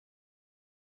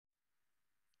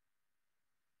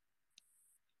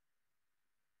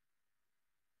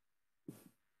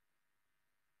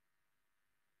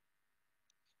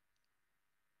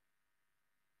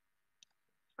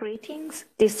Greetings,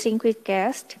 distinguished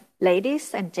guests,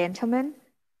 ladies and gentlemen.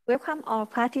 Welcome all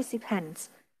participants.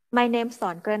 My name is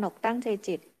Sorngranok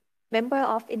Tangjaijit, member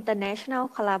of International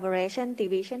Collaboration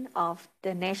Division of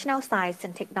the National Science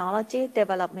and Technology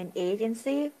Development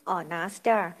Agency, or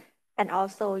NASDA, and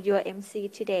also your MC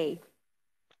today.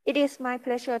 It is my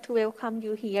pleasure to welcome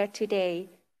you here today.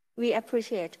 We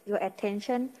appreciate your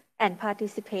attention and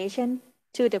participation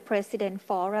to the President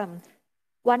Forum,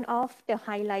 one of the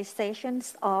highlight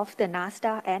sessions of the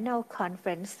NASDA annual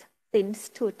conference since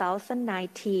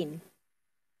 2019.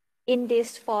 In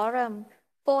this forum,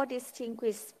 4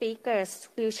 distinguished speakers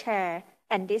will share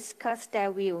and discuss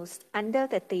their views under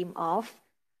the theme of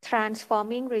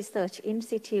Transforming Research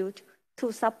Institute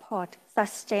to Support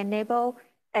Sustainable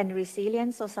and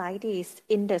Resilient Societies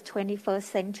in the 21st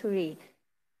Century,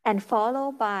 and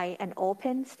followed by an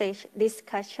open stage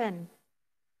discussion.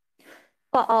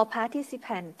 For all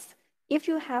participants, if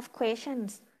you have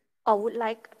questions or would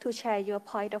like to share your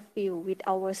point of view with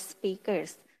our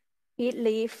speakers, please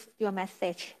leave your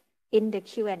message in the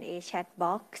Q&A chat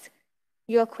box.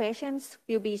 Your questions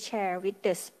will be shared with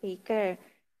the speaker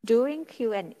during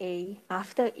Q&A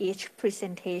after each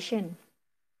presentation,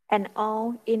 and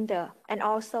also in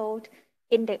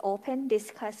the open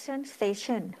discussion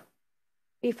session.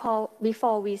 Before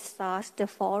we start the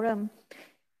forum,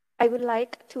 I would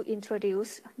like to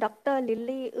introduce Dr.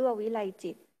 Lily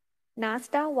Uravilajit,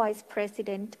 NASDA Vice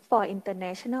President for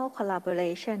International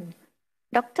Collaboration.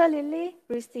 Dr. Lily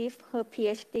received her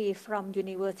PhD from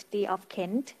University of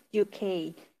Kent,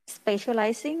 UK,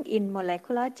 specializing in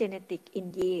molecular genetics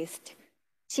in yeast.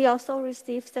 She also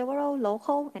received several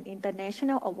local and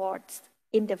international awards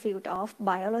in the field of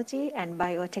biology and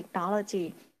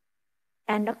biotechnology.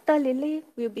 And Dr. Lily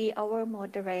will be our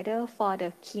moderator for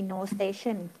the keynote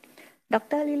session.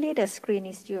 Dr. Lily, the screen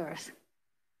is yours.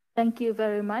 Thank you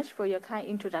very much for your kind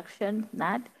introduction,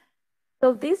 Nat.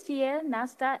 So this year,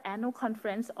 NASDA Annual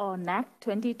Conference, or NAC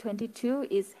 2022,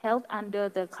 is held under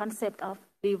the concept of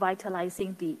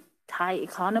revitalizing the Thai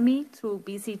economy through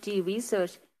BCG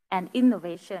research and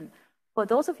innovation. For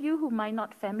those of you who might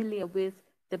not familiar with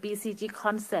the BCG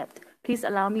concept, please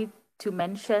allow me to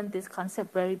mention this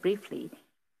concept very briefly.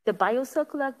 The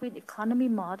biocircular green economy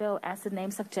model, as the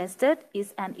name suggested,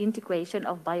 is an integration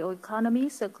of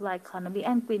bioeconomy, circular economy,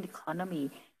 and green economy.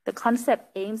 The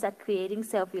concept aims at creating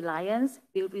self-reliance,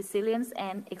 build resilience,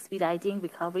 and expediting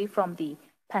recovery from the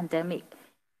pandemic.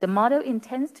 The model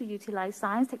intends to utilize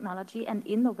science, technology, and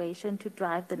innovation to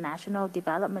drive the national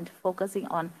development, focusing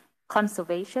on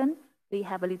conservation,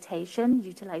 rehabilitation,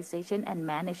 utilization, and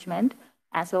management,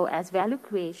 as well as value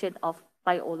creation of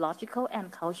biological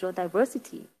and cultural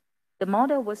diversity. The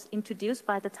model was introduced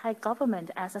by the Thai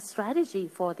government as a strategy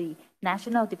for the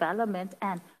national development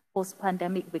and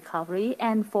post-pandemic recovery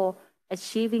and for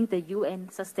achieving the UN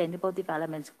Sustainable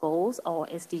Development Goals, or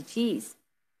SDGs.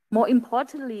 More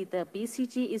importantly, the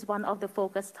BCG is one of the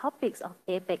focus topics of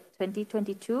APEC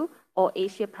 2022, or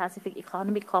Asia Pacific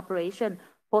Economic Cooperation,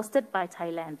 hosted by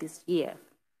Thailand this year.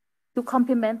 To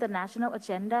complement the national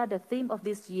agenda, the theme of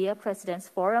this year's President's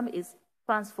Forum is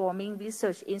Transforming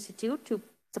Research Institute to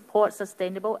Support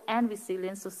Sustainable and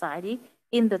Resilient Society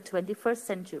in the 21st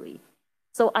Century.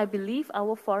 So I believe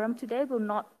our forum today will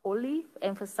not only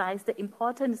emphasize the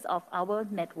importance of our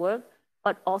network,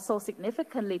 but also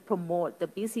significantly promote the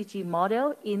BCG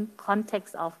model in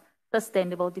context of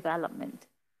sustainable development.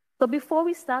 So before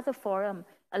we start the forum,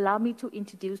 allow me to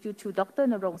introduce you to Dr.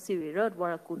 Narong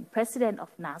Sirirodwarakul, President of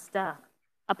NASDA.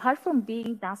 Apart from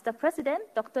being NASDA President,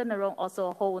 Dr. Narong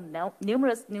also holds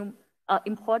numerous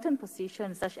important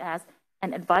positions, such as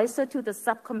an advisor to the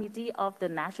subcommittee of the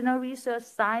National Research,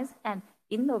 Science, and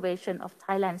Innovation of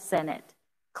Thailand Senate,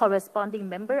 corresponding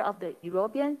member of the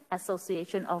European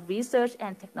Association of Research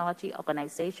and Technology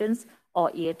Organizations,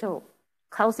 or IATO,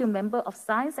 council member of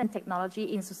Science and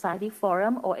Technology in Society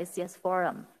Forum, or SCS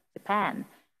Forum, Japan,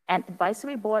 and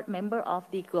advisory board member of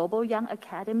the Global Young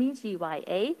Academy,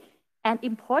 GYA, and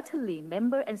importantly,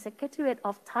 member and secretariat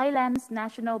of Thailand's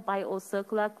National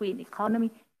Biocircular Green Economy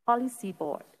Policy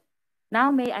Board. Now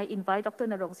may I invite Dr.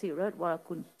 Narong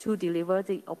Sirirodwarakul to deliver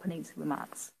the opening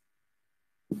remarks.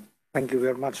 Thank you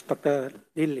very much, Dr.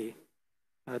 Lily.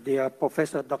 Dear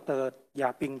Professor Dr.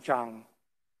 Yaping Chang,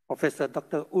 Professor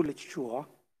Dr. Ulrich Chua,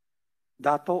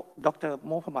 Dr.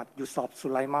 Mohammad Yusuf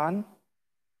Sulaiman,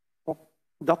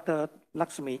 Dr.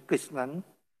 Lakshmi Krishnan,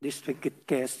 distinguished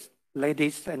guests,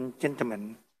 ladies and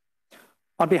gentlemen.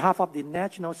 On behalf of the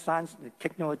National Science and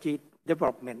Technology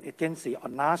Development Agency, or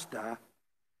NASDA,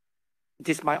 it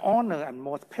is my honor and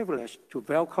most privilege to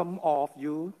welcome all of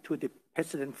you to the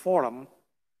President Forum,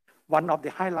 one of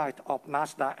the highlights of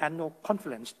NASDAQ Annual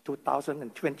Conference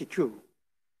 2022.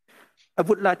 I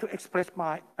would like to express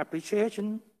my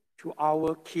appreciation to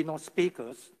our keynote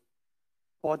speakers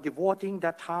for devoting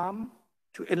their time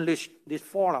to enrich this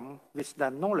forum with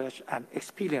their knowledge and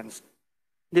experience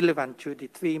relevant to the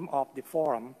theme of the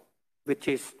forum, which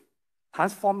is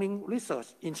transforming research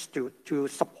institutes to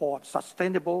support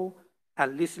sustainable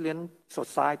and resilient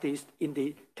societies in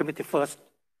the 21st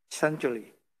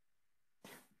century.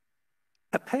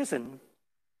 At present,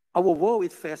 our world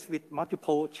is faced with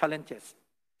multiple challenges,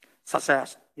 such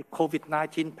as the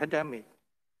COVID-19 pandemic,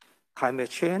 climate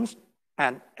change,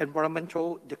 and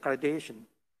environmental degradation.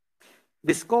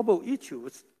 These global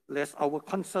issues raise our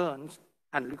concerns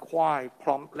and require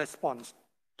prompt response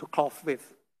to cope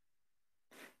with.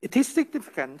 It is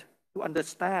significant to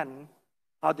understand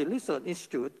how the Research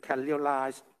Institute can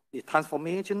realize the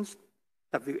transformations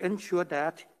that will ensure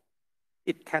that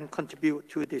it can contribute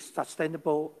to the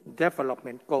Sustainable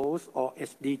Development Goals, or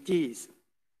SDGs,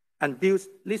 and build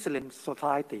resilient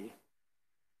society.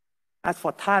 As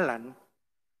for Thailand,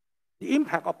 the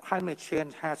impact of climate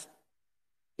change has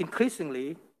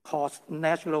increasingly caused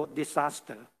natural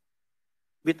disaster,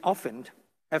 which often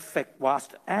affect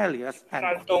vast areas and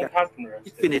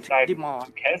infinite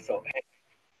demand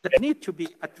that need to be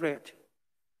addressed.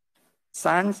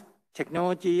 Science,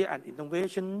 technology, and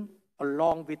innovation,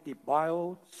 along with the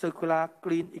bio-circular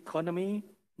green economy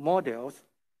models,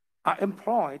 are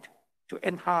employed to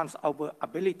enhance our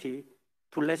ability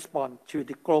to respond to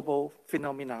the global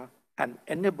phenomena and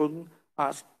enabling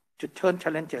us to turn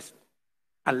challenges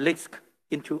and risks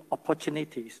into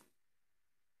opportunities.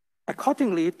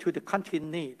 Accordingly to the country's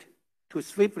need to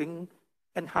swiftly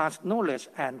enhance knowledge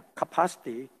and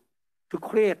capacity to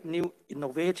create new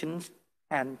innovations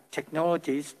and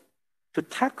technologies to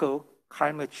tackle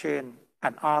climate change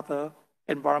and other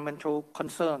environmental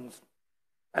concerns,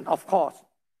 and of course,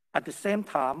 at the same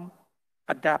time,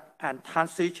 adapt and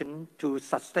transition to a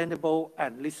sustainable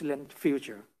and resilient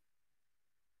future.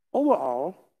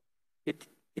 Overall, it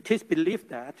is believed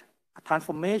that a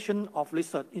transformation of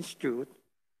Research Institute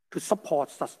to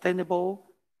support sustainable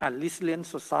and resilient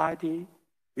society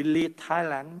will lead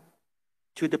Thailand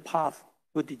to the path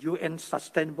to the UN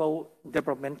Sustainable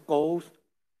Development Goals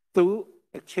through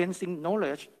exchanging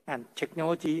knowledge and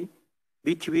technology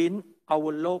between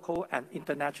our local and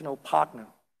international partners.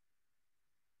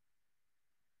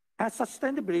 As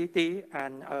sustainability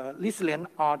and resilience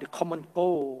are the common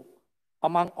goal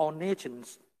among all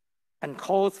nations and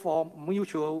calls for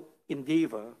mutual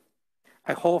endeavor,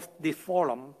 I hope this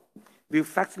forum will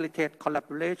facilitate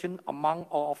collaboration among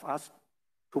all of us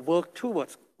to work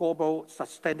towards global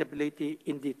sustainability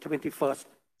in the 21st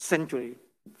century.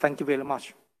 Thank you very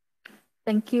much.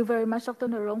 Thank you very much, Dr.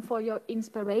 Narong, for your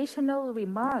inspirational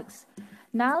remarks.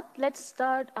 Now, let's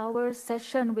start our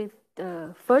session with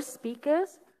the first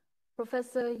speakers,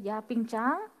 Professor Yaping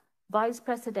Zhang, Vice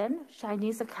President,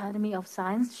 Chinese Academy of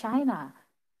Science, China.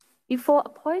 Before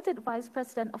appointed Vice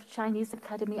President of Chinese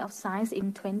Academy of Science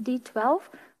in 2012,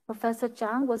 Professor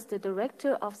Zhang was the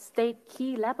Director of State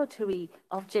Key Laboratory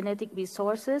of Genetic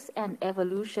Resources and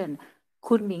Evolution,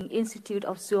 Kunming Institute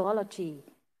of Zoology.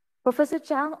 Professor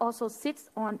Zhang also sits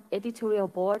on editorial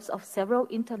boards of several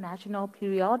international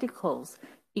periodicals,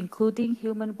 including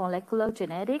Human Molecular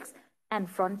Genetics and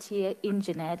Frontier in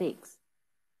Genetics.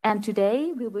 And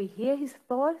today, we will hear his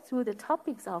thought through the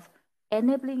topics of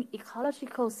enabling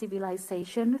ecological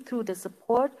civilization through the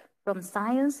support from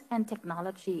science and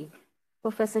technology.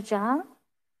 Professor Zhang,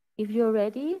 if you're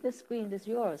ready, the screen is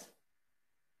yours.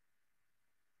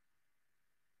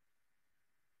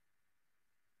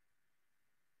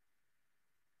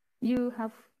 You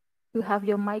have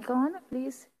your mic on,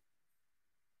 please.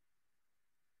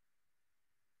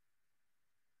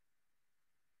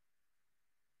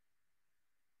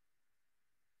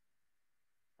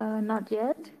 Not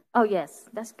yet. Oh, yes,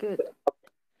 that's good.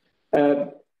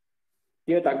 Dear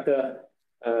Dr.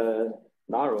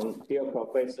 Narong, dear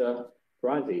Professor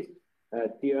Francis,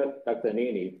 dear Dr.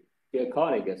 Lili, dear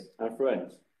colleagues and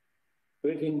friends,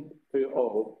 greetings to you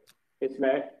all. It's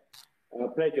my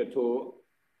pleasure to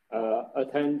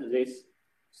attend this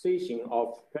session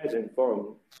of President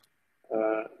Forum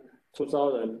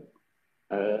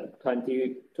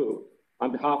 2022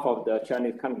 on behalf of the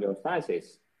Chinese Academy of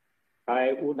Sciences.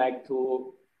 I would like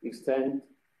to extend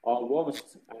our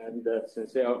warmest and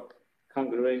sincere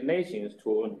congratulations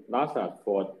to NASA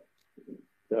for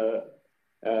the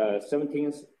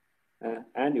 17th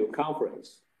annual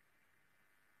conference.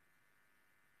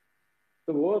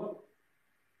 The world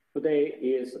today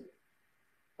is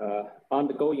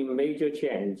undergoing major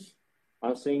change,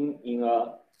 unseen in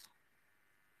a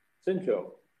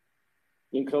central,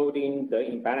 including the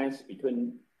imbalance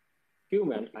between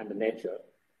human and nature.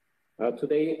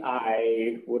 Today,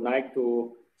 I would like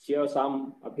to share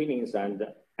some opinions and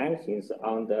actions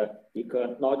on the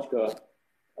ecological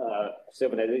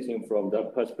civilization from the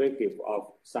perspective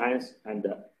of science and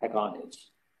technology.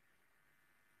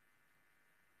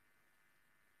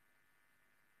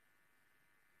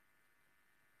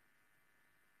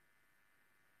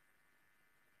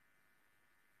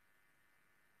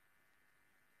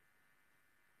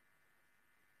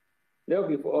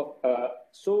 Therefore,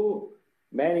 so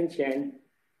many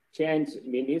change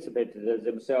manipulate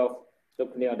themselves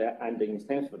clearly and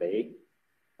intensively.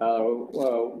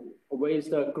 With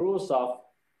the growth of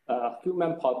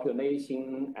human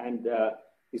population and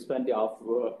expanding of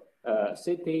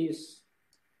cities,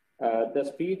 the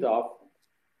speed of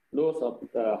loss of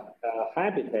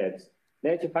habitats,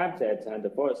 nature habitats, and the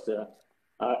forests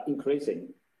are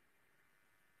increasing.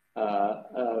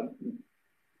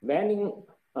 Many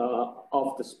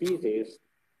of the species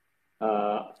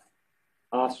are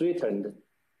threatened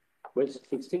with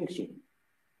extinction.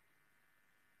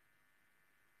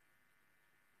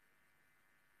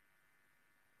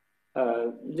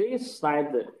 This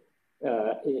slide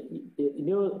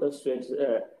illustrates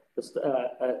the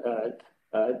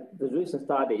recent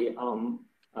study on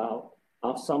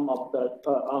some of the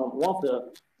one of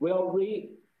the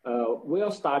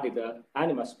well-studied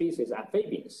animal species,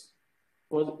 amphibians.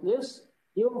 For this,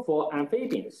 even for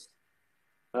amphibians,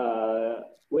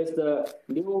 with the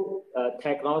new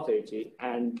technology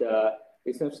and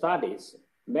recent studies,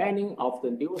 many of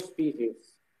the new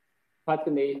species,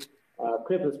 particularly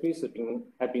critical species,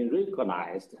 have been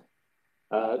recognized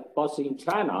both in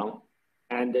China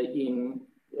and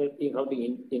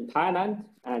including in Thailand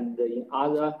and in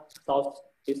other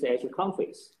Southeast Asian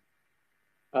countries.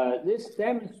 This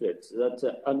demonstrates that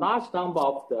a large number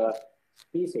of the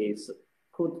species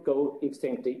could go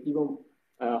extinct even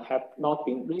have not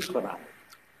been recognized.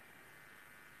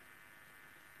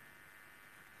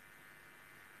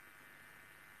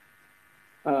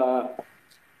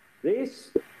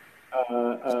 This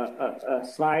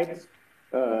slide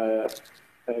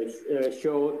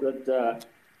show that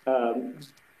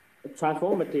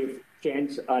transformative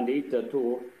change are needed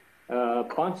to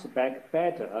bounce back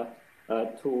better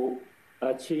to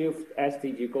achieve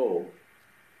SDG goal.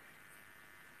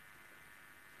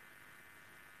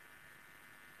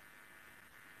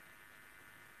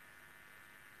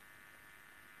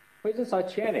 With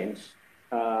such challenge,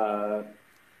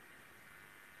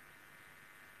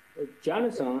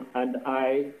 Jonathan and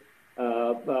I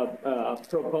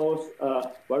propose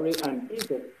a very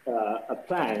ambitious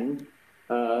plan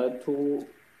to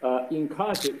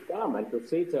encourage the government to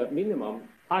set a minimum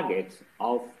target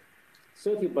of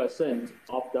 30%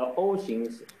 of the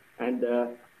oceans and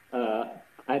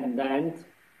land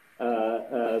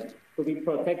to be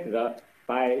protected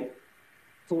by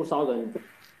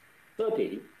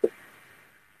 2030.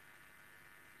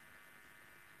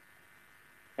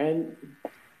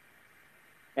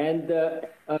 And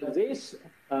this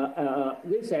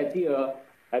idea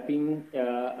has been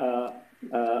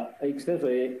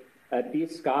extensively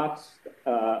discussed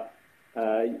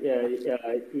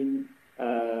in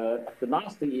the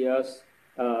last year's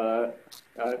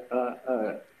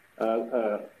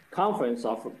conference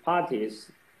of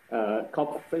parties,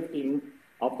 COP15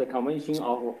 of the Convention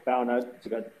of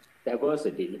Biological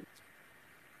Diversity.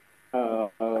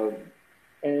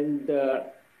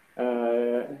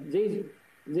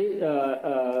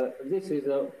 This is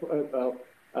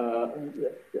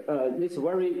this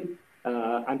very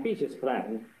ambitious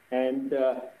plan, and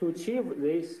to achieve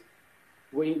this,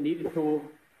 we need to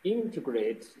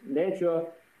integrate nature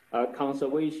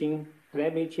conservation,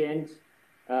 climate change,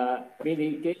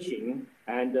 mitigation,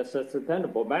 and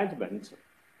sustainable management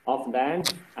of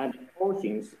land and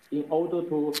oceans in order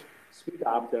to speed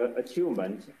up the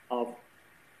achievement of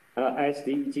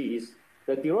SDGs.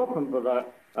 The development of the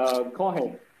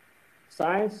coherent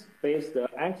science-based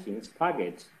actions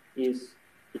target is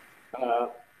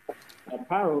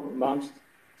paramount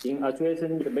in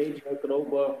addressing the major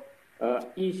global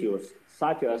issues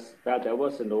such as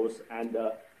biodiversity loss and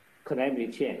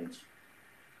climate change.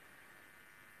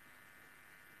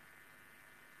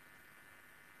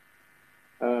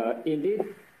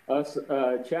 Indeed, as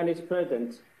Chinese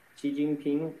President Xi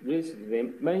Jinping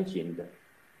recently mentioned,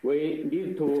 we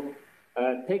need to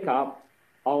take up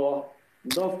our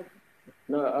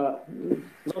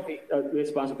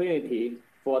responsibility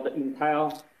for the entire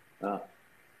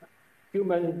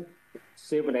human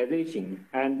civilization,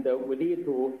 and we need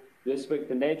to respect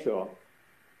nature,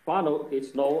 follow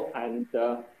its law, and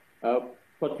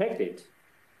protect it.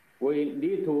 we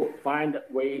need to find a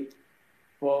way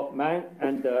for man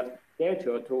and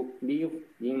nature to live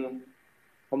in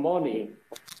harmony,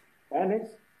 balance,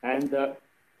 and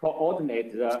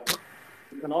coordinate the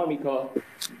economical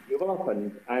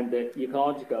development and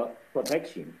ecological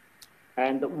protection,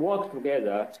 and work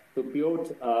together to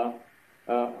build a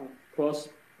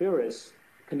prosperous,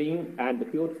 clean,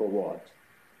 and beautiful world.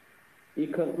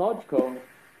 Ecological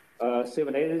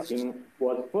civilization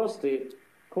was first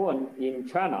coined in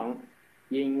China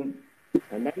in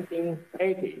the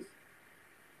 1980s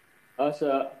as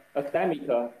an academic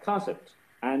concept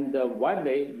and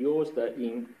widely used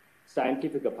in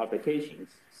scientific publications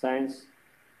since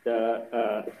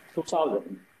the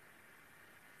 2000.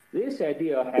 This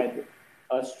idea had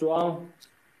a strong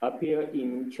appeal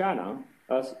in China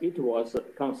as it was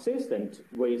consistent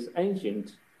with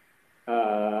ancient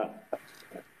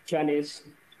Chinese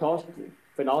thought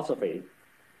philosophy.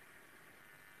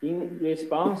 In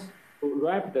response to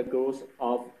rapid growth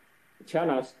of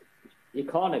China's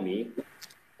economy,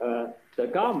 the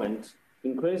government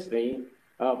increasingly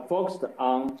focused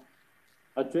on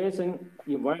addressing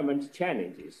environment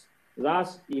challenges.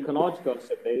 Thus, ecological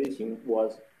civilization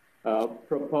was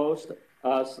proposed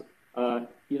as an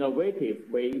innovative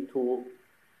way to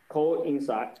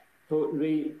reconcile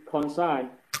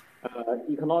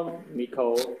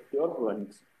economical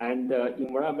development and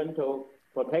environmental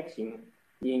protection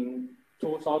in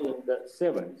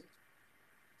 2007.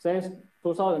 Since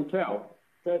 2012,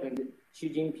 President Xi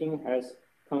Jinping has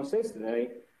consistently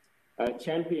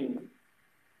championed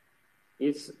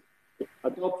its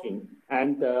adoption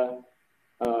and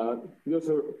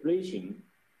utilization,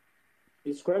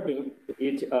 describing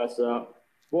it as a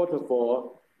vote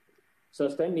for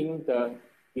sustaining the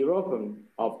development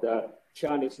of the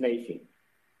Chinese nation.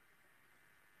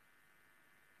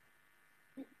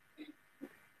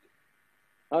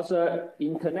 As an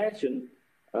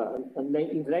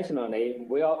internationally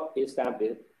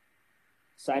well-established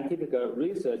scientific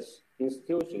research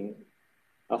institution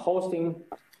hosting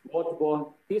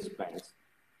multiple disciplines,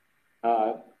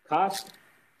 CAST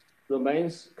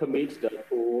remains committed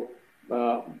to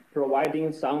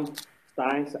providing sound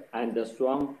science and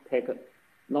strong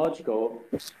technological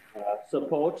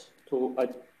support to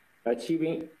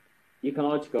achieving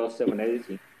ecological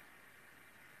civilization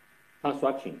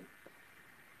construction.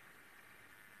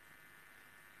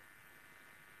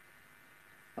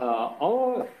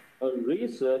 Our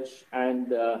research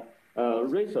and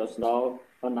research now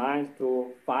aligns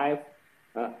to 5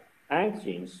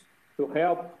 actions to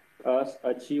help us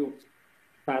achieve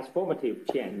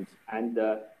transformative change and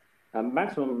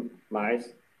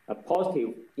maximize a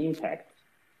positive impact.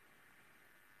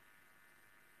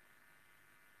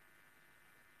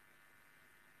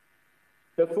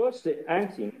 The first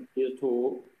action is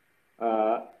to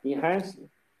enhance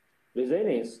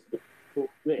resilience to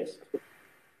risk.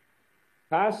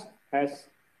 CAST has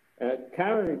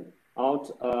carried out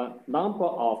a number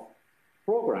of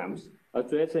programs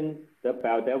addressing the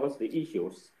biodiversity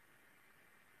issues.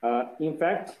 In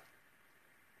fact,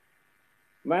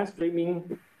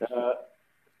 mainstreaming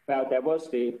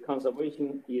biodiversity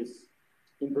conservation is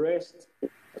embraced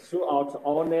throughout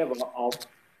all levels of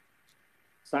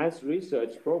science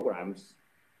research programs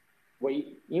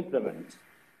we implement.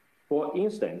 For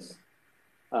instance,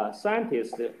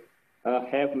 scientists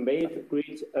have made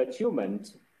great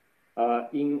achievement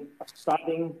in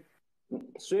studying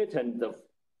threatened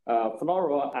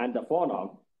flora and fauna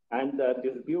and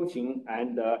distribution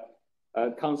and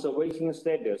conservation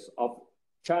status of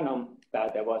China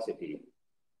biodiversity.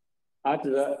 At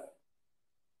the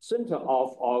center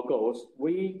of our goals,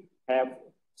 we have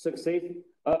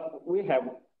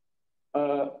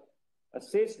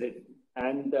assisted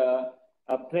and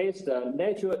placed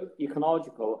natural,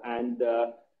 ecological, and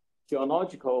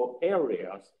geological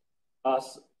areas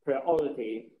as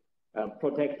priority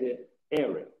protected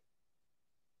area.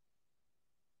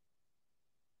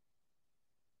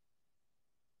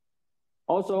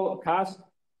 Also, CAST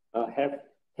have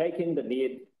taken the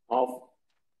lead of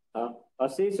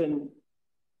assessing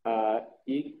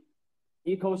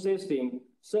ecosystem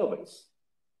surveys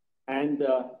and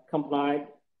complied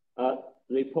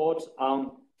reports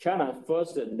on China's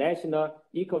first national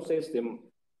ecosystem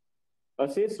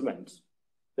assessment.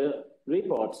 The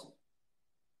reports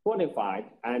qualified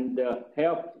and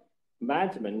helped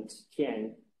management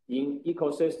chain in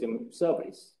ecosystem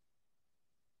surveys,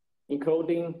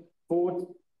 including food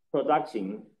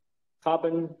production,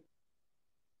 carbon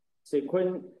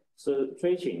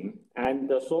sequestration,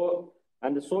 and soil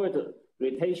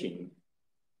retention,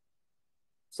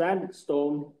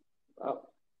 sandstorm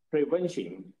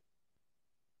prevention,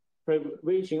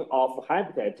 provision of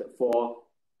habitat for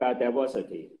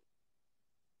biodiversity.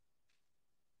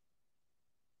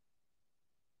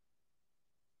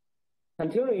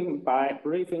 Continuing by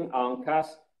briefing on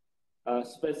CAS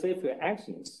specific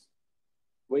actions,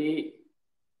 we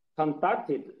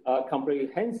conducted a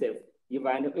comprehensive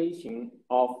evaluation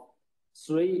of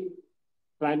 3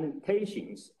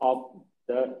 plantations of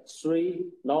the 3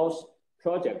 North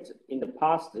projects in the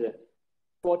past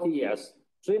 40 years.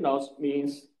 3 North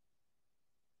means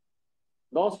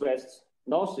Northwest,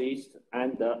 Northeast,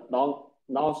 and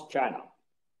North China.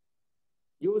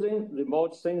 Using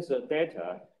remote sensor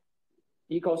data,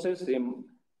 ecosystem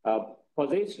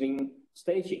positioning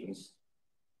stations,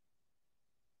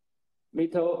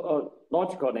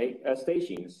 meteorological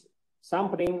stations,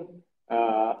 sampling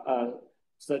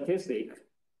statistics,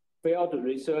 field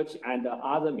research, and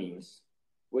other means,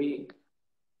 we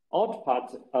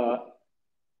output a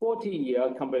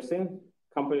 40-year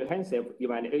comprehensive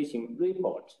evaluation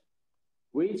report,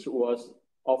 which was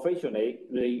officially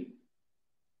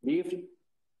released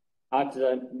at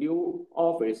the new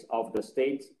office of the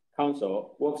State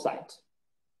Council website.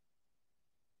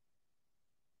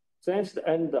 Since the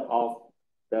end of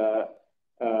the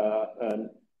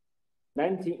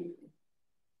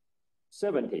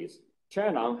 1970s,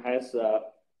 China has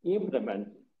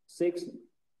implemented 6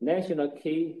 national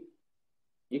key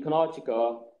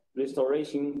ecological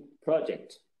restoration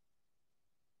projects.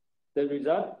 The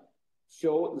result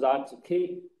shows that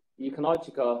key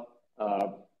ecological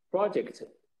projects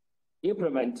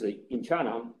implemented in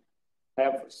China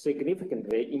have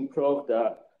significantly improved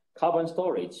the carbon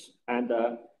storage and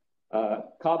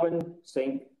carbon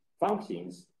sink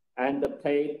functions and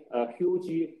play a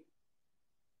huge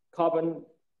carbon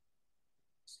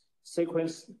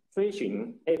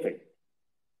sequestration effect.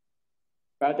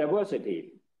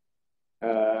 Biodiversity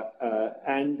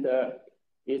and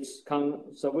its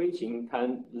conservation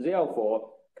can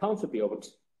therefore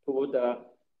contribute to the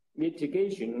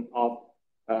mitigation of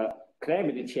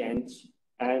climate change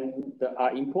and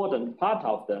are important part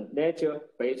of the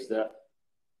nature-based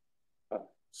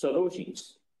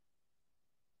solutions.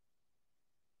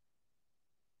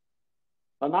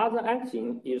 Another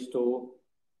action is to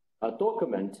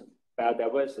document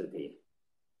biodiversity.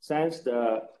 Since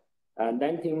the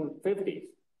 1950s,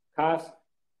 CAS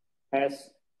has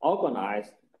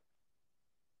organized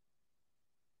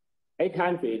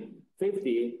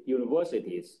 850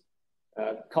 universities,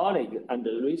 colleges, and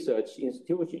research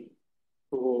institutions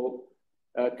to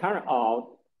carry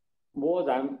out more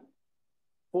than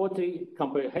 40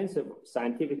 comprehensive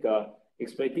scientific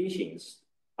expeditions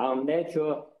on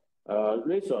natural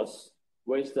resources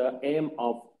with the aim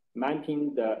of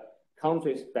mapping the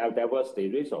country's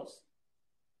biodiversity resource.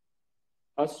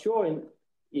 As shown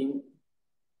in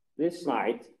this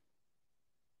slide,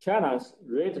 China's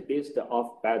red list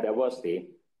of biodiversity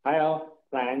higher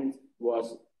plan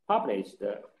was published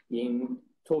in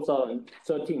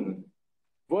 2013,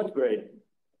 vertebrate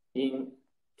in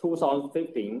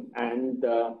 2015, and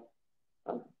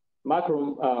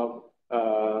macrofungi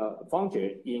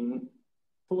in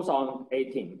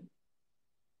 2018.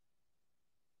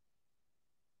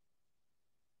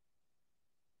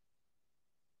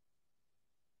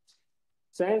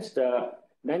 Since the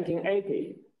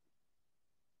 1980s,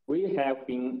 we have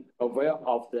been aware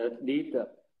of the need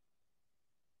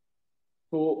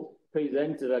to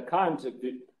present the current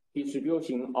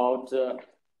distribution of the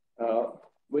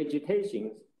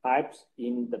vegetation types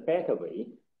in the better way.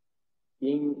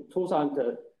 In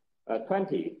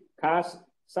 2020, CAS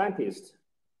scientists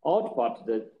output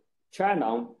the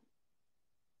China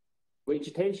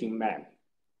vegetation map,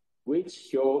 which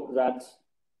show that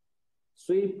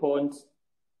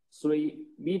 3.3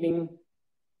 million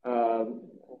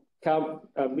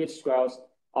meter squares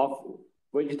of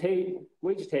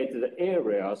vegetated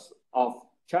areas of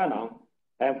China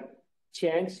have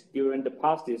changed during the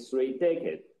past 3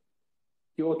 decades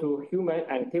due to human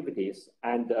activities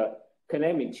and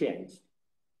climate change.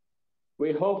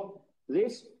 We hope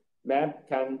this map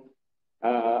can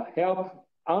help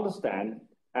understand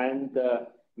and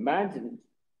manage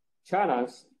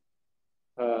China's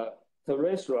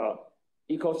terrestrial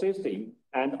ecosystem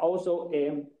and also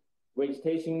aim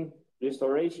vegetation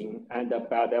restoration and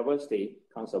biodiversity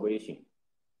conservation.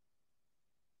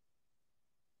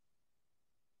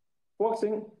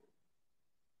 Focusing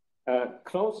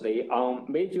closely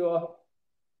on major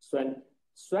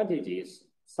strategies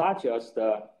such as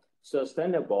the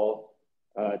sustainable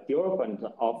development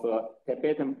of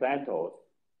Tibetan plateau,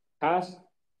 CAS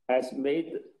has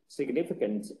made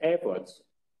significant efforts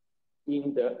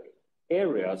in the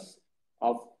areas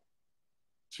of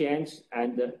change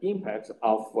and the impacts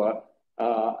of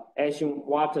Asian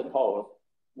water towers,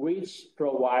 which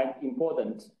provide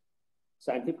important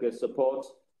scientific support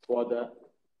for the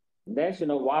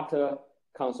national water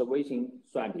conservation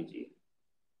strategy.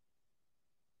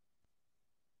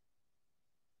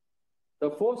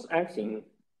 The fourth action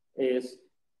is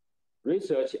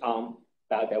research on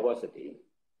biodiversity.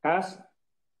 CAS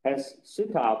has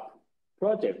set up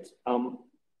projects on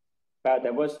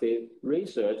biodiversity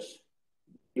research,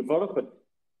 developed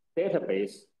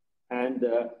database and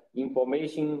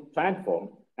information platform,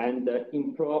 and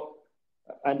improved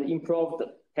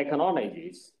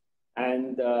technologies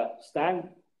and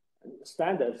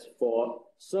standards for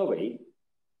survey,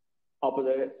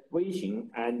 observation,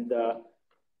 and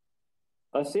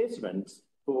assessment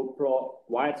to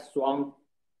provide strong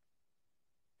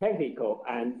technical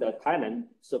and talent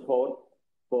support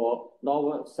for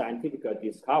novel scientific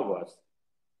discoveries,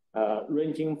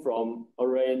 ranging from a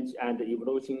range and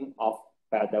evolution of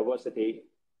biodiversity,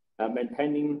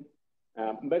 maintaining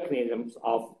mechanisms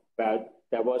of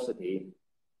biodiversity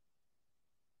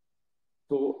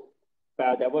to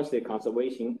biodiversity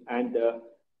conservation and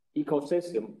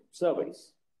ecosystem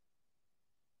service.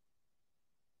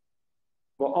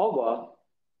 Moreover,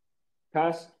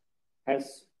 CAS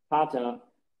has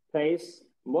place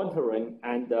monitoring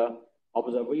and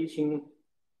observation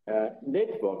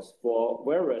networks for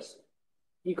various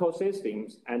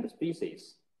ecosystems and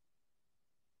species.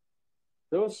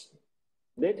 Those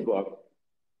networks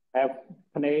have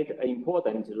played an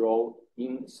important role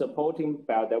in supporting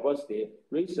biodiversity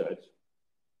research,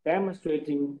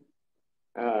 demonstrating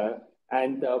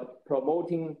and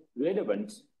promoting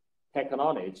relevant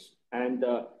technology and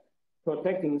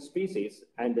protecting species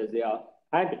and their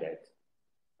habitat.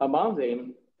 Among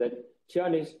them, the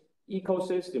Chinese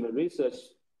Ecosystem Research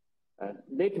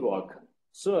Network,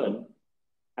 CERN,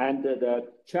 and the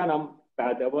China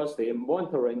Biodiversity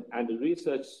Monitoring and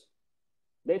Research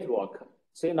Network,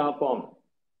 CINABOM,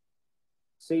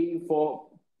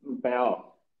 C4Bio.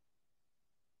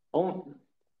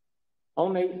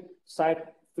 Only site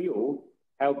few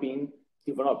have been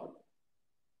developed.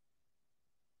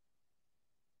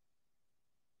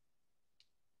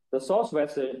 The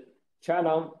Southwest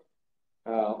China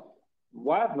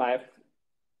wildlife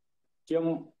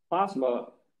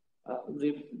geoplasma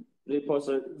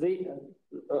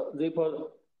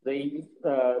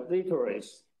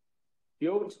repositories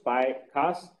built by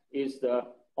CAS is the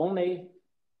only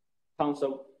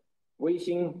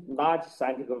conservation large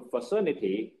scientific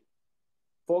facility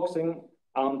focusing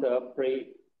on the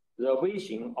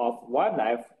preservation of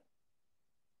wildlife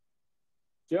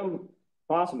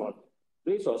geoplasma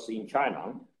resource in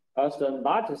China. As the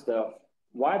largest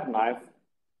wildlife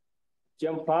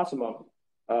geoplasma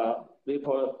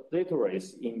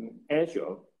repositories in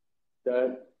Asia,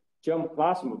 the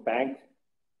Geoplasma Bank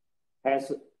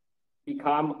has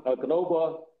become a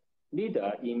global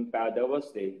leader in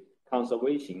biodiversity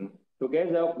conservation,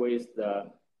 together with the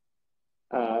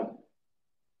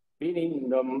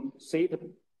Millennium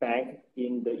Seed Bank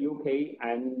in the UK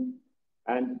and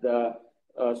the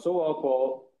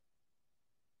Soarbo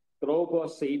Global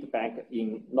Seed Bank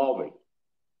in Norway.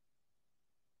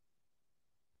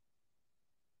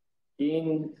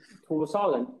 In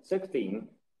 2016,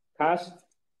 CAS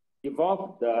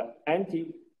developed the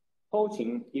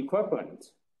anti-poaching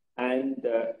equipment and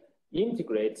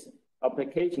integrate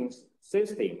applications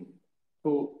system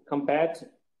to combat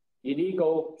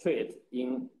illegal trade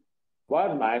in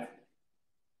wildlife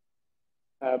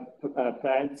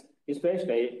plants,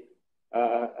 especially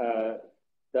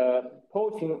the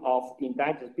poaching of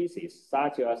endangered species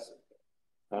such as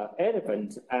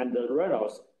elephants and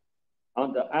rhinos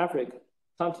on the African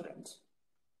continent.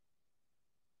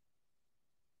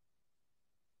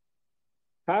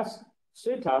 CAS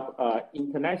set up an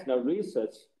international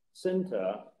research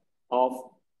center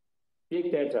of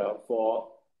big data for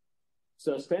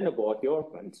sustainable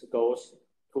development goals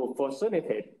to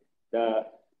facilitate the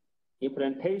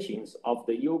implementations of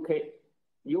the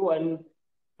UN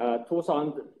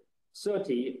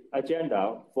 2030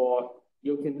 agenda for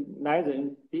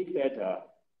utilizing big data,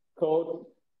 cloud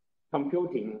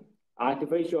computing,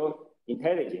 artificial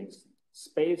intelligence,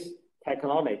 space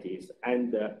technologies,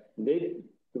 and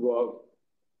network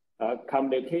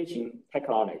communication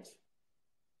technology.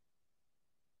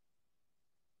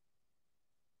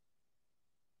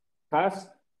 CAS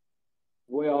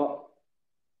will,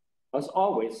 as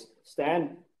always,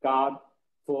 stand guard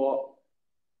for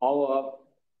our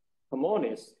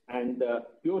harmonious and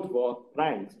beautiful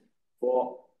planet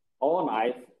for all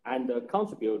life and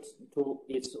contribute to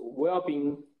its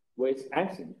well-being with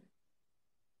action.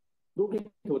 Looking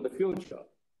to the future,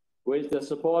 with the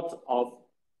support of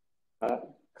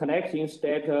connecting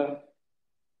state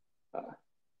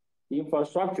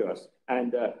infrastructures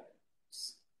and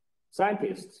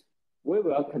scientists, we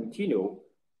will continue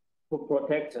to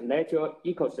protect natural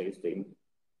ecosystem,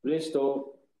 restore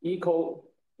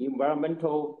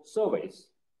eco-environmental service,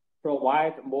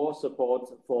 provide more support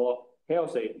for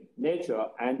healthy nature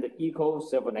and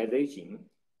eco-civilization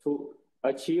to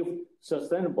achieve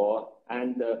sustainable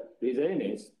and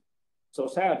resilient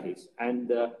societies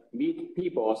and meet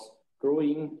people's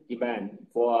growing demand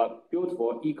for a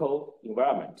beautiful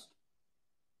eco-environment.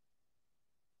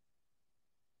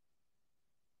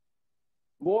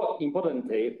 More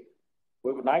importantly,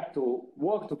 we would like to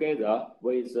work together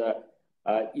with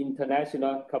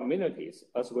international communities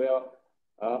as well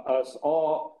as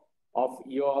all of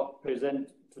you present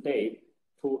today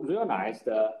to realize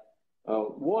the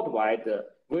worldwide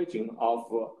vision of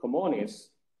harmonious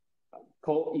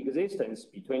coexistence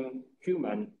between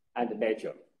human and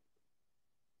nature.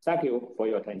 Thank you for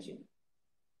your attention.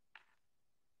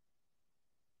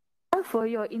 For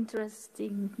your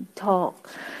interesting talk.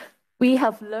 We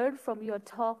have learned from your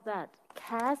talk that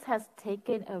CAS has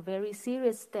taken a very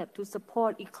serious step to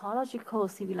support ecological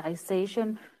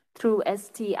civilization through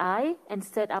STI and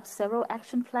set up several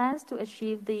action plans to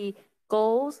achieve the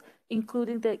goals,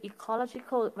 including the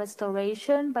ecological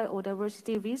restoration,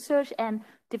 biodiversity research, and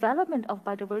development of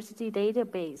biodiversity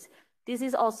database. This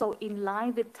is also in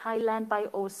line with Thailand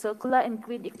bio-circular and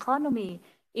green economy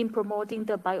in promoting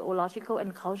the biological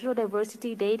and cultural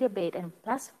diversity database and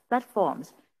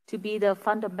platforms to be the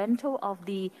fundamental of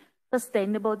the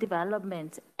sustainable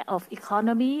development of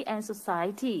economy and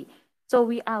society. So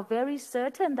we are very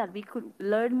certain that we could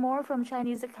learn more from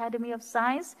Chinese Academy of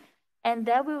Science, and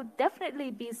there will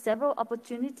definitely be several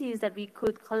opportunities that we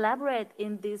could collaborate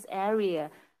in this area.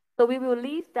 So we will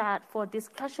leave that for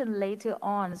discussion later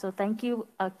on. So thank you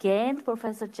again,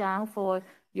 Professor Zhang, for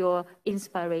your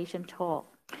inspiration talk.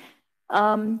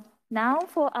 Now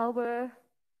for our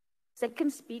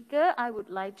second speaker, I would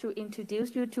like to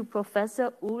introduce you to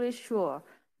Professor Ulrich Schur,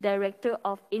 Director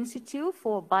of Institute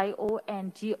for Bio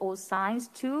and Geoscience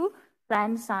 2,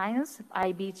 Plant Science,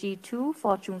 IBG 2,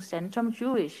 Forschungszentrum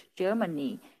Zurich,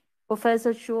 Germany.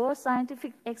 Professor Schur's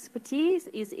scientific expertise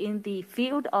is in the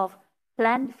field of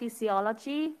plant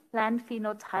physiology, plant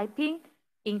phenotyping,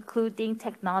 including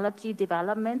technology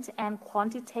development and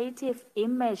quantitative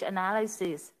image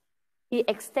analysis. He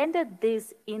extended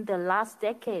this in the last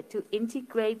decade to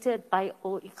integrated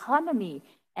bioeconomy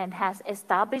and has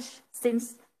established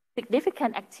since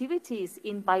significant activities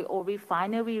in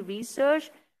biorefinery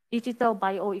research, digital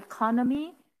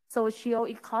bioeconomy,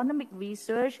 socio-economic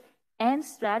research, and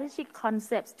strategic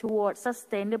concepts towards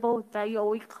sustainable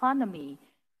bioeconomy.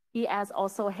 He has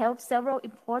also held several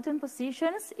important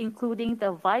positions, including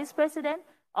the Vice President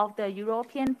of the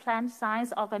European Plant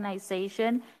Science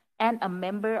Organization and a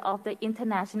member of the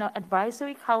International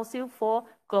Advisory Council for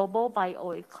Global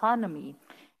Bioeconomy.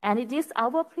 And it is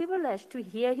our privilege to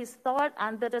hear his thought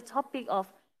under the topic of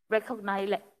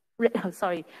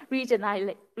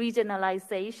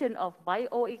regionalization of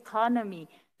bioeconomy,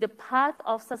 the path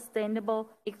of sustainable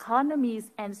economies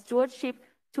and stewardship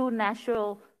to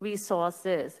natural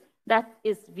resources. That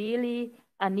is really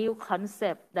a new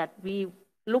concept that we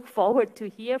look forward to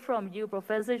hear from you,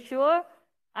 Professor Schur.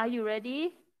 Are you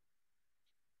ready?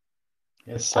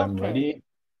 Yes, I'm ready.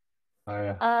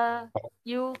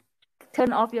 You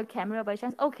turn off your camera by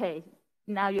chance? Okay,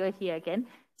 now you're here again.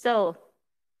 So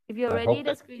if you're ready,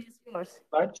 the screen is yours.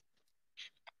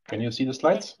 Can you see the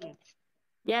slides?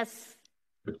 Yes.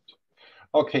 Good.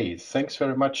 Okay, thanks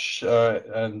very much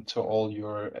and to all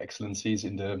your excellencies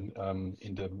and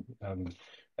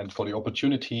for the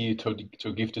opportunity to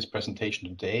give this presentation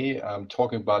today. I'm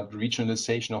talking about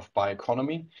regionalization of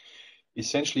bioeconomy.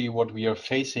 Essentially, what we are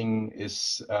facing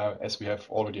is, as we have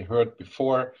already heard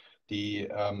before, the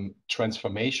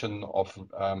transformation of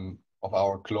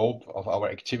our globe, of our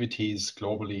activities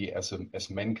globally as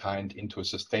mankind into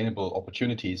sustainable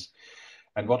opportunities.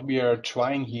 And what we are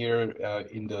trying here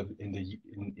in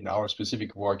our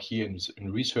specific work here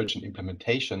in research and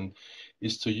implementation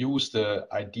is to use the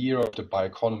idea of the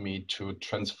bioeconomy to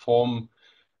transform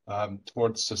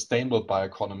towards sustainable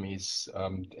bioeconomies,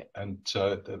 and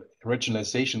the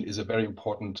regionalization is a very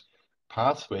important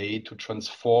pathway to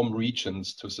transform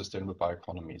regions to sustainable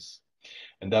bioeconomies,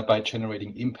 and thereby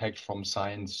generating impact from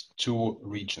science to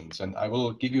regions. And I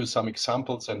will give you some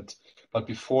examples, but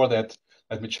before that,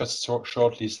 let me just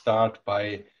shortly start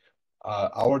by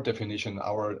our definition,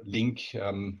 our link,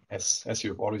 as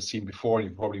you've already seen before, and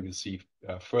you probably will see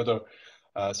further.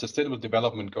 Sustainable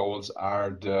development goals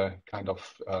are the kind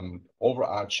of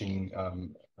overarching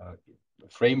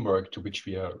framework to which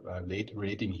we are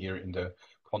relating here in the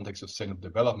context of sustainable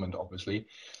development, obviously.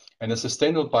 And a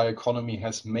sustainable bioeconomy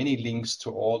has many links to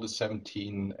all the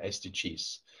 17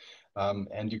 SDGs.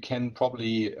 And you can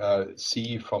probably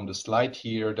see from the slide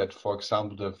here that, for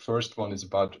example, the first one is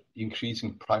about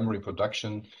increasing primary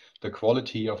production, the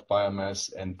quality of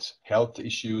biomass, and health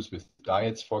issues with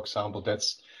diets, for example.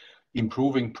 That's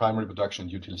improving primary production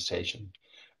utilization.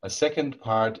 A second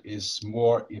part is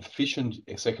more efficient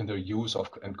secondary use of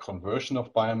and conversion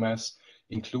of biomass,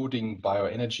 including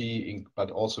bioenergy,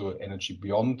 but also energy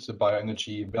beyond the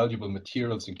bioenergy, valuable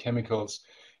materials and chemicals,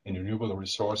 and renewable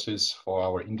resources for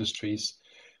our industries.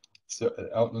 So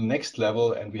on the next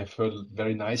level, and we have heard a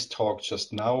very nice talk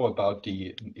just now about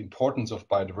the importance of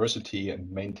biodiversity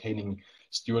and maintaining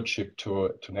stewardship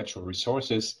to natural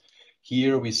resources.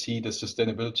 Here we see the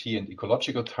sustainability and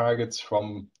ecological targets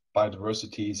from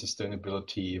biodiversity,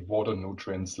 sustainability, water,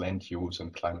 nutrients, land use,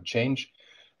 and climate change.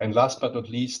 And last but not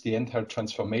least, the entire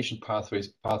transformation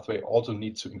pathway also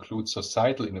needs to include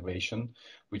societal innovation,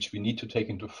 which we need to take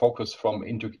into focus from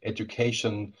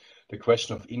education, the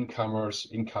question of income,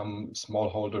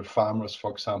 smallholder farmers,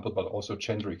 for example, but also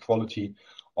gender equality.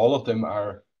 All of them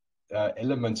are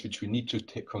elements which we need to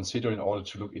consider in order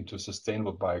to look into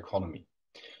sustainable bioeconomy.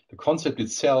 The concept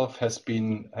itself has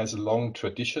a long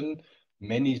tradition,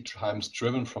 many times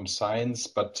driven from science,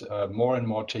 but more and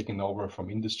more taken over from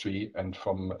industry and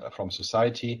from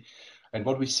society. And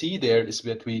what we see there is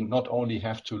that we not only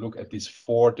have to look at these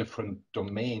 4 different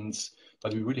domains,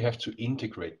 but we really have to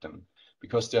integrate them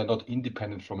because they are not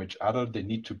independent from each other. They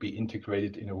need to be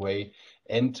integrated in a way.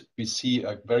 And we see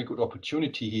a very good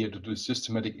opportunity here to do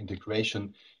systematic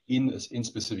integration in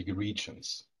specific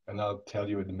regions. And I'll tell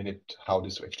you in a minute how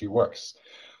this actually works.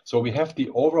 So we have the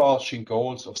overarching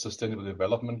goals of Sustainable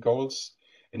Development Goals.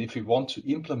 And if we want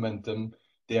to implement them,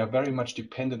 they are very much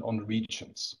dependent on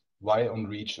regions. Why on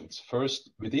regions?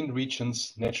 First, within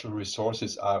regions, natural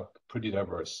resources are pretty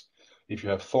diverse. If you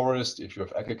have forest, if you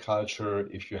have agriculture,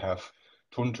 if you have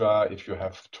tundra, if you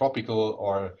have tropical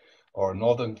or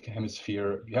northern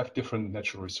hemisphere, you have different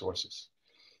natural resources.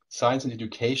 Science and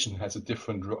education has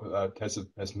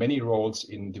has many roles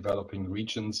in developing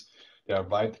regions. There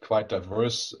are quite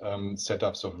diverse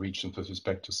setups of regions with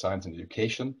respect to science and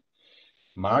education.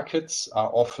 Markets are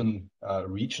often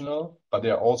regional, but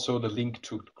they are also the link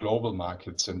to global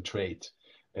markets and trade.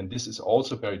 And this is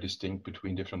also very distinct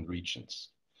between different regions.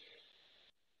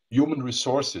 Human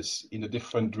resources in the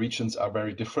different regions are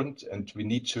very different, and we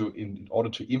need to, in order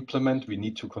to implement, we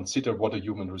need to consider what the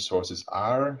human resources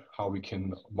are, how we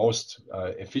can most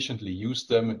efficiently use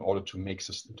them in order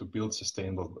to build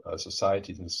sustainable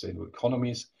societies and sustainable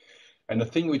economies. And the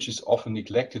thing which is often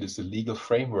neglected is the legal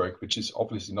framework, which is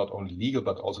obviously not only legal,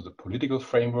 but also the political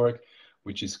framework,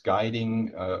 which is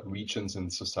guiding regions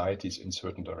and societies in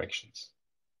certain directions.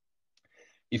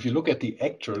 If you look at the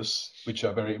actors, which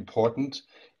are very important,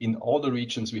 in all the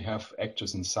regions we have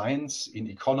actors in science, in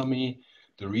economy,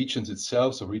 the regions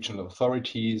itself, so regional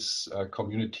authorities,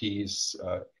 communities,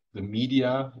 the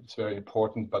media, it's very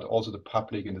important, but also the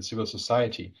public and the civil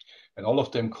society. And all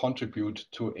of them contribute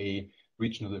to a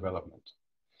regional development.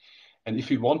 And if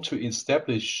we want to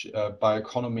establish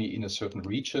bioeconomy in a certain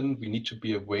region, we need to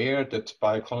be aware that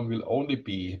bioeconomy will only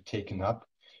be taken up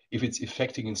if it's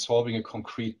effective in solving a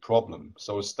concrete problem.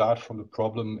 So start from the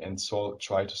problem and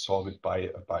try to solve it by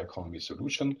a bioeconomy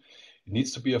solution. It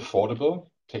needs to be affordable,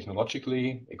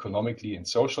 technologically, economically, and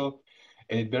social.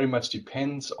 And it very much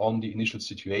depends on the initial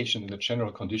situation and the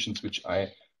general conditions, which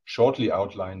I shortly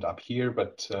outlined up here.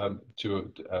 But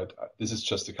this is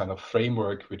just a kind of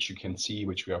framework which you can see,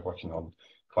 which we are working on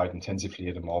quite intensively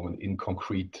at the moment in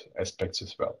concrete aspects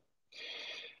as well.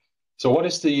 So what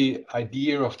is the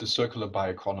idea of the circular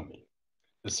bioeconomy?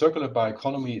 The circular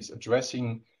bioeconomy is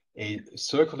addressing a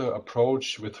circular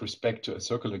approach with respect to a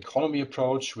circular economy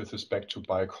approach with respect to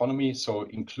bioeconomy, so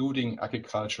including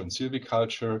agriculture and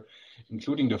silviculture,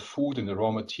 including the food and the raw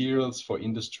materials for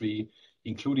industry,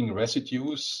 including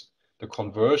residues, the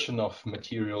conversion of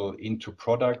material into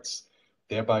products,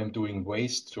 thereby doing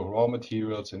waste to raw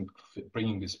materials and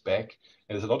bringing this back.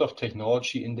 There's a lot of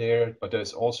technology in there, but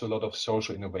there's also a lot of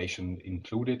social innovation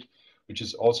included, which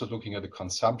is also looking at the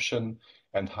consumption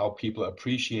and how people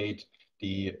appreciate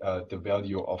the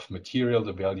value of material,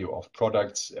 the value of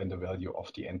products, and the value of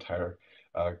the entire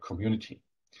community.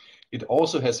 It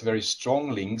also has very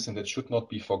strong links, and that should not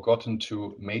be forgotten,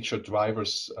 to major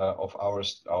drivers of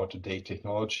our today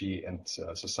technology and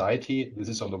society. This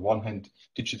is on the one hand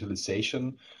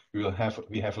digitalization.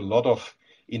 We have a lot of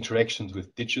interactions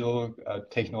with digital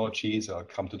technologies. I'll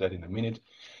come to that in a minute.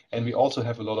 And we also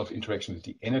have a lot of interaction with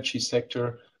the energy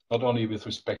sector, not only with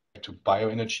respect to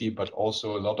bioenergy, but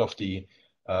also a lot of the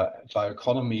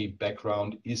bioeconomy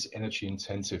background is energy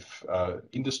intensive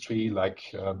industry,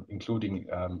 like including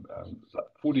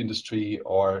food industry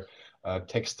or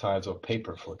textiles or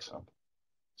paper, for example.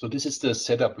 So this is the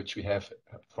setup which we have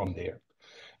from there.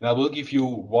 And I will give you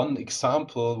one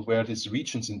example where these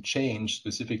regions in change,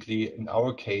 specifically in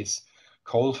our case,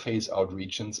 coal phase out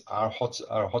regions are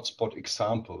hotspot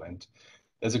example. And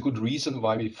there's a good reason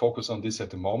why we focus on this at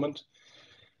the moment.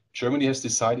 Germany has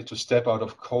decided to step out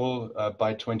of coal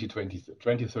by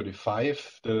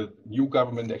 2035. The new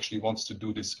government actually wants to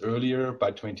do this earlier,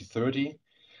 by 2030.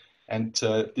 And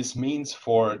this means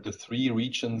for the 3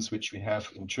 regions which we have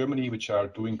in Germany, which are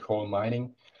doing coal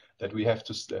mining, that we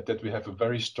have a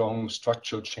very strong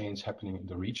structural change happening in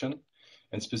the region.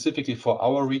 And specifically for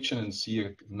our region, and see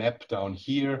a map down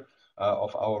here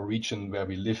of our region where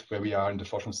we live, where we are in the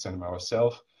Forschungszentrum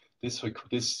ourselves. This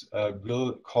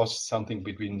will cost something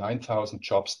between 9,000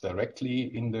 jobs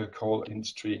directly in the coal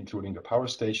industry, including the power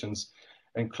stations,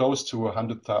 and close to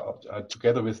 100,000,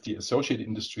 together with the associated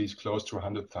industries, close to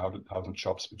 100,000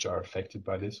 jobs which are affected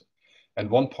by this, and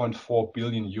 1.4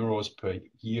 billion euros per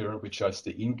year, which is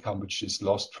the income which is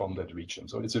lost from that region.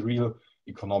 So it's a real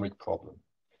economic problem.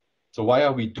 So why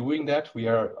are we doing that? We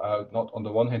are not, on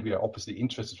the one hand, we are obviously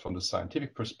interested from the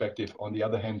scientific perspective. On the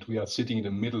other hand, we are sitting in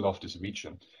the middle of this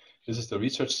region. This is the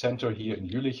research center here in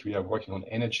Jülich. We are working on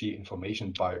energy,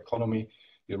 information, bioeconomy.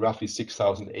 We are roughly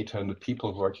 6,800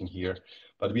 people working here,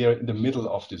 but we are in the middle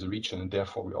of this region, and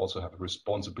therefore we also have a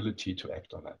responsibility to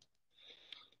act on that.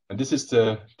 And this is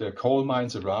the coal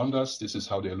mines around us. This is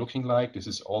how they're looking like. This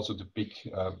is also the big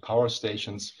power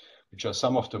stations, which are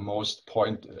some of the most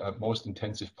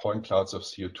intensive point clouds of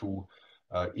CO2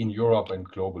 in Europe and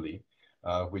globally,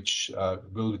 which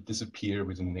will disappear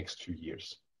within the next few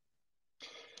years.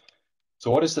 So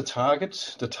what is the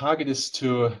target? The target is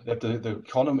that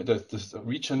the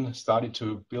region started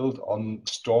to build on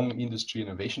strong industry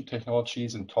innovation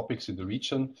technologies and topics in the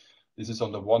region. This is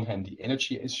on the one hand the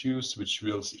energy issues, which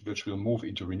will move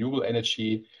into renewable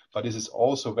energy, but this is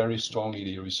also very strongly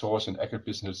the resources and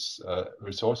agribusiness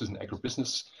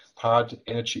part,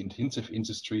 energy intensive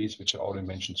industries, which I already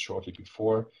mentioned shortly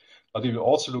before. But we will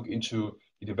also look into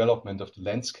the development of the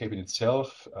landscape in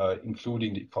itself,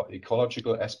 including the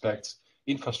ecological aspects,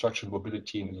 infrastructure,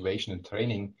 mobility, and innovation and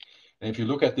training. And if you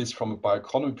look at this from a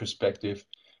bioeconomy perspective,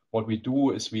 what we do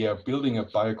is we are building a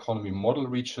bioeconomy model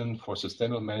region for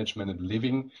sustainable management and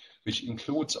living, which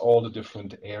includes all the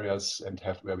different areas and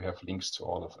where we have links to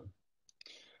all of them.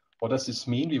 What does this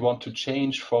mean? We want to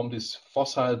change from this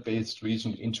fossil-based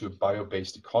region into a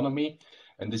bio-based economy.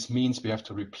 And this means we have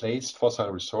to replace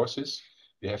fossil resources.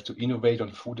 We have to innovate on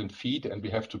food and feed, and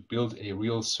we have to build a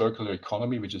real circular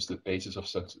economy, which is the basis of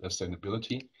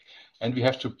sustainability. And we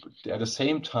have to, at the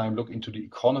same time, look into the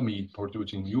economy,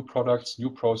 producing new products, new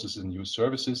processes, and new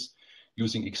services,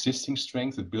 using existing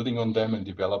strengths and building on them and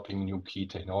developing new key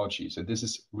technologies. And this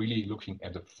is really looking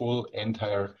at a full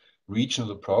entire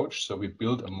regional approach. So we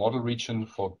build a model region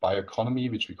for bioeconomy,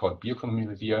 which we call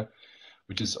bioeconomy here,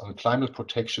 which is on climate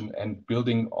protection and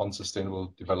building on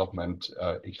sustainable development,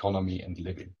 economy and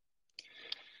living.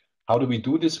 How do we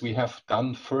do this? We have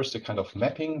done first a kind of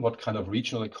mapping, what kind of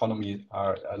regional economy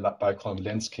bioeconomy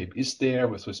landscape is there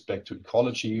with respect to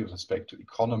ecology, with respect to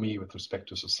economy, with respect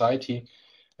to society.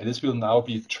 And this will now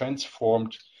be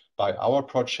transformed by our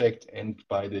project and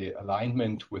by the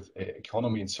alignment with an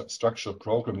economy and structural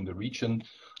program in the region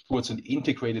towards an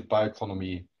integrated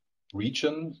bioeconomy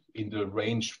region in the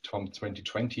range from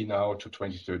 2020 now to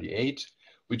 2038,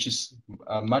 which is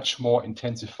much more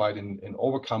intensified and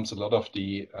overcomes a lot of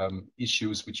the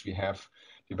issues which we have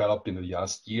developed in the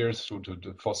last years through to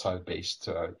the fossil-based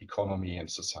economy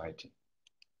and society.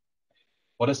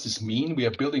 What does this mean? We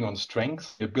are building on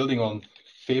strength. We are building on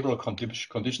favorable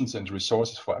conditions and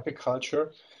resources for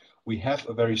agriculture. We have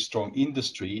a very strong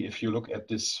industry. If you look at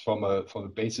this from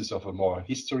the basis of a more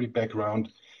history background,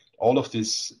 all of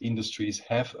these industries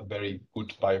have a very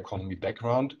good bioeconomy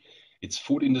background. It's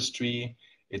food industry,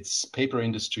 it's paper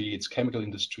industry, it's chemical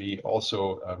industry,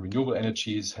 also renewable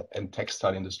energies and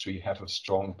textile industry have a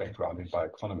strong background in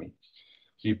bioeconomy.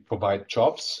 We provide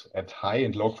jobs at high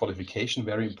and low qualification,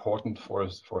 very important for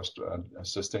a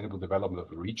sustainable development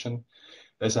of the region.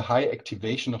 There's a high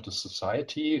activation of the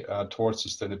society towards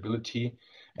sustainability,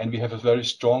 and we have a very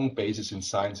strong basis in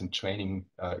science and training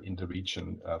in the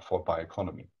region for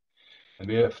bioeconomy. And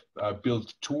we have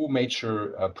built two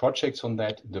major projects on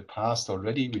that in the past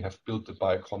already. We have built the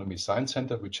Bioeconomy Science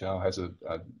Center, which now has a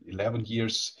 11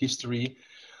 years history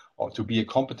to be a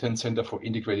competence center for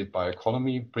integrated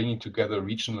bioeconomy, bringing together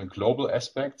regional and global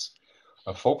aspects,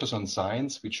 a focus on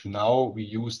science, which now we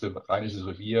use the Rheinisches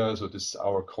Revier, so this is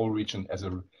our coal region, as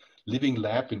a living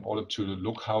lab in order to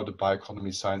look how the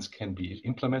bioeconomy science can be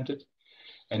implemented.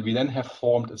 And we then have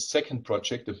formed a second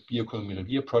project, the Bioeconomy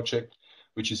Revier project,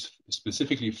 which is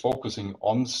specifically focusing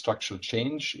on structural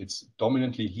change. It's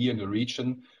dominantly here in the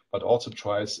region, but also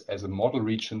tries as a model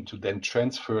region to then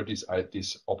transfer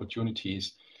these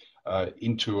opportunities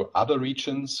into other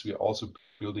regions. We are also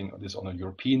building this on a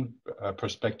European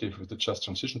perspective with the Just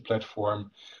Transition platform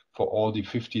for all the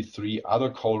 53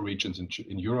 other coal regions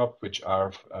in Europe, which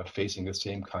are facing the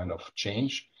same kind of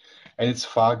change. And it's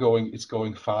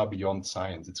going far beyond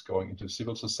science. It's going into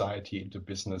civil society, into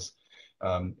business,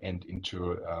 and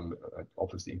into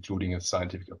obviously including a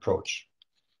scientific approach.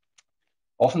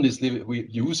 Often we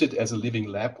use it as a living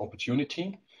lab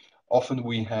opportunity. Often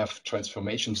we have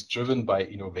transformations driven by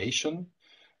innovation,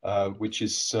 which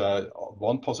is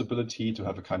one possibility to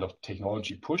have a kind of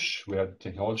technology push where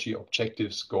technology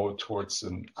objectives go towards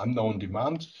an unknown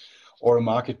demand or a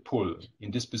market pull. In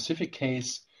this specific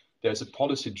case, there's a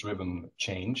policy-driven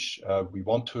change. We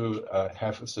want to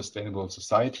have a sustainable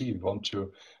society. We want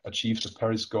to achieve the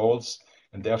Paris goals.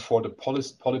 And therefore, the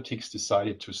politics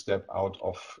decided to step out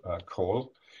of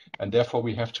coal. And therefore,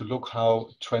 we have to look how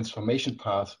transformation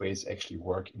pathways actually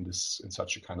work in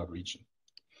such a kind of region.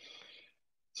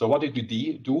 So what did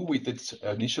we do? We did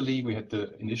initially, we had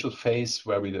the initial phase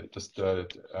where we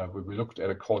looked at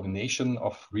a coordination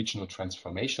of regional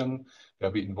transformation,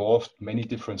 where we involved many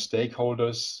different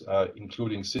stakeholders,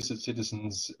 including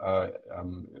citizens,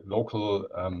 local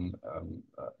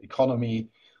economy,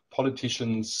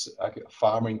 politicians,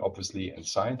 farming, obviously, and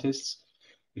scientists.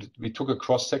 We took a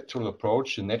cross-sectoral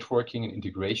approach in networking and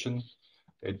integration.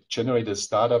 It generated a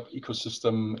startup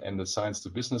ecosystem and the science to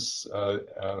business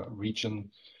region,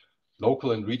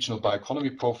 local and regional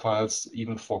bioeconomy profiles,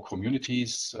 even for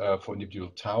communities, for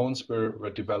individual towns were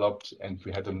developed, and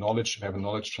we have a knowledge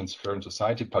transfer and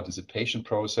society participation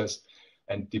process,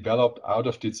 and developed out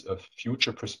of this a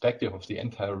future perspective of the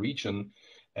entire region,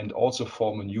 and also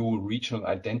form a new regional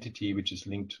identity, which is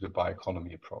linked to the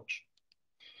bioeconomy approach.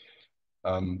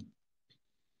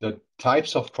 The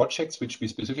types of projects which we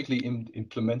specifically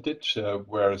implemented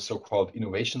were so-called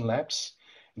innovation labs.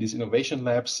 These innovation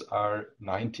labs are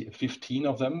 15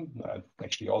 of them,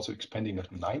 actually also expanding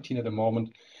at 19 at the moment.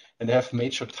 And they have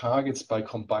major targets by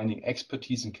combining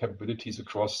expertise and capabilities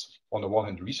across, on the one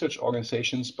hand, research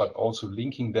organizations, but also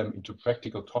linking them into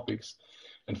practical topics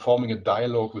and forming a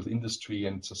dialogue with industry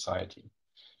and society.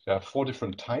 There are 4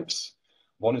 different types.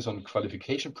 One is on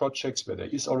qualification projects where there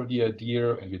is already an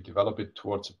idea and we develop it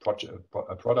towards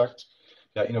a product.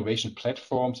 There are innovation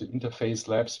platforms and interface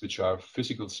labs, which are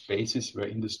physical spaces where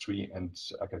industry and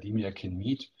academia can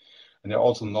meet. And there are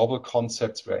also novel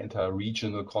concepts where entire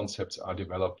regional concepts are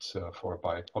developed for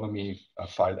bioeconomy, a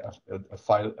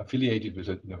file affiliated with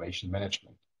innovation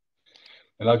management.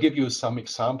 And I'll give you some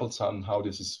examples on how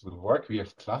this will work. We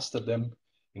have clustered them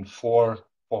in four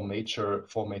major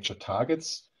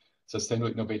targets: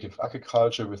 sustainable innovative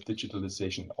agriculture with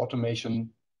digitalization and automation,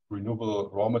 renewable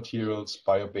raw materials,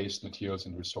 bio-based materials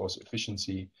and resource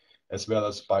efficiency, as well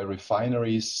as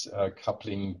biorefineries,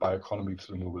 coupling bioeconomy with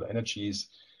renewable energies,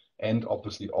 and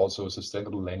obviously also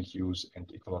sustainable land use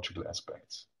and ecological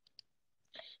aspects.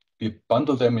 We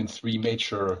bundle them in 3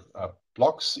 major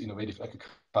blocks: innovative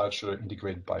agriculture,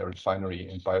 integrated biorefinery,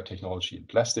 and biotechnology and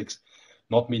plastics.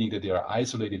 Not meaning that they are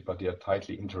isolated, but they are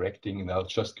tightly interacting. And I'll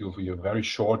just give you a very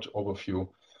short overview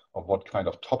of what kind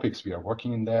of topics we are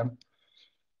working in there.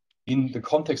 In the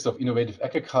context of innovative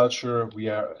agriculture, we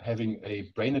are having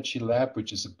a Brainergy lab,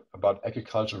 which is about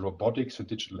agriculture robotics and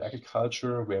digital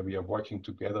agriculture, where we are working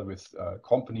together with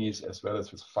companies as well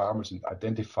as with farmers and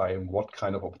identifying what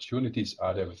kind of opportunities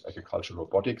are there with agriculture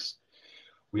robotics.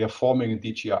 We are forming in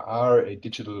DGRR a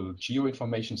digital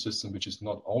geoinformation system, which is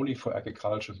not only for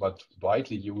agriculture, but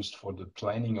widely used for the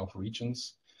planning of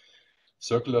regions.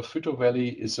 Circular Phyto Valley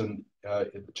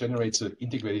it generates an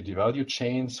integrated value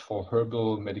chains for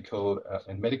herbal, medical,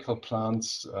 and medical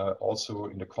plants, also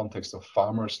in the context of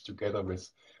farmers together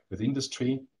with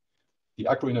industry. The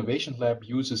Agro Innovation Lab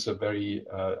uses a very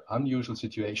unusual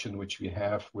situation which we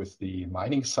have with the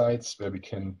mining sites, where we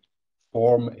can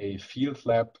form a field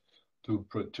lab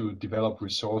to develop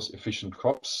resource-efficient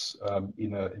crops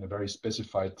in a very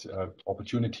specified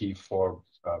opportunity for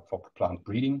plant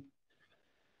breeding.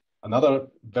 Another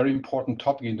very important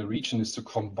topic in the region is to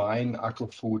combine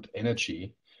agro-food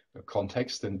energy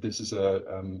context, and this is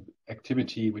a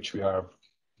activity which we are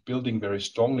building very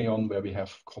strongly on, where we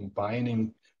have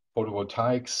combining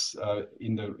photovoltaics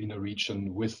in the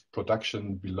region with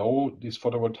production below these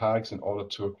photovoltaics in order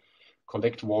to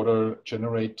collect water,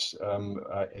 generate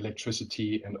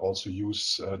electricity, and also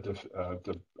use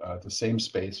the same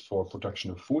space for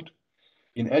production of food.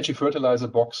 In algae fertilizer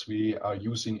box, we are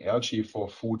using algae for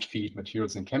food, feed,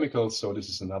 materials, and chemicals. So this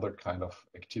is another kind of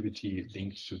activity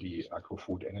linked to the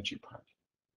agro-food energy part.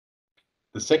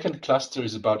 The second cluster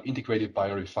is about integrated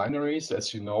biorefineries.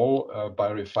 As you know,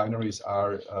 biorefineries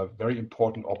are very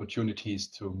important opportunities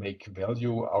to make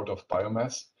value out of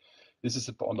biomass. This is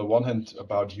on the one hand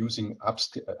about using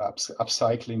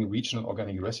upcycling regional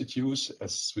organic residues.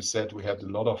 As we said, we have a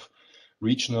lot of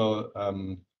regional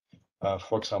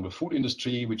for example, food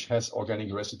industry, which has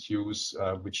organic residues,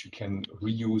 which you can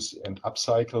reuse and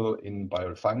upcycle in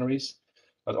biorefineries,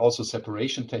 but also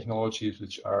separation technologies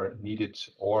which are needed,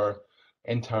 or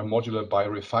entire modular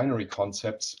biorefinery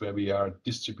concepts where we are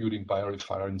distributing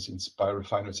biorefineries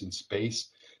in space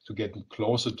to get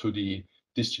closer to the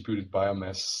distributed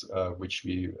biomass which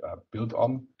we build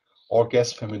on, or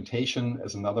gas fermentation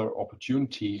as another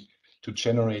opportunity to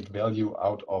generate value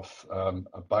out of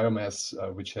a biomass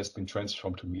which has been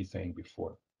transformed to methane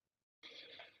before.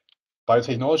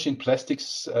 Biotechnology and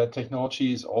plastics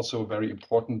technology is also very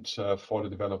important for the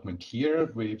development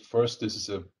here. This is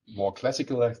a more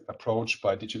classical approach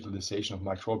by digitalization of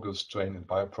microbial strain and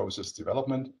bioprocess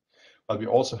development. But we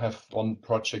also have one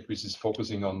project which is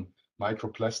focusing on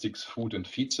microplastics, food and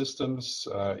feed systems,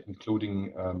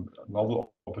 including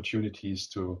novel opportunities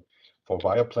for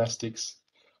bioplastics,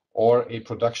 or a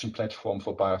production platform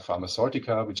for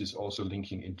biopharmaceutica, which is also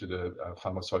linking into the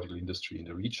pharmaceutical industry in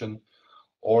the region,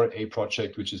 or a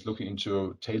project which is looking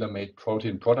into tailor-made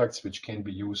protein products, which can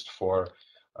be used for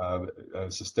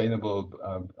sustainable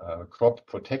crop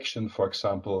protection, for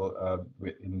example,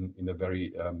 in a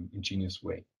very ingenious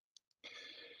way.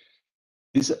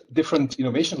 These different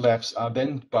innovation labs are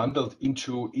then bundled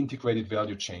into integrated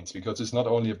value chains, because it's not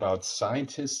only about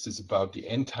scientists, it's about the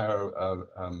entire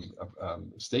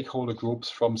stakeholder groups,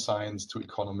 from science to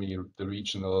economy, the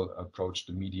regional approach,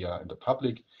 the media and the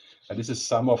public. And this is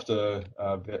some of the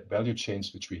value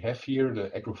chains which we have here: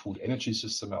 the agro-food energy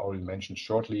system I already mentioned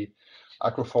shortly,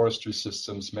 agroforestry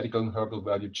systems, medical and herbal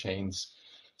value chains,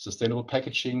 sustainable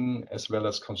packaging, as well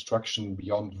as construction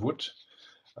beyond wood,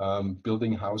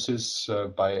 building houses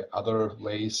by other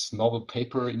ways, novel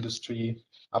paper industry,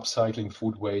 upcycling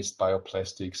food waste,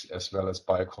 bioplastics, as well as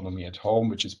bioeconomy at home,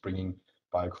 which is bringing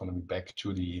bioeconomy back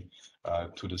to the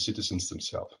citizens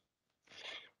themselves.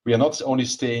 We are not only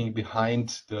staying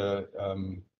behind the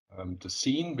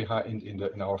scene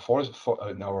in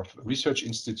our research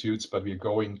institutes, but we are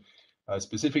going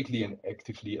specifically and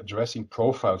actively addressing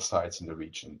profile sites in the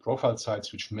region, profile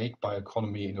sites which make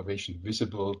bioeconomy innovation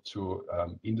visible to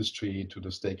industry, to the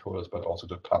stakeholders, but also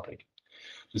the public.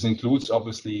 This includes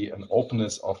obviously an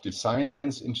openness of the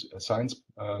science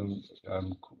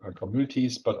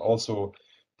communities, but also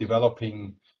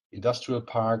developing industrial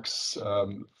parks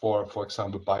for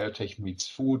example, biotech meets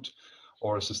food,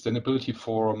 or a sustainability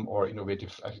forum, or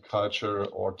innovative agriculture,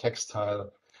 or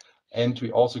textile. And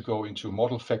we also go into a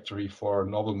model factory for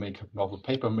novel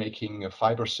paper making, a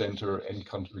fiber center, and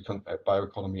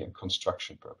bioeconomy and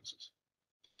construction purposes.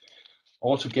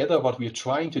 Altogether, what we are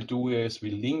trying to do is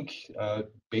we link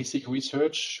basic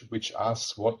research, which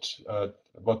asks what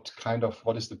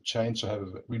is the chance to have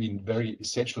really very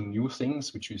essential new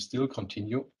things, which we still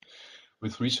continue,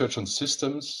 with research on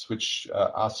systems, which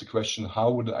asks the question,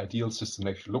 how would an ideal system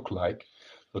actually look like?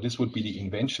 So this would be the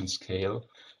invention scale,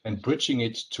 and bridging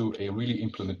it to a really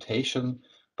implementation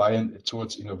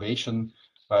towards innovation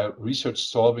by research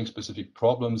solving specific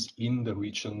problems in the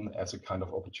region as a kind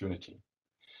of opportunity.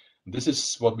 This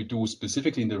is what we do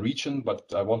specifically in the region,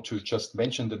 but I want to just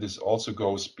mention that this also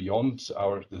goes beyond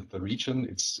the region.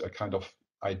 It's a kind of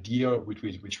idea which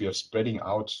we are spreading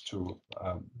out to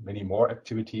many more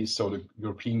activities. So the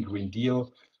European Green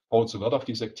Deal holds a lot of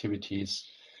these activities.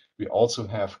 We also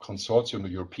have consortia on the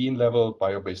European level,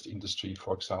 bio-based industry,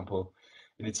 for example,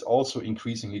 and it's also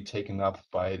increasingly taken up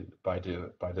by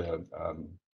the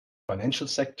financial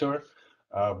sector,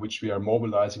 which we are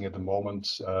mobilizing at the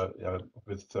moment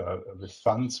with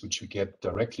funds which we get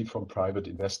directly from private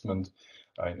investment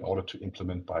in order to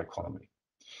implement bioeconomy,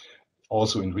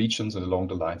 also in regions and along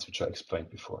the lines which I explained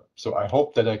before. So I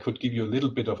hope that I could give you a little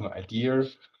bit of an idea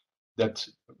that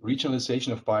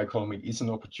regionalization of bioeconomy is an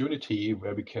opportunity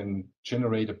where we can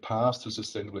generate a path to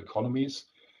sustainable economies,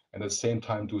 and at the same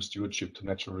time do stewardship to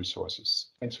natural resources.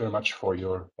 Thanks very much for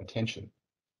your attention.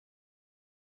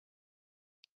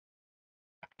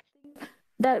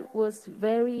 That was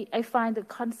I find the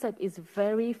concept is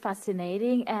very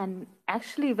fascinating and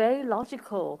actually very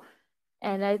logical.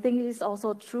 And I think it is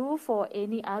also true for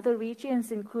any other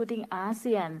regions, including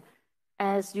ASEAN.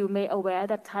 As you may aware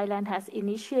that Thailand has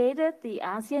initiated the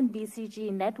ASEAN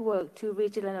BCG network to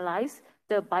regionalize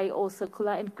the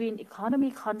biocircular and green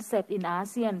economy concept in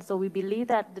ASEAN. So we believe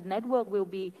that the network will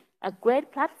be a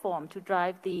great platform to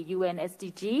drive the UN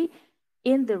SDG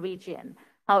in the region.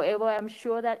 However, I'm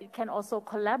sure that it can also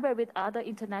collaborate with other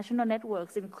international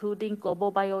networks, including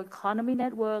Global Bioeconomy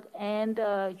Network and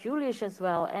ULISH as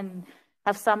well, and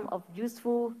have some of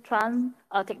useful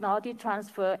technology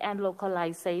transfer and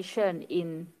localization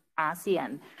in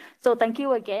ASEAN. So thank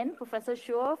you again, Professor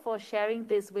Chua, for sharing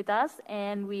this with us,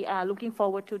 and we are looking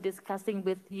forward to discussing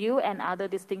with you and other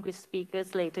distinguished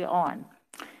speakers later on.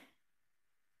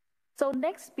 So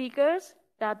next speakers,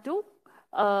 Datuk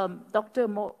Dr.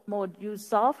 Mohd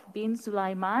Yusof bin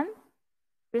Sulaiman,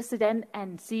 President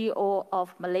and CEO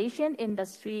of Malaysian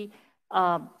Industry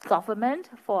Government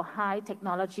for High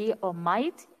Technology, or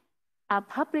MITE, a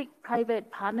public-private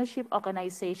partnership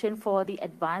organization for the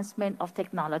advancement of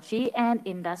technology and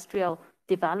industrial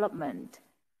development.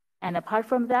 And apart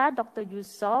from that, Dr.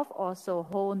 Yusof also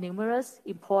holds numerous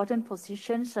important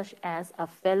positions, such as a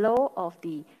fellow of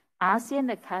the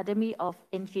ASEAN Academy of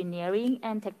Engineering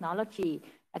and Technology,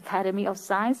 Academy of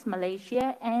Science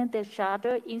Malaysia, and the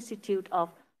Charter Institute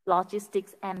of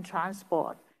Logistics and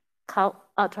Transport.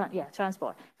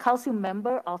 Council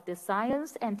member of the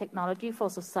Science and Technology for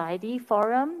Society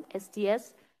Forum,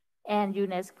 STS, and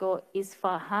UNESCO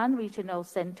Isfahan Regional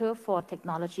Center for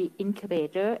Technology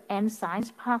Incubator and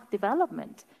Science Park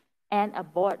Development, and a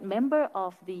board member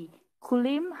of the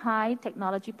Kulim High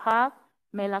Technology Park,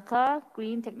 Melaka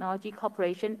Green Technology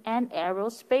Corporation, and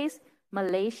Aerospace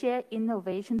Malaysia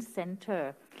Innovation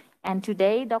Center. And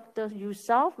today, Dr.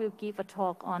 Yusof will give a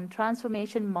talk on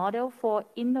transformation model for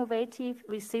innovative,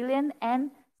 resilient, and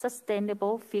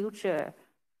sustainable future.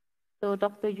 So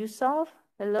Dr. Yusof,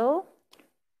 hello.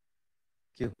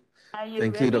 Thank you. Are you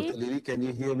Thank ready? you, Dr. Lily. Can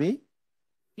you hear me?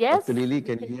 Yes. Dr. Lily,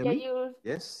 can you hear me? You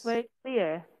yes. Very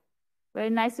clear.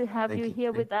 Very nice to have you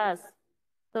here with us.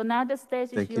 So now the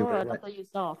stage is yours, Dr.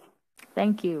 Yusof.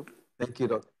 Thank you. Thank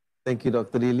you, Thank you,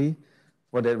 Dr. Lily,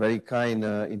 for that very kind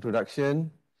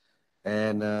introduction.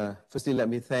 And firstly, let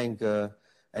me thank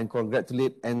and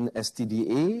congratulate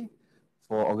NSTDA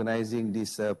for organizing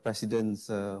this President's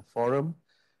Forum.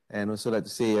 And also like to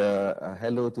say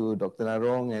hello to Dr.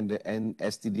 Narong and the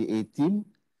NSTDA team.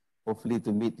 Hopefully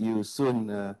to meet you soon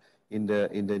in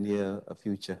the near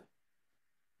future.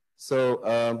 So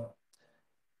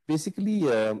basically,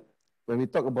 when we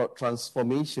talk about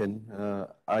transformation,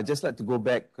 I just like to go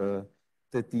back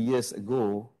 30 years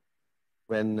ago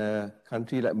when a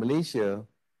country like Malaysia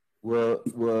were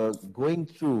going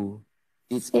through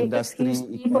its industry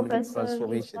economic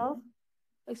transformation. Yusof.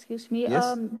 Excuse me.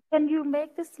 Yes? Can you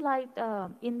make the slide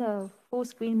in the full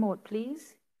screen mode,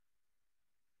 please?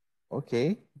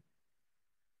 Okay.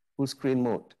 Full screen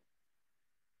mode.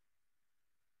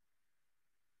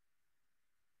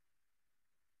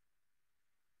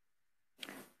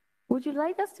 Would you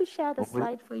like us to share the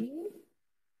slide for you?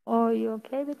 Or are you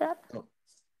okay with that? Oh.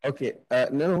 Okay.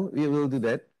 No, we will do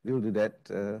that. We will do that.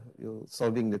 You're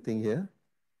solving the thing here.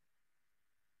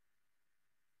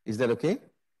 Is that okay?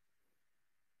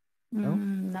 No?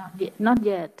 Not yet. Not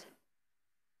yet.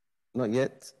 Not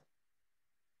yet?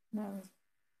 No.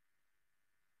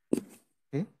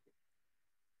 Okay.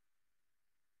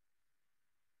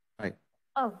 Right.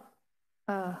 Oh.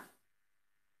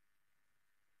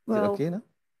 Is it okay now?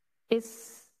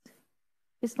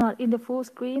 It's not in the full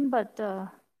screen, but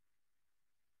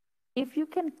if you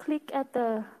can click at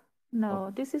the,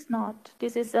 no, this is not.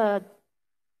 This is a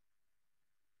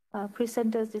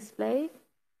presenter's display.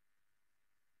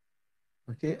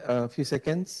 Okay, a few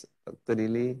seconds, Dr.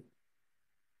 Lily.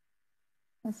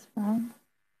 That's fine.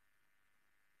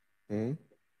 Okay.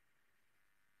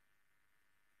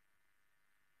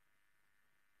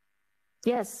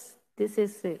 Yes, this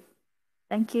is it.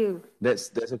 Thank you.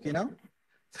 That's okay now?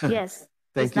 Yes.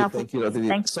 Thank you, Dr.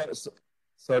 Lily.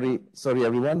 Sorry,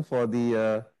 everyone, for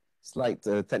the slight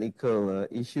technical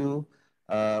issue.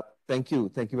 Thank you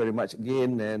very much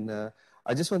again. And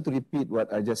I just want to repeat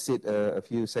what I just said a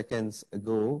few seconds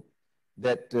ago,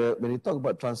 that when you talk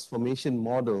about transformation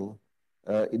model,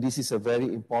 this is a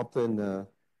very important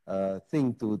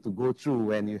thing to go through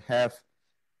when you have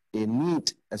a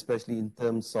need, especially in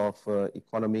terms of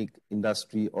economic,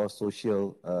 industry, or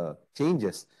social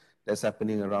changes. that's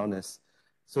happening around us.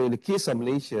 So in the case of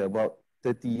Malaysia, about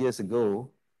 30 years ago,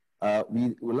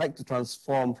 we would like to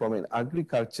transform from an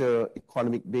agriculture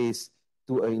economic base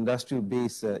to an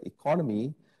industrial-based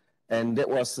economy. And that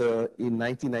was in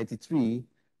 1993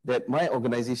 that my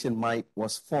organization, MITE,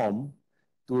 was formed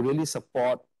to really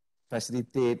support,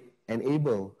 facilitate,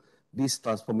 enable this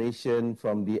transformation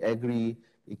from the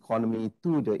agri-economy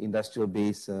to the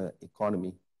industrial-based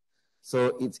economy.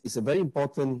 So it's a very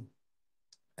important,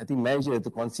 I think, measure to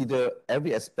consider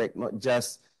every aspect, not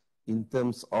just in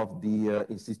terms of the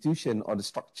institution or the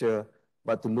structure,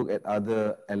 but to look at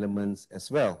other elements as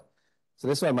well. So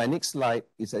that's why my next slide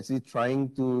is actually trying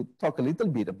to talk a little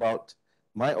bit about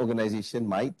my organization,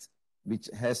 MITE, which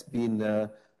has been,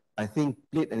 I think,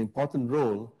 played an important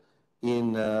role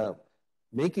in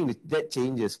making that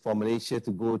changes for Malaysia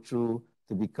to go through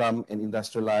to become an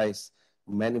industrialized,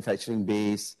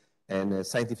 manufacturing-based, and a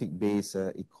scientific-based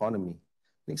economy.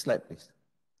 Next slide, please.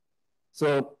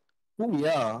 So who we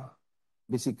are,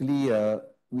 basically,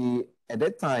 we at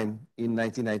that time in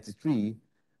 1993,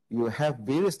 you have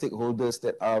various stakeholders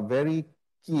that are very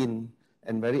keen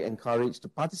and very encouraged to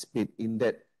participate in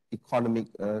that economic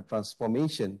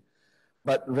transformation.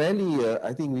 But rarely,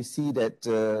 I think we see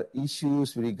that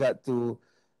issues with regard to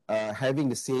having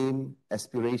the same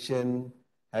aspiration,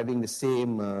 having the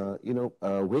same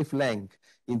wavelength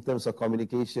in terms of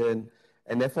communication,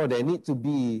 and therefore there need to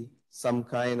be some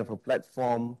kind of a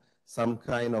platform, some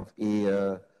kind of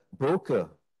a broker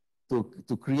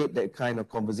to create that kind of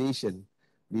conversation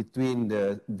between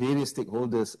the various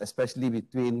stakeholders, especially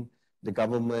between the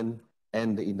government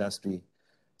and the industry.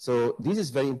 So this is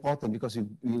very important because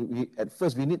at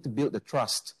first we need to build the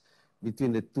trust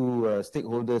between the two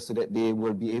stakeholders so that they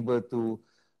will be able to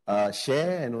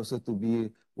share and also to be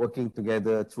working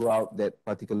together throughout that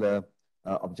particular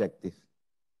objective.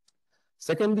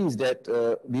 Secondly is that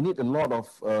we need a lot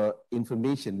of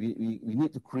information. We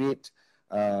need to create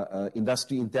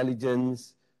industry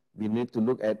intelligence. We need to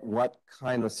look at what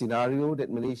kind of scenario that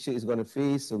Malaysia is going to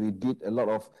face. So we did a lot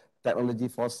of technology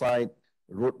foresight,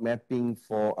 road mapping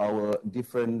for our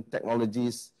different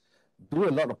technologies, do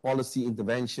a lot of policy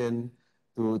intervention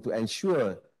to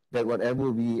ensure that whatever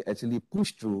we actually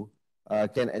push through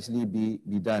can actually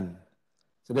be done.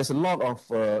 So there's a lot of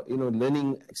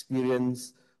learning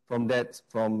experience from that,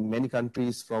 from many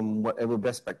countries, from whatever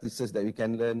best practices that we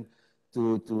can learn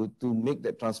to make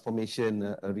that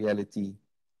transformation a reality.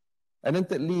 And then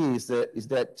thirdly is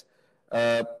that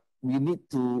we need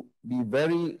to be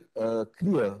very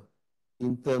clear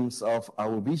in terms of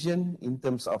our vision, in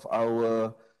terms of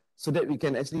our, so that we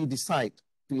can actually decide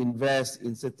to invest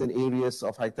in certain areas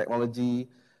of high technology,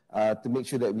 to make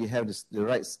sure that we have the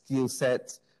right skill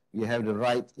sets, we have the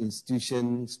right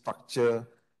institution structure,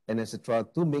 and etc.,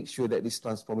 to make sure that this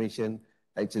transformation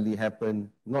actually happen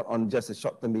not on just a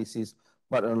short-term basis,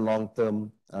 but on a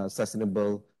long-term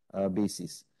sustainable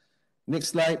basis. Next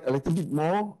slide, a little bit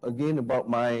more, again, about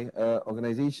my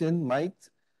organization, MITE.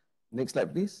 Next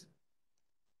slide, please.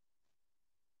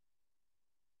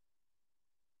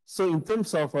 So in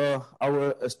terms of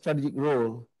our strategic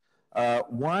role,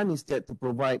 one is that to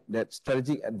provide that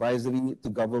strategic advisory to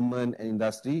government and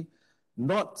industry,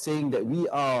 not saying that we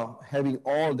are having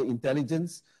all the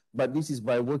intelligence, but this is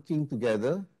by working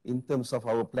together in terms of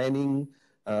our planning,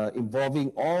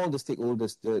 involving all the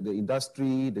stakeholders, the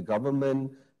industry, the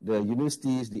government, the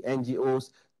universities, the NGOs,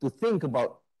 to think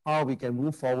about how we can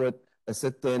move forward a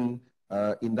certain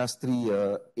industry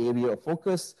area of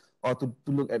focus, or to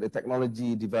look at the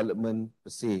technology development per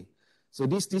se. So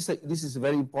this is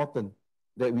very important,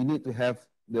 that we need to have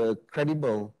the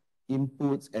credible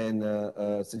inputs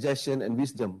and suggestion and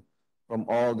wisdom from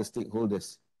all the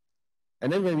stakeholders.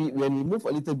 And then when we move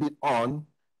a little bit on,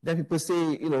 then people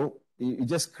say, you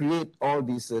just create all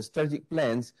these strategic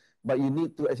plans, but you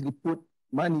need to actually put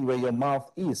money where your mouth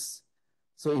is.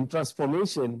 So in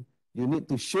transformation, you need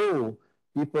to show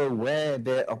people where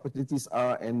their opportunities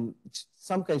are, and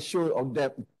some can show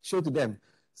to them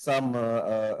some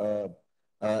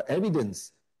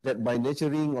evidence that by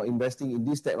nurturing or investing in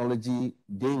this technology,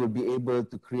 they will be able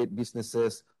to create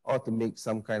businesses or to make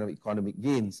some kind of economic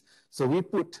gains. So we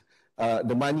put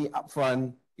the money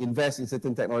upfront, invest in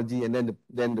certain technology, and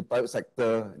then the private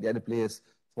sector, the other players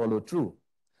follow through.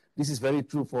 This is very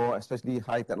true for especially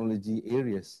high technology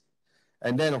areas.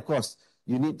 And then, of course,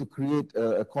 you need to create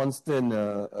a constant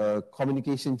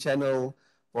communication channel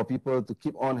for people to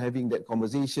keep on having that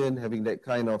conversation, having that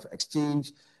kind of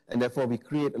exchange. And therefore, we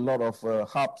create a lot of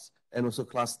hubs and also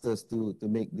clusters to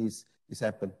make this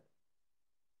happen.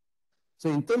 So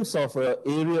in terms of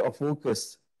area of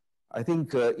focus, I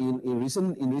think in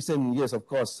recent years, of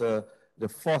course, the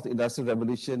fourth industrial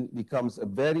revolution becomes a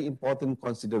very important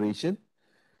consideration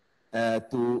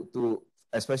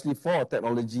especially for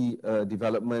technology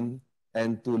development,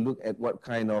 and to look at what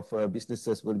kind of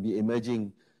businesses will be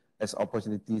emerging as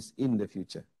opportunities in the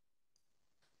future.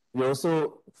 We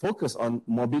also focus on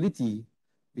mobility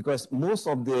because most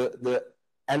of the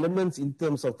elements in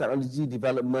terms of technology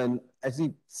development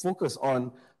actually focus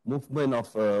on movement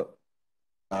of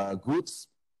goods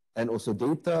and also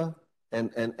data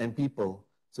and people.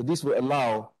 So this will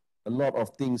allow a lot of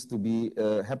things to be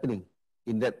happening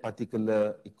in that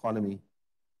particular economy.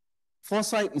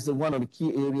 Foresight is one of the key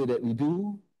areas that we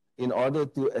do in order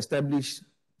to establish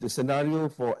the scenario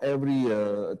for every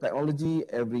technology,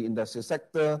 every industrial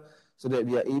sector, so that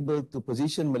we are able to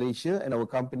position Malaysia and our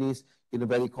companies in a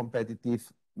very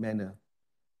competitive manner.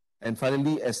 And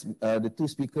finally, as the two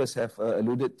speakers have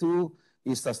alluded to,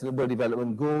 is sustainable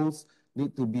development goals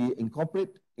need to be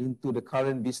incorporated into the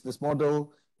current business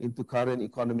model, into current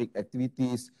economic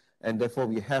activities, and therefore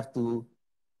we have to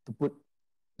put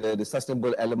the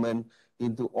sustainable element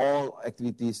into all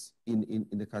activities in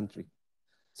the country.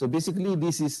 So basically,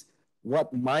 this is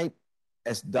what MITE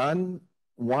has done,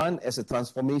 one, as a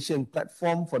transformation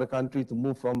platform for the country to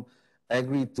move from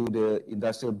agri to the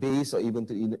industrial base or even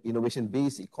to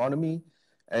innovation-based economy.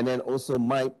 And then also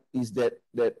MITE is that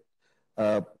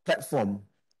platform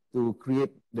to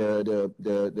create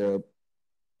the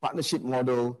partnership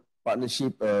model,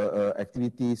 partnership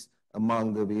activities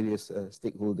among the various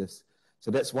stakeholders. So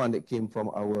that's one that came from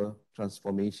our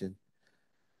transformation.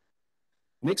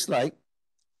 Next slide.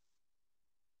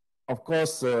 Of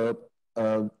course,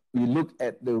 we look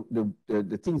at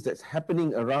the things that's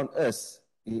happening around us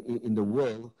in the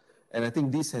world, and I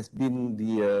think this has been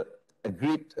a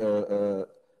great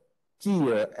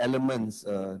key elements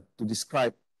to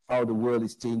describe how the world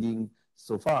is changing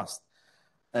so fast.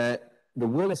 The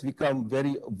world has become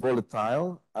very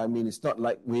volatile. I mean, it's not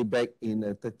like way back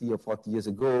in 30 or 40 years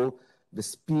ago. The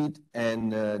speed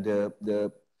and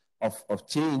of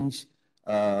change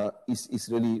is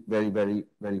really very, very,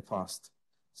 very fast.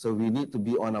 So we need to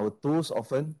be on our toes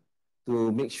often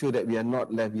to make sure that we are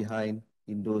not left behind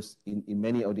in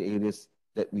many of the areas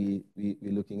that we're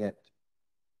looking at.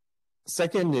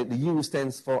 Second, the U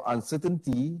stands for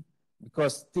uncertainty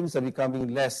because things are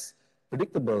becoming less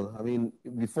predictable. I mean,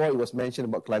 before it was mentioned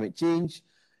about climate change,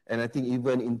 and I think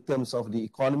even in terms of the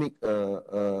economic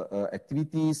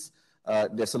activities,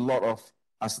 there's a lot of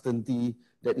uncertainty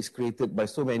that is created by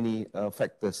so many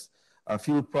factors.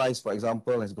 Fuel price, for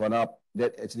example, has gone up.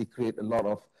 That actually create a lot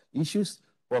of issues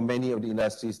for many of the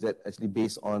industries that actually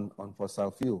based on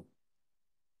fossil fuel.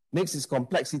 Next is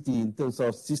complexity in terms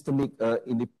of systemic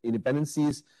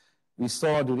independencies. We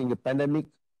saw during the pandemic,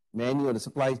 many of the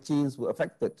supply chains were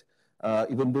affected.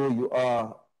 Even though you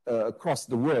are across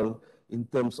the world in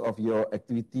terms of your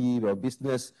activity, your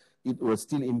business, it will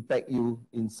still impact you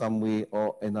in some way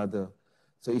or another.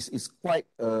 So it's quite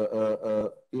a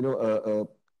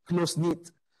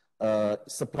close-knit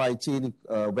supply chain,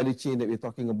 value chain that we're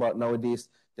talking about nowadays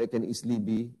that can easily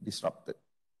be disrupted.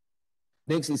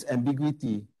 Next is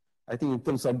ambiguity. I think in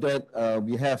terms of that,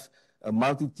 we have a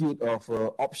multitude of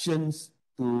options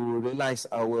to realize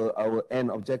our end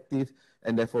objective,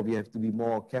 and therefore we have to be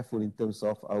more careful in terms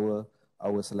of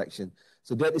our selection.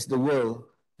 So that is the world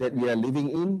that we are living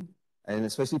in, and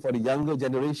especially for the younger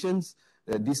generations,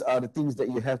 these are the things that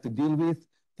you have to deal with.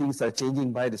 Things are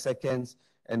changing by the seconds,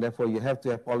 and therefore you have to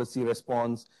have policy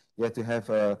response. You have to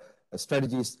have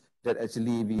strategies that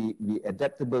actually be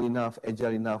adaptable enough,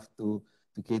 agile enough to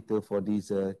cater for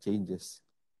these changes.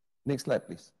 Next slide,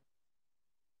 please.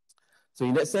 So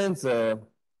in that sense,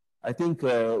 I think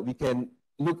we can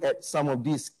look at some of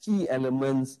these key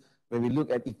elements when we look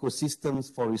at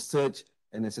ecosystems for research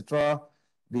and etc.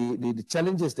 The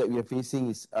challenges that we are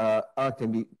facing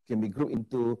can be grouped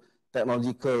into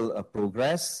technological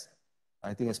progress.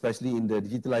 I think especially in the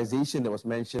digitalization that was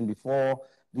mentioned before,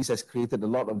 this has created a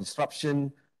lot of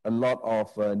disruption, a lot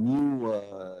of new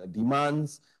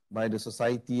demands by the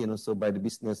society and also by the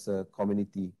business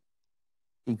community.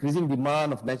 Increasing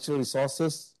demand of natural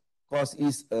resources, of course,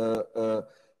 is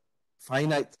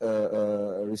finite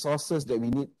resources that we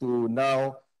need to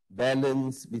now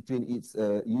balance between its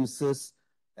uses,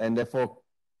 and therefore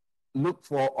look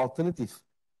for alternative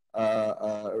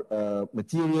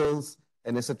materials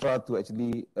and etc. to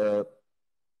actually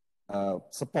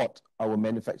support our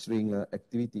manufacturing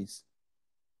activities.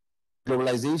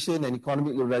 Globalization and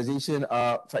economic globalization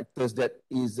are factors that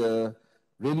is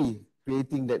really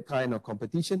creating that kind of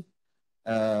competition.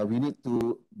 We need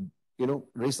to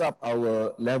raise up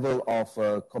our level of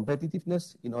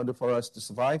competitiveness in order for us to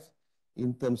survive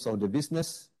in terms of the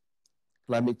business.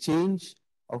 climate change,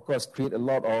 of course, create a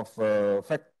lot of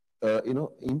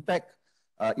impact.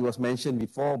 It was mentioned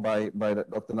before by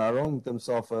Dr. Narong in terms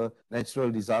of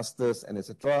natural disasters and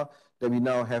etc. that we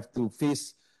now have to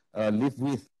face, live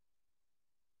with.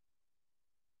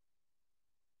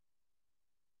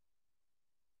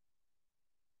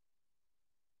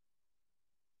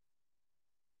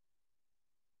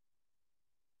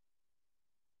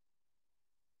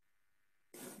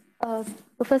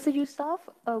 Professor Yusuf,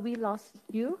 we lost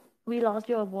you. We lost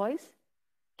your voice.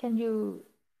 Can you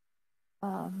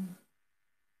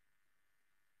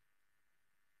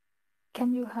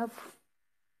have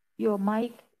your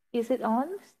mic? Is it on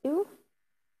still?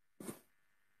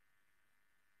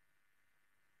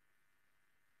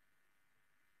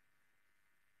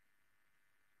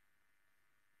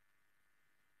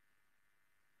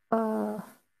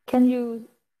 Can you?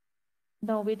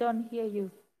 No, we don't hear you.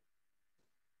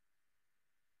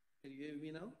 Can you hear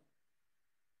me now?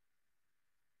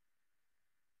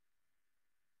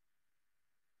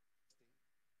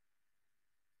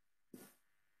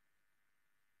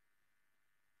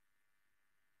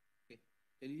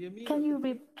 Can you hear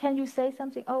me? Can you say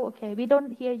something? Oh, okay. We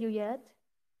don't hear you yet.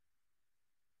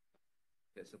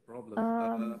 That's a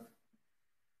problem.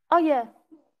 Oh yeah.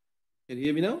 Can you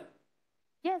hear me now?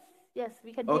 Yes,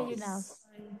 we can hear you now.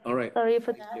 Sorry. All right. Sorry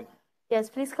for that. Yes,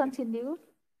 please continue.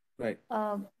 Right.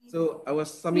 So I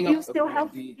was summing up. You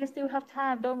still have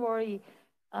time. Don't worry.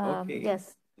 Okay.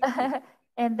 Yes.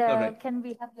 And right. Can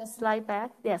we have your slide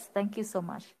back? Yes. Thank you so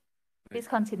much. Please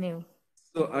continue.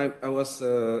 So I was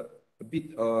a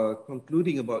bit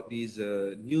concluding about these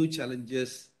new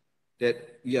challenges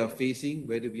that we are facing,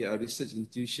 whether we are research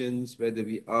institutions, whether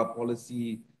we are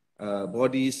policy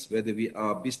bodies, whether we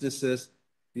are businesses.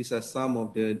 These are some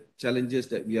of the challenges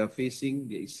that we are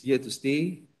facing. It's here to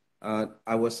stay.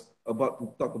 I was about to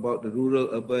talk about the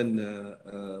rural-urban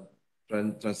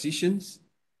transitions.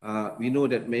 We know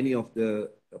that many of the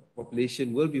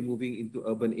population will be moving into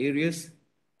urban areas.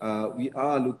 We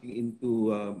are looking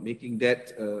into making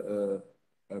that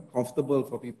comfortable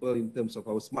for people in terms of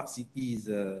our smart cities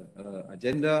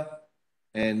agenda.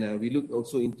 And we look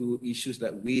also into issues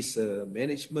like waste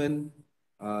management.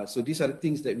 So these are the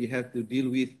things that we have to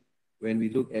deal with when we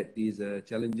look at these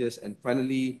challenges. And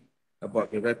finally,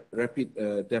 about the rapid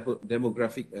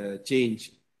demographic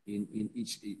change in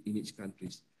each country.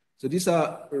 So these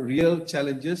are real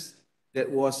challenges that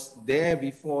was there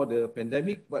before the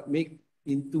pandemic, but make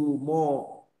into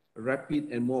more rapid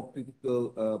and more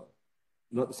critical,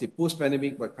 not to say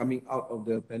post-pandemic, but coming out of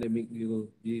the pandemic, we will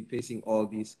be facing all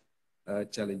these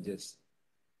challenges.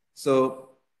 So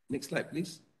next slide,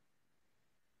 please.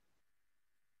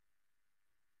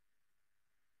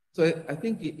 So I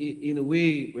think in a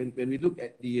way, when we look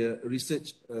at the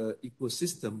research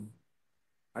ecosystem,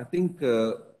 I think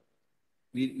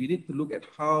we need to look at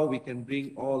how we can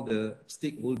bring all the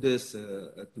stakeholders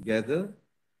together.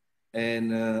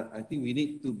 And I think we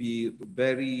need to be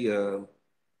very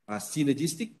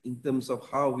synergistic in terms of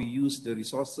how we use the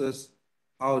resources,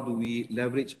 how do we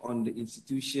leverage on the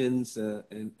institutions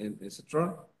and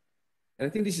etc. And I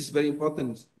think this is very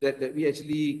important that we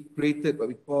actually created what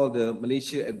we call the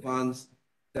Malaysia Advanced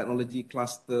Technology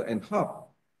Cluster and Hub.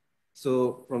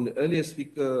 So from the earlier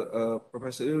speaker,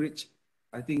 Professor Ulrich,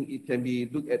 I think it can be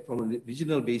looked at from a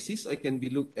regional basis, or it can be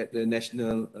looked at the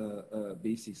national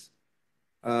basis.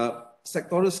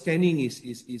 Sectoral scanning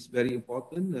is very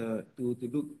important to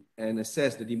look and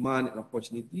assess the demand and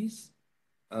opportunities.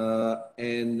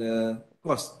 Of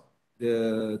course,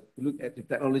 to look at the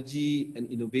technology and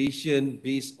innovation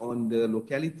based on the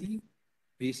locality,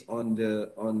 based on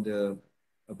the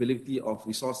ability of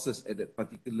resources at that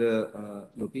particular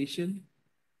location.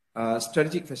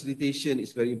 Strategic facilitation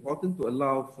is very important to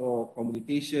allow for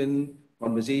communication,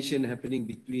 conversation happening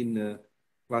between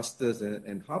clusters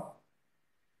and hub.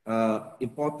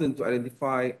 Important to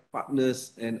identify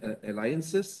partners and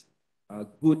alliances,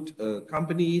 good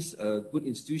companies, good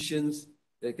institutions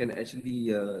that can actually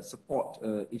support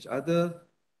each other,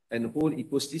 and whole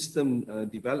ecosystem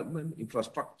development,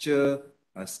 infrastructure,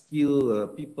 skill,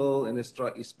 people, and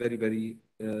etc. is very, very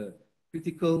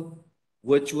critical.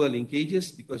 Virtual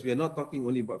linkages, because we are not talking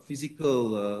only about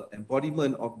physical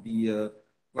embodiment of the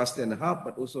cluster and hub,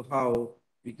 but also how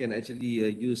we can actually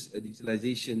use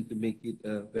digitalization to make it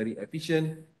very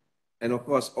efficient. And of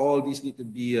course, all these need to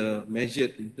be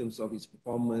measured in terms of its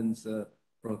performance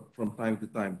from time to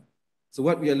time. So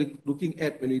what we are looking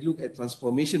at when we look at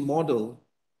transformation model,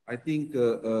 I think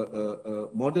a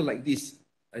model like this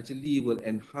actually will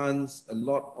enhance a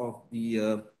lot of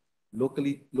the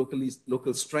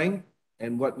local strength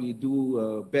and what we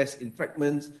do best in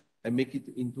fragments and make it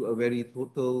into a very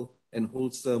total and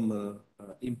wholesome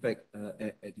impact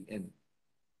at the end.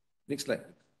 Next slide.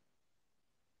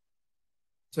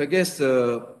 So I guess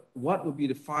what would be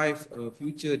the 5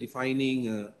 future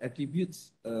defining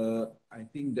attributes I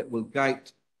think that will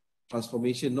guide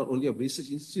transformation not only of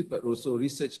research institute but also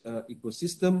research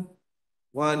ecosystem.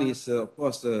 One is of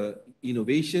course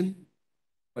innovation,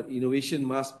 but innovation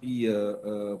must be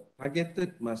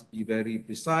targeted, must be very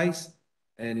precise,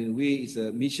 and in a way it's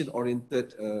a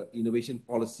mission-oriented innovation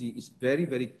policy is very,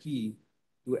 very key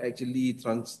to actually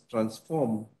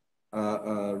transform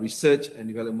research and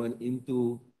development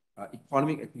into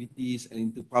economic activities and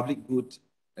into public good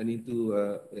and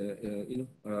into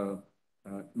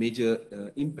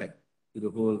major impact to the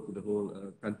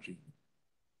whole country.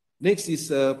 Next is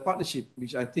partnership,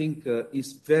 which I think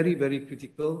is very, very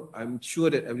critical. I'm sure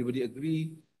that everybody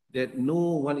agree that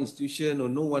no one institution or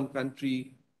no one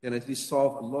country can actually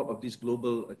solve a lot of these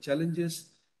global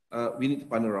challenges. We need to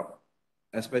partner up,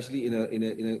 especially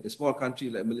in a small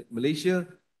country like Malaysia.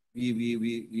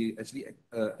 We actually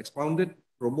expounded,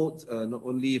 promote not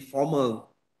only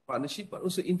formal partnership but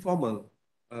also informal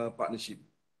partnership.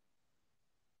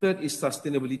 Third is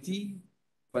sustainability,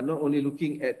 but not only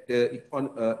looking at the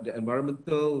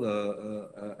environmental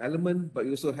element, but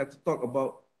you also have to talk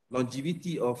about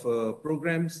longevity of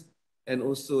programs and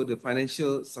also the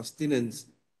financial sustenance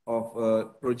of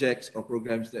projects or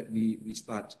programs that we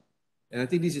start. And I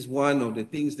think this is one of the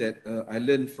things that I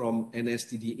learned from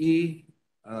NSTDA,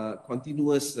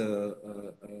 continuous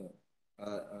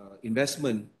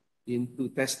investment into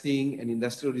testing and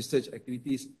industrial research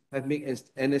activities have made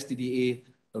NSTDA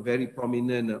a very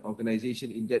prominent organization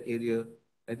in that area.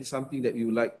 That is something that we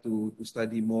would like to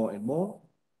study more and more.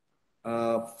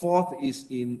 Fourth is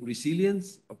in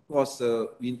resilience. Of course,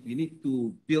 we need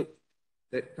to build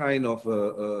that kind of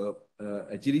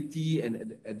agility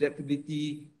and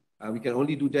adaptability. We can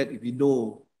only do that if we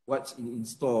know what's in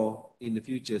store in the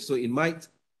future. So in MITE,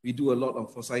 we do a lot of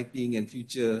foresighting and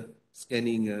future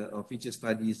scanning or future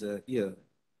studies here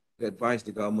to advise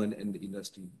the government and the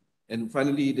industry. And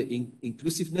finally, the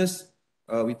inclusiveness.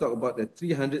 We talk about the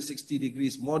 360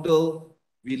 degrees model.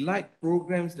 We like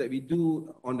programs that we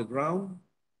do on the ground.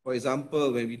 For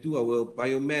example, when we do our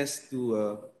biomass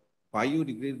to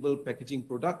biodegradable packaging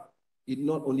product, it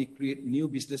not only create new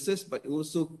businesses, but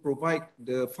also provide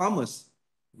the farmers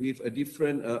with a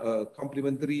different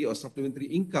complementary or supplementary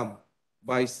income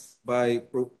by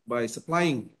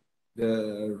supplying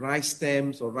the rice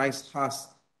stems or rice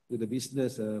husks to the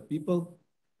business people.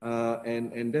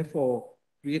 And therefore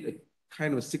create a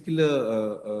kind of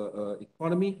circular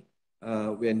economy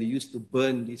when they used to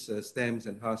burn these stems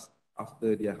and husks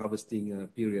after their harvesting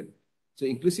period. So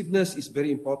inclusiveness is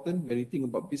very important when you think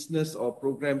about business or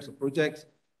programs or projects,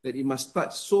 that it must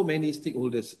touch so many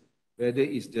stakeholders, whether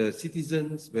it's the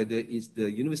citizens, whether it's the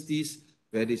universities,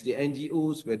 whether it's the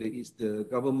NGOs, whether it's the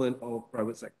government or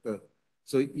private sector.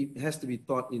 So it has to be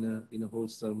taught in a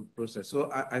wholesome process. So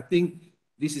I think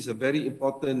this is a very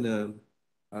important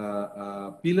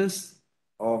pillars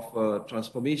of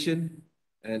transformation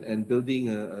and building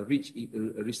a rich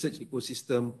research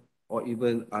ecosystem or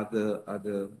even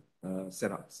other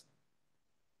setups.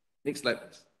 Next slide,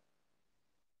 please.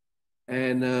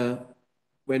 And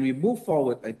when we move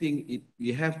forward, I think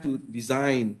we have to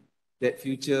design that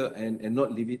future and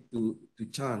not leave it to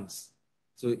chance.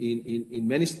 So in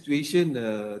many situations,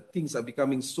 things are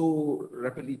becoming so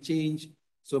rapidly changed,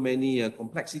 so many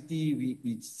complexity.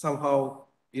 We somehow,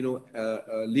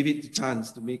 leave it to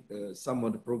chance to make some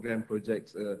of the program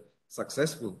projects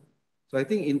successful. So I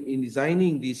think in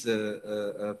designing this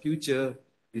future,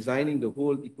 designing the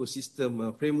whole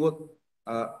ecosystem framework,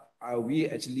 we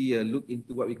actually look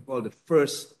into what we call the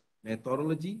first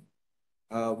methodology.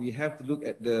 We have to look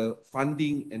at the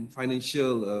funding and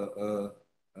financial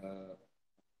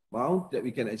amount that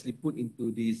we can actually put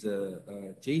into these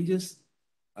changes.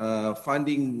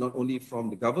 Funding not only from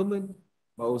the government,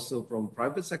 but also from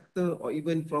private sector or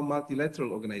even from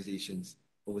multilateral organizations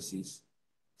overseas.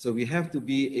 So we have to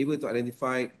be able to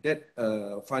identify that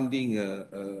funding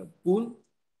pool,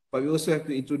 but we also have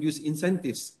to introduce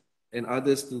incentives and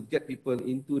others to get people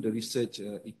into the research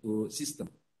ecosystem.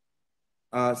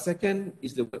 Second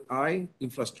is the I,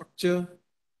 infrastructure.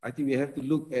 I think we have to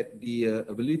look at the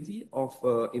ability of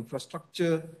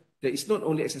infrastructure that is not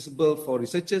only accessible for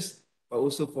researchers, but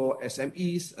also for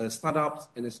SMEs, startups,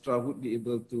 and etc. would be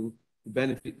able to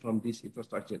benefit from this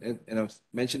infrastructure. And I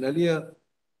mentioned earlier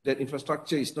that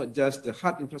infrastructure is not just the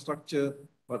hard infrastructure,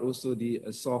 but also the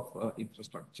soft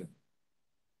infrastructure.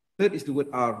 Third is the word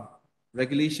R,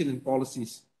 regulation and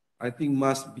policies. I think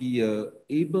must be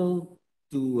able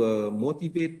to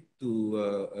motivate,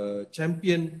 to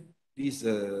champion this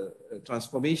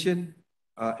transformation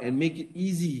and make it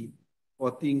easy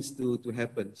for things to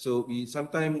happen. So we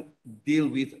sometimes deal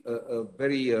with a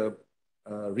very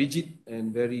rigid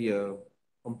and very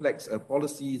complex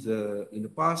policies in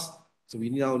the past. So we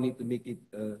now need to make it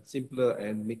simpler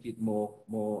and make it more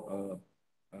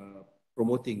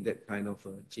promoting that kind of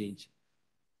change.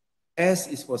 S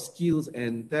is for skills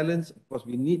and talents. Of course,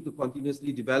 we need to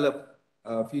continuously develop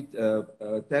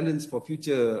talents for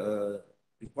future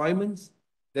requirements.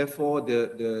 Therefore,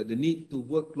 the need to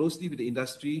work closely with the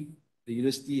industry, the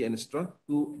university, and etc.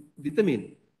 to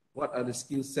determine what are the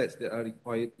skill sets that are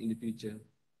required in the future.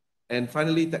 And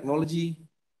finally, technology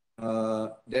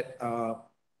that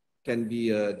can be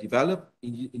developed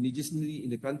indigenously in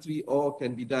the country or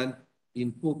can be done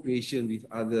in co-creation with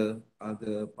other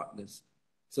partners.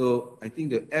 So I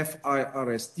think the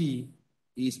FIRST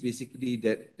is basically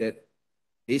that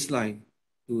baseline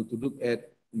to look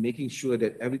at making sure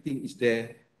that everything is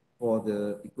there for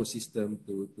the ecosystem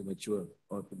to mature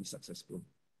or to be successful.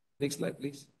 Next slide,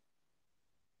 please.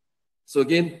 So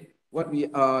again, what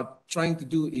we are trying to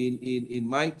do in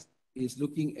MITE is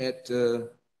looking at,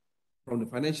 from the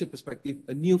financial perspective,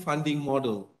 a new funding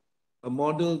model, a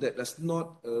model that does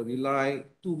not rely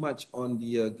too much on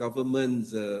the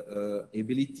government's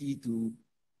ability to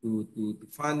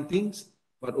fund things,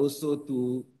 but also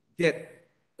to get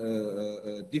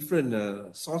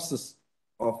different sources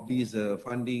of these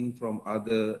funding from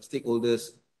other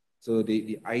stakeholders. So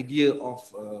the idea of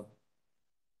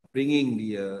bringing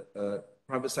the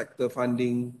private sector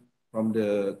funding from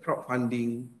the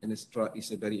crowdfunding and etc.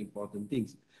 is a very important thing.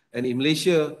 And in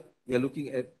Malaysia, we are looking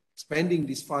at expanding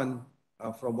this fund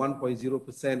from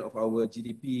 1.0% of our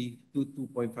GDP to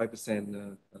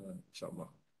 2.5%, inshallah.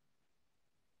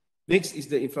 Next is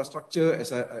the infrastructure.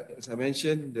 As I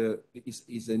mentioned,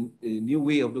 is a new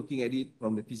way of looking at it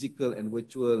from the physical and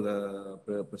virtual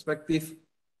perspective.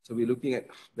 So we're looking at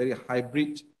very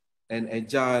hybrid and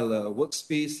agile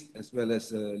workspace as well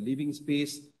as living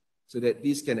space, so that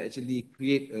this can actually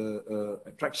create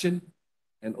attraction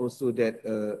and also that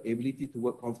ability to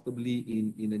work comfortably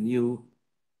in a new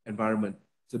environment.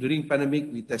 So during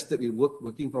pandemic, we tested with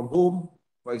working from home,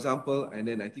 for example, and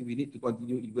then I think we need to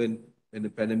continue even when the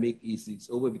pandemic is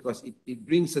over, because it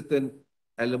brings certain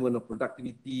element of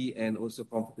productivity and also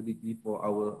comfortability for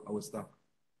our staff.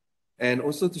 And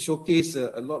also to showcase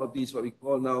a lot of these, what we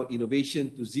call now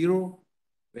innovation to zero.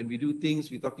 When we do things,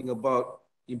 we're talking about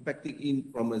impacting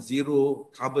in from a zero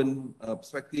carbon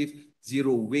perspective,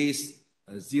 zero waste,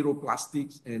 zero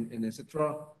plastics, and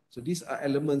etc. So these are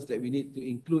elements that we need to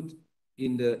include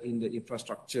in the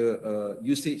infrastructure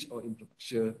usage or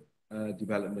infrastructure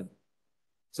development.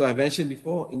 So I mentioned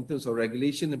before, in terms of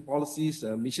regulation and policies,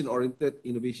 mission-oriented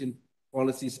innovation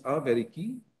policies are very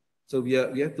key. So we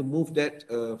have to move that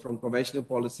from conventional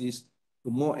policies to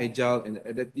more agile and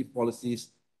adaptive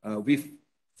policies with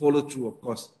follow-through, of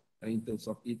course, in terms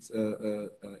of its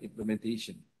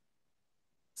implementation.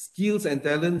 Skills and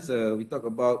talents, we talk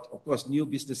about, of course, new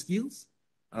business skills,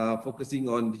 focusing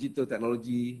on digital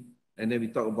technology, and then we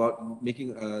talk about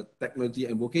making technology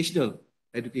and vocational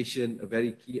education a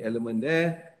very key element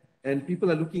there. And people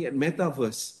are looking at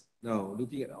metaverse now,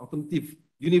 looking at alternative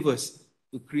universe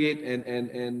to create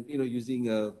and using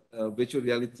virtual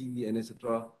reality and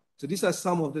etc. So these are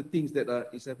some of the things that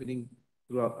is happening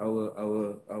throughout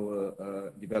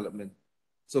our development.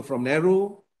 So from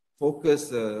narrow focus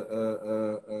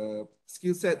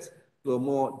skill sets to a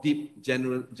more deep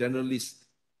generalist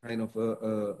kind of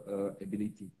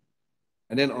ability.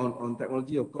 And then on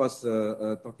technology, of course,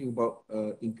 talking about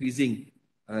increasing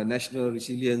national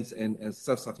resilience and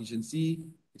self-sufficiency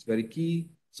is very key.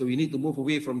 So we need to move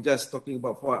away from just talking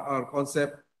about 4R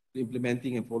concept to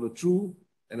implementing and follow through.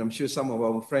 And I'm sure some of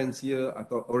our friends here are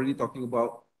already talking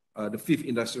about the fifth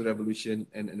industrial revolution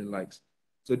and the likes.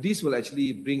 So this will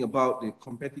actually bring about the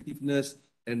competitiveness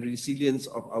and resilience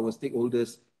of our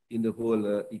stakeholders in the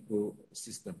whole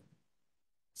ecosystem.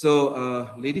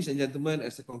 So, ladies and gentlemen,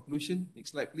 as a conclusion,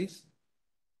 next slide, please.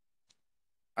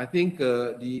 I think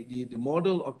the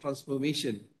model of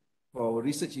transformation for our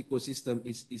research ecosystem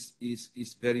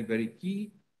is very, very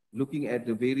key. Looking at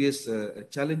the various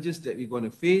challenges that we're going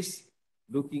to face,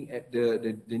 looking at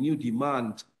the new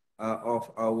demand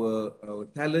of our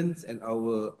talents and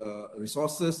our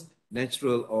resources,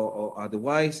 natural or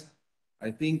otherwise.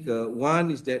 I think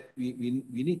one is that we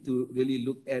need to really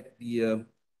look at the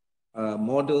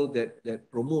model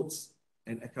that promotes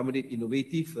and accommodate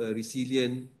innovative,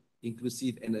 resilient,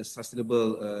 inclusive, and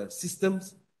sustainable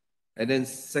systems. And then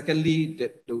secondly,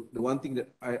 that the one thing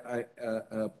that I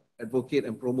advocate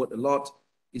and promote a lot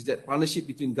is that partnership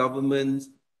between governments,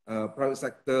 private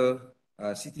sector,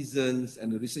 citizens,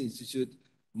 and the research institute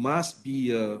must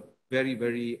be very,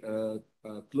 very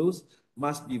close,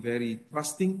 must be very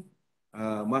trusting,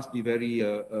 must be very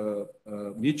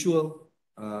mutual,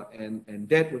 and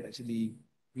that would actually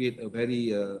create a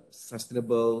very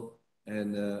sustainable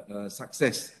and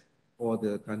success for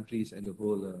the countries and the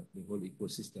whole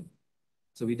ecosystem.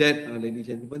 So with that, ladies and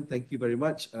gentlemen, thank you very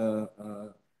much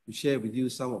to share with you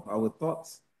some of our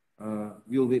thoughts.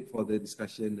 We'll wait for the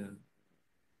discussion.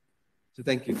 So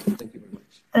thank you very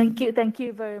much. Thank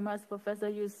you very much, Professor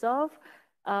Yusof,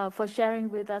 for sharing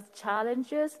with us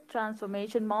challenges,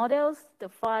 transformation models, the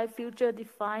 5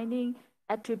 future-defining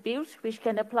attributes which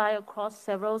can apply across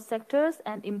several sectors,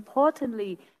 and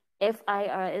importantly,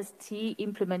 FIRST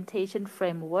implementation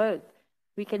framework.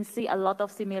 We can see a lot of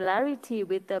similarity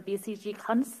with the BCG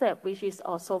concept, which is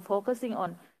also focusing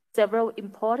on several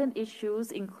important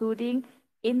issues, including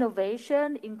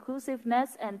innovation,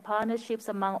 inclusiveness, and partnerships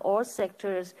among all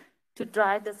sectors to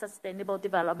drive the sustainable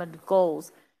development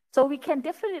goals. So we can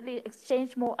definitely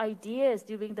exchange more ideas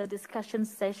during the discussion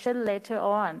session later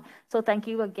on. So thank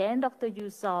you again, Dr.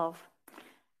 Yusof.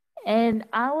 And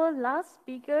our last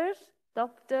speakers,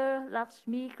 Dr.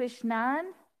 Lakshmi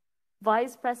Krishnan,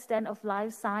 Vice President of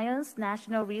Life Science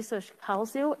National Research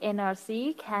Council,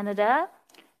 NRC, Canada.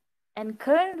 And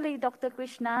currently, Dr.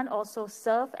 Krishnan also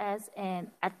serves as an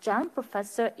adjunct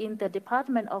professor in the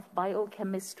Department of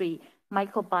Biochemistry,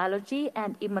 Microbiology,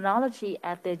 and Immunology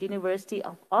at the University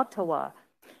of Ottawa.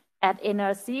 At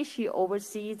NRC, she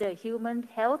oversees the human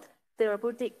health,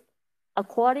 therapeutic,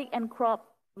 aquatic and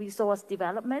crop resource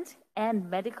development, and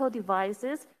medical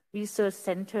devices research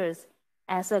centers.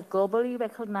 As a globally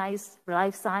recognized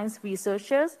life science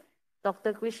researcher,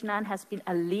 Dr. Krishnan has been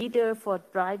a leader for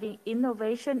driving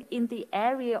innovation in the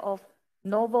area of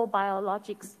novel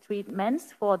biologics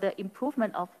treatments for the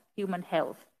improvement of human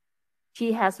health.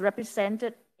 She has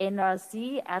represented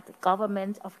NRC at the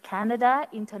Government of Canada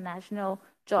International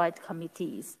Joint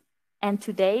Committees. And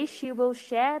today she will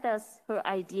share with us her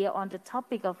idea on the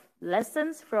topic of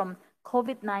lessons from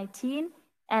COVID-19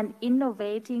 and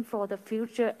innovating for the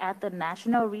future at the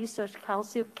National Research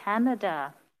Council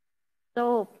Canada.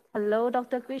 So, hello,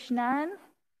 Dr. Krishnan.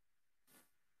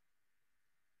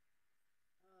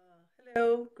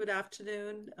 Hello, good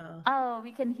afternoon.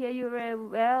 We can hear you very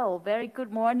well. Very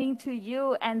good morning to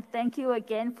you, and thank you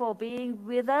again for being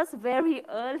with us very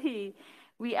early.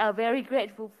 We are very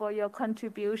grateful for your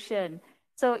contribution.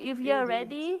 So if you're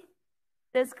ready,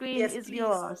 the screen is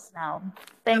yours now.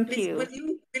 Thank you.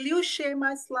 Will you share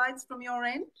my slides from your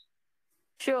end?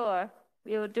 Sure,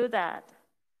 we will do that.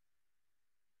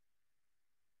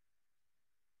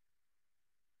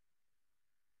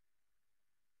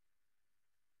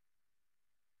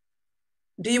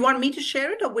 Do you want me to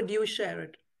share it or would you share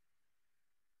it?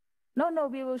 No,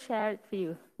 we will share it for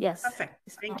you. Yes. Perfect.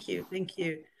 Thank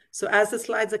you. So as the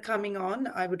slides are coming on,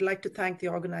 I would like to thank the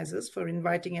organizers for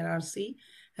inviting NRC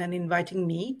and inviting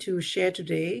me to share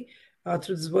today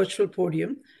through this virtual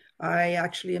podium. I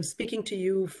actually am speaking to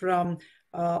you from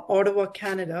Ottawa,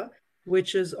 Canada,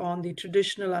 which is on the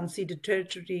traditional unceded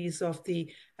territories of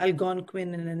the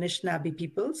Algonquin and Anishinaabe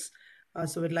peoples.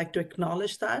 So I'd like to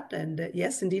acknowledge that. And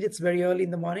yes, indeed, it's very early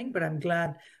in the morning, but I'm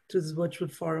glad through this virtual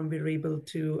forum we're able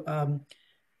to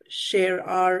share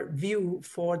our view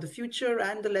for the future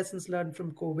and the lessons learned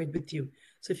from COVID with you.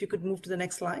 So if you could move to the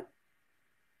next slide.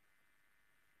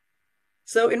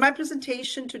 So in my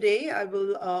presentation today, I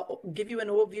will give you an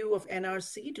overview of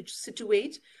NRC to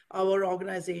situate our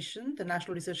organization, the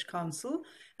National Research Council,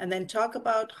 and then talk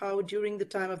about how during the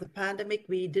time of the pandemic,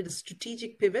 we did a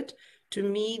strategic pivot to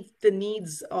meet the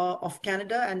needs of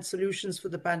Canada and solutions for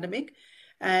the pandemic.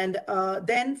 And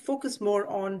then focus more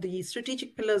on the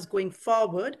strategic pillars going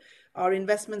forward, our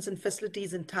investments in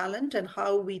facilities and talent, and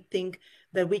how we think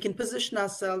that we can position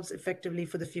ourselves effectively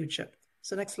for the future.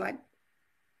 So next slide.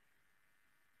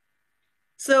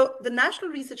 So the National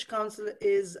Research Council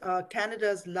is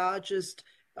Canada's largest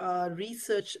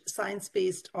research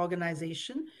science-based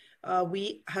organization.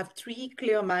 We have 3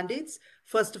 clear mandates.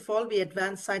 First of all, we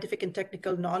advance scientific and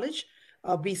technical knowledge.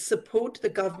 We support the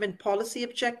government policy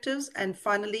objectives. And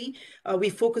finally, we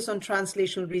focus on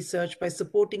translational research by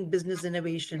supporting business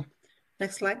innovation.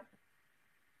 Next slide.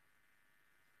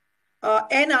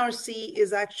 NRC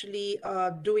is actually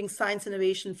doing science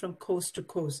innovation from coast to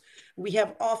coast. We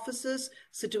have offices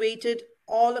situated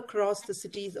all across the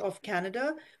cities of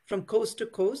Canada from coast to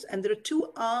coast. And there are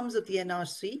 2 arms of the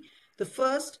NRC. The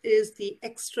first is the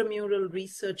Extramural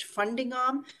Research Funding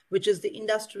Arm, which is the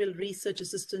Industrial Research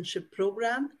Assistantship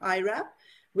Program, IRAP.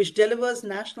 which delivers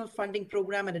national funding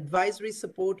program and advisory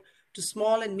support to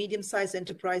small and medium-sized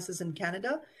enterprises in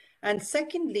Canada. And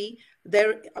secondly,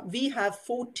 we have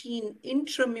 14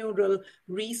 intramural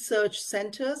research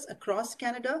centers across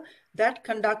Canada that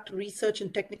conduct research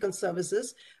and technical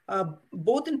services,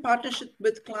 both in partnership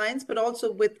with clients, but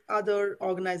also with other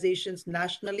organizations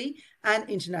nationally and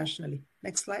internationally.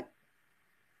 Next slide.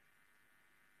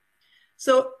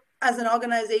 So as an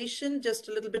organization, just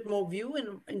a little bit more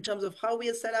view in terms of how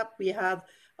we are set up. We have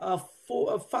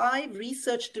 5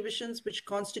 research divisions which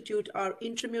constitute our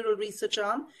intramural research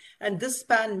arm, and this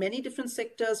span many different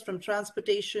sectors from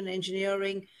transportation,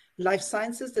 engineering, life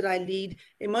sciences that I lead,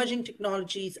 emerging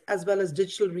technologies, as well as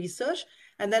digital research.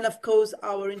 And then, of course,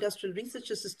 our industrial research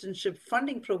assistantship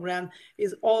funding program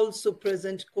is also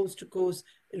present coast to coast,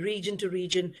 region to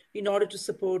region, in order to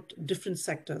support different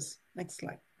sectors. Next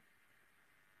slide.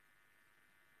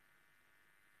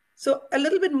 So a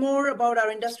little bit more about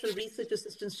our industrial research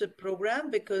assistantship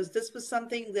program, because this was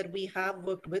something that we have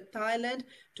worked with Thailand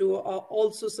to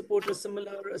also support a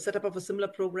similar setup of a similar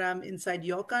program inside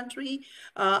your country.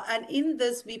 And in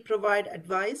this, we provide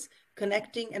advice,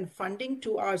 connecting and funding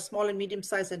to our small and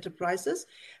medium-sized enterprises.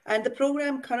 And the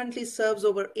program currently serves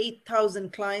over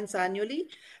 8,000 clients annually.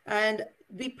 And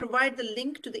we provide the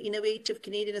link to the innovative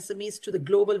Canadian SMEs to the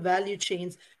global value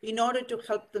chains in order to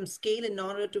help them scale, in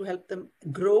order to help them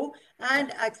grow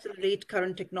and accelerate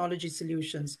current technology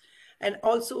solutions. And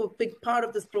also a big part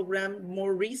of this program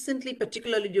more recently,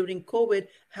 particularly during COVID,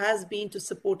 has been to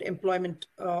support employment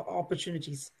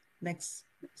opportunities. Next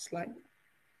slide.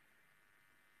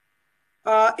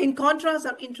 In contrast,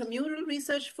 our intramural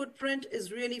research footprint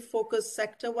is really focused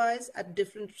sector-wise at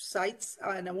different sites,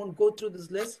 and I won't go through this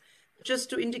list.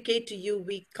 Just to indicate to you,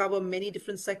 we cover many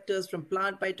different sectors from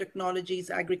plant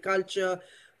biotechnologies, agriculture,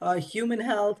 human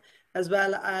health, as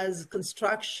well as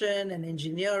construction and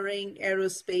engineering,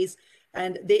 aerospace,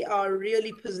 and they are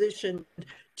really positioned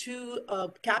to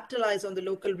capitalize on the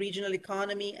local regional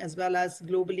economy as well as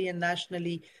globally and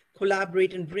nationally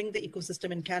collaborate and bring the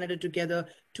ecosystem in Canada together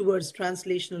towards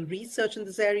translational research in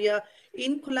this area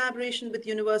in collaboration with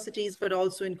universities, but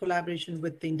also in collaboration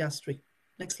with the industry.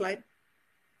 Next slide.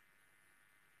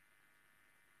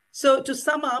 So to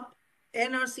sum up,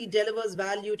 NRC delivers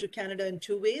value to Canada in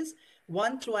 2 ways.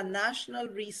 One, through our national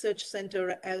research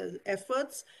center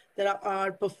efforts that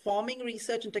are performing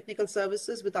research and technical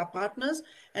services with our partners.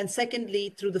 And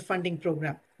secondly, through the funding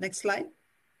program. Next slide.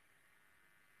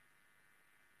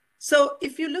 So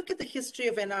if you look at the history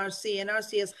of NRC,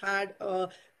 NRC has had an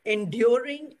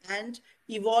enduring and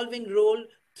evolving role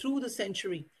through the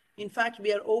century. In fact,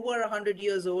 we are over 100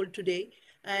 years old today.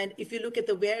 And if you look at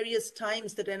the various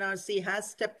times that NRC has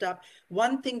stepped up,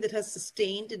 one thing that has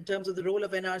sustained in terms of the role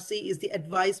of NRC is the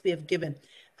advice we have given.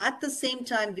 At the same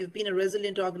time, we've been a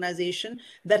resilient organization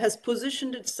that has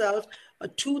positioned itself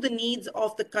to the needs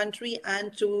of the country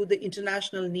and to the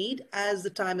international need as the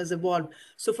time has evolved.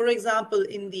 So for example,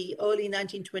 in the early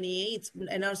 1928s,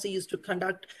 NRC used to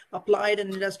conduct applied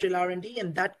and industrial R&D,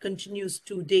 and that continues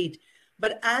to date.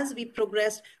 But as we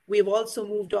progressed, we've also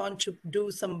moved on to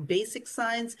do some basic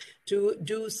science, to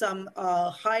do some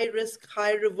high risk,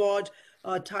 high reward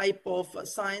type of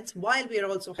science, while we are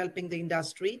also helping the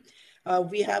industry.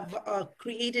 We have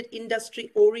created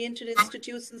industry-oriented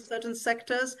institutes in certain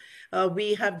sectors.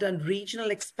 We have done regional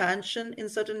expansion in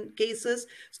certain cases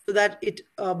so that it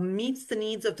meets the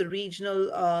needs of the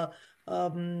regional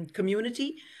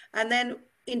community. And then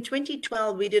in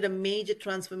 2012, we did a major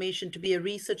transformation to be a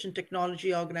research and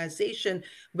technology organization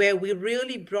where we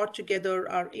really brought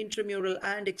together our intramural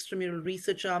and extramural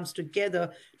research arms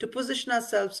together to position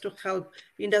ourselves to help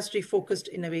industry-focused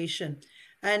innovation.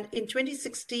 And in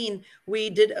 2016,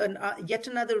 we did yet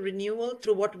another renewal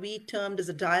through what we termed as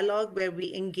a dialogue, where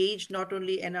we engaged not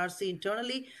only NRC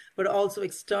internally, but also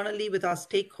externally with our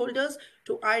stakeholders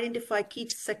to identify key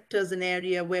sectors and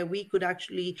area where we could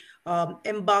actually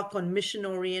embark on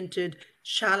mission-oriented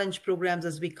challenge programs,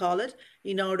 as we call it,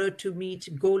 in order to meet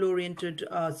goal-oriented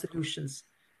solutions.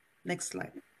 Next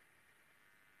slide.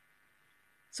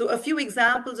 So a few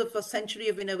examples of a century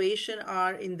of innovation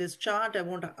are in this chart. I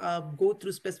won't go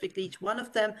through specifically each one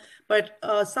of them, but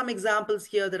some examples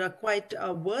here that are quite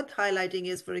worth highlighting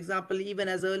is, for example, even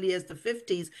as early as the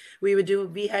 50s,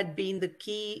 we had been the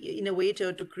key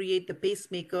innovator to create the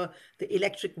pacemaker, the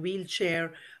electric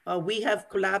wheelchair. We have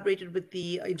collaborated with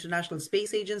the International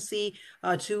Space Agency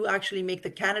to actually make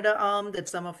the Canadarm that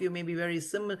some of you may be very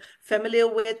familiar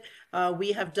with.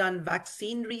 We have done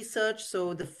vaccine research.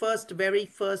 So the very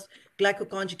first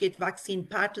glycoconjugate vaccine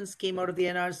patents came out of the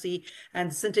NRC,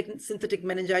 and synthetic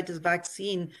meningitis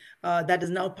vaccine that is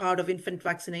now part of infant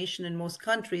vaccination in most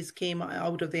countries came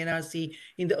out of the NRC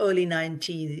in the early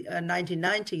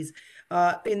 1990s.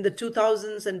 In the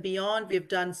 2000s and beyond, we've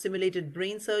done simulated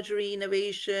brain surgery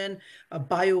innovation,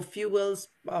 biofuels,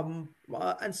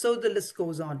 and so the list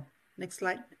goes on. Next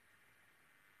slide.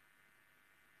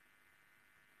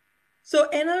 So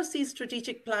NRC's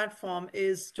strategic platform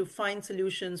is to find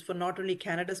solutions for not only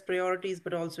Canada's priorities,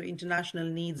 but also international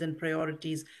needs and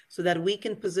priorities, so that we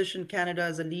can position Canada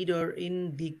as a leader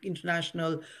in the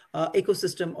international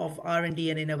ecosystem of R&D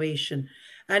and innovation.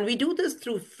 And we do this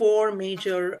through four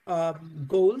major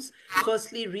goals.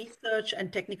 Firstly, research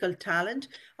and technical talent.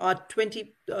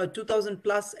 2,000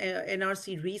 plus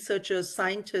NRC researchers,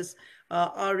 scientists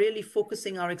are really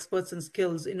focusing our experts and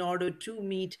skills in order to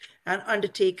meet and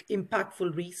undertake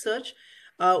impactful research.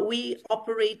 We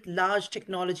operate large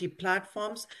technology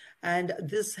platforms, and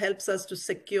this helps us to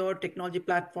secure technology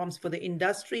platforms for the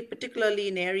industry, particularly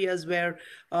in areas where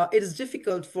it is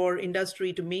difficult for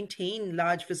industry to maintain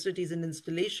large facilities and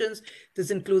installations. This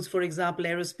includes, for example,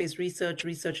 aerospace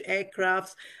research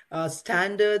aircrafts,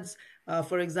 standards.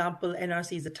 For example,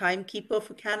 NRC is a timekeeper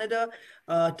for Canada.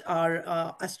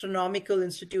 Our Astronomical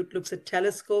Institute looks at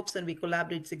telescopes, and we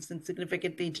collaborate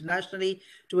significantly internationally,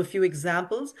 to a few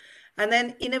examples. And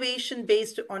then innovation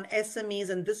based on SMEs,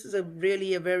 and this is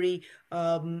really a very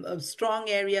a strong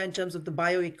area in terms of the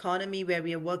bioeconomy, where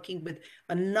we are working with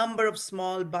a number of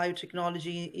small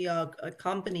biotechnology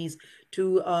companies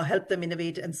to help them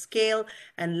innovate and scale.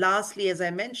 And lastly, as I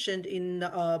mentioned, in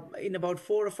about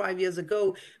 4 or 5 years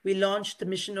ago, we launched the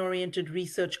mission-oriented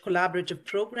research collaborative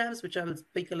programs, which I will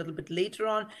speak a little bit later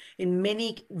on, in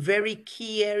many very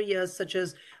key areas such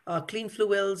as clean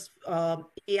fuels,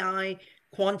 AI,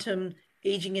 quantum,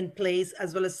 aging in place,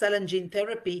 as well as cell and gene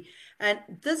therapy. And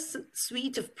this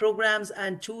suite of programs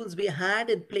and tools we had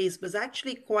in place was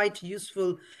actually quite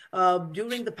useful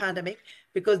during the pandemic,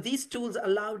 because these tools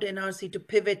allowed NRC to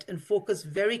pivot and focus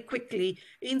very quickly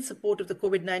in support of the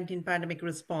COVID-19 pandemic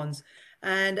response.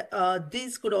 And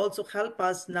these could also help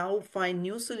us now find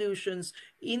new solutions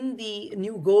in the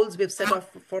new goals we've set off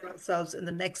for ourselves in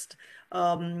the next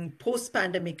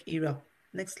post-pandemic era.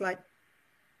 Next slide.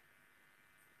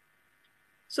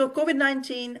 So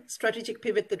COVID-19 strategic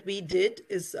pivot that we did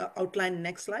is outlined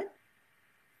next slide.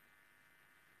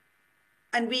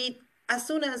 And as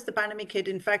soon as the pandemic hit,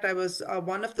 in fact, I was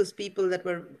one of those people that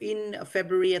were in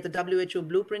February at the WHO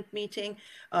Blueprint meeting,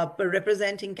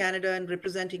 representing Canada and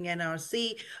representing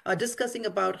NRC, discussing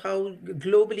about how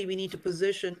globally we need to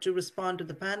position to respond to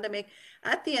the pandemic.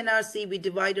 At the NRC, we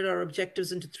divided our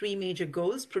objectives into 3 major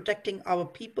goals: protecting our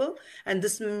people. And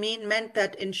this meant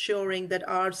that ensuring that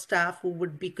our staff who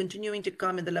would be continuing to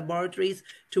come in the laboratories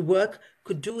to work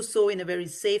could do so in a very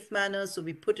safe manner. So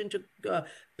we put into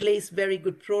place very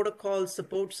good protocols,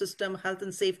 support system, health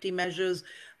and safety measures,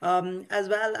 as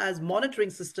well as monitoring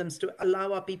systems to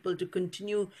allow our people to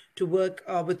continue to work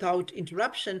without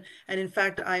interruption. And in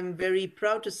fact, I'm very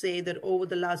proud to say that over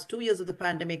the last 2 years of the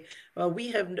pandemic,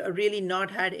 we have really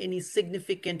not had any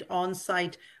significant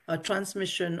on-site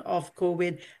transmission of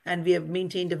COVID, and we have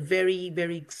maintained a very,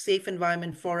 very safe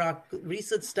environment for our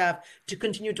research staff to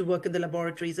continue to work in the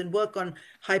laboratories and work on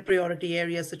high priority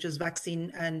areas such as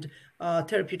vaccine and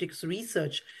therapeutics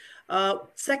research.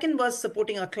 Second was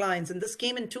supporting our clients, and this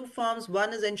came in 2 forms.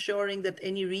 One is ensuring that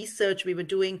any research we were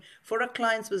doing for our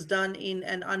clients was done in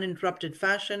an uninterrupted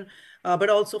fashion, but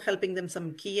also helping them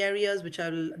some key areas, which I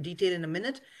will detail in a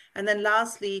minute. And then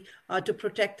lastly, to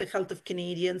protect the health of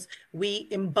Canadians, we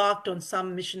embarked on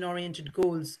some mission-oriented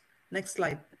goals. Next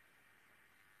slide.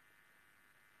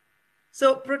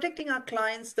 So protecting our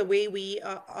clients, the way we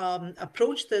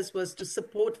approached this was to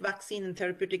support vaccine and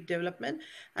therapeutic development.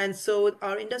 And so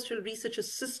our industrial research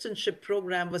assistantship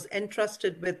program was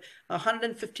entrusted with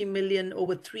 $150 million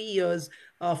over 3 years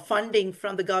funding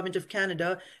from the Government of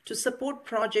Canada to support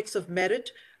projects of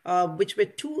merit, which were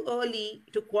too early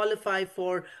to qualify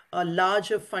for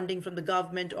larger funding from the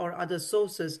government or other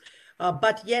sources,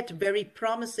 but yet very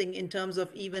promising in terms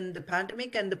of even the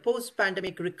pandemic and the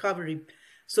post-pandemic recovery.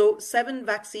 So 7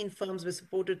 vaccine firms were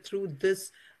supported through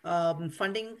this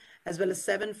funding, as well as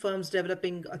 7 firms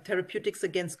developing therapeutics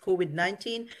against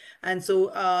COVID-19. And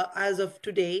so as of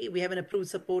today, we have an approved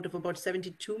support of about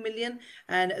 $72 million,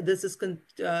 and this is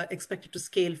expected to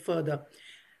scale further.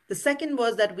 The second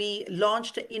was that we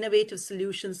launched an Innovative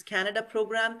Solutions Canada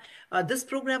program. This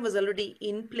program was already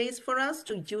in place for us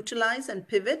to utilize and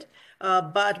pivot.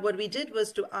 But what we did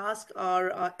was to ask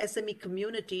our SME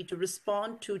community to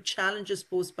respond to challenges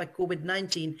posed by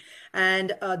COVID-19.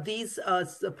 And these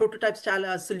prototype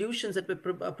style solutions that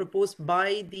were proposed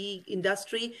by the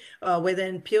industry were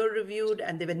then peer-reviewed,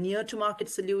 and they were near-to-market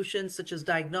solutions such as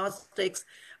diagnostics.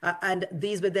 And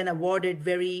these were then awarded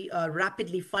very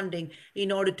rapidly funding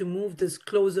in order to move this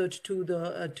closer to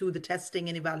the testing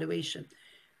and evaluation.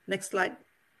 Next slide.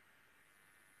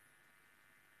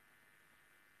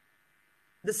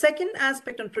 The second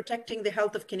aspect on protecting the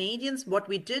health of Canadians, what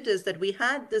we did is that we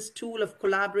had this tool of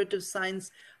collaborative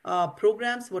science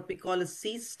programs, what we call as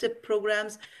CSTIP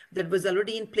programs, that was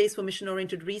already in place for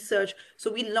mission-oriented research.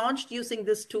 So we launched using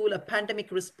this tool a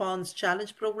Pandemic Response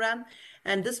Challenge program.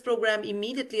 And this program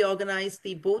immediately organized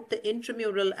both the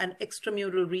intramural and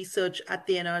extramural research at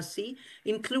the NRC,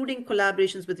 including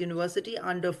collaborations with university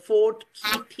under 4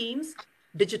 key themes: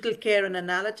 digital care and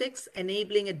analytics,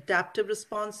 enabling adaptive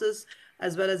responses,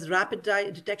 as well as rapid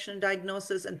detection and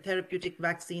diagnosis, and therapeutic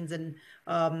vaccines and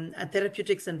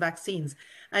therapeutics and vaccines.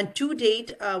 And to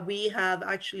date, we have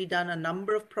actually done a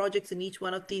number of projects in each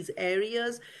one of these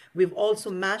areas. We've also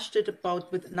matched it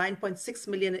about with 9.6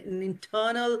 million in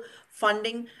internal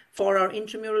funding for our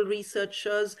intramural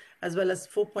researchers, as well as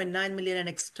 4.9 million in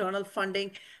external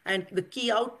funding. And the key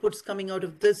outputs coming out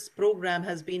of this program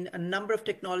has been a number of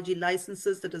technology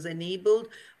licenses that has enabled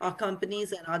our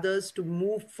companies and others to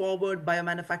move forward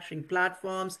biomanufacturing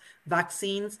platforms,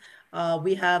 vaccines.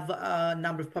 We have a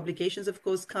number of publications, of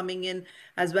course, coming in,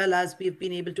 as well as we've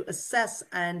been able to assess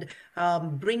and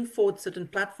bring forth certain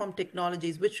platform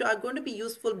technologies, which are going to be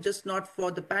useful just not for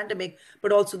the pandemic,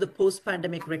 but also the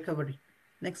post-pandemic recovery.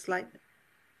 Next slide.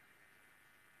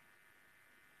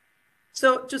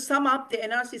 So to sum up the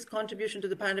NRC's contribution to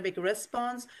the pandemic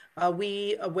response,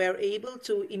 we were able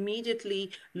to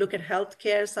immediately look at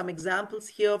healthcare. Some examples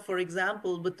here, for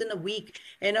example, within a week,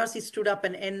 NRC stood up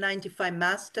an N95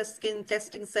 mass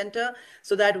testing center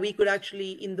so that we could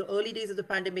actually, in the early days of the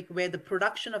pandemic, where the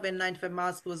production of N95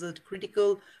 masks was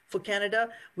critical for Canada,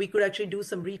 we could actually do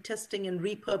some retesting and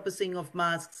repurposing of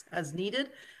masks as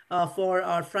needed for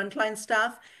our frontline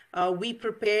staff. We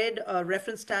prepared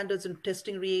reference standards and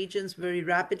testing reagents very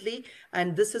rapidly,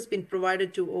 and this has been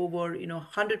provided to over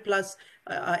 100 plus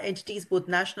entities, both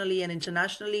nationally and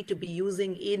internationally, to be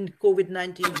using in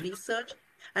COVID-19 research.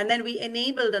 And then we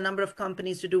enabled a number of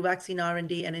companies to do vaccine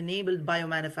R&D and enabled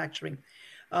biomanufacturing.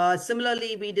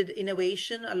 Similarly, we did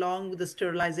innovation along with the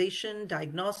sterilization,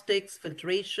 diagnostics,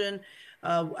 filtration,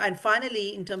 and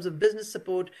finally, in terms of business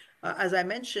support, as I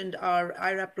mentioned, our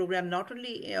IRAP program not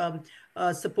only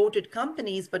supported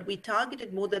companies, but we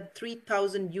targeted more than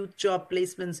 3,000 youth job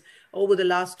placements over the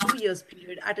last 2 years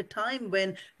period at a time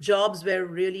when jobs were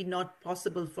really not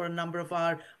possible for a number of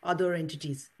our other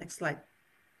entities. Next slide.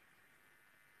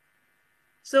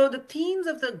 So the themes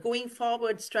of the going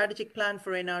forward strategic plan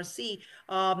for NRC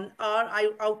are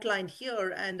outlined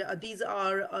here, and these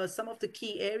are some of the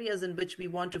key areas in which we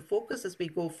want to focus as we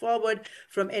go forward,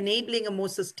 from enabling a more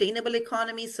sustainable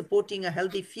economy, supporting a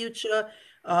healthy future,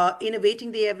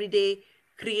 innovating the everyday,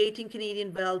 creating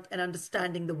Canadian wealth, and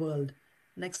understanding the world.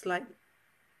 Next slide.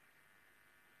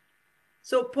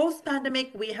 So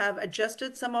post-pandemic, we have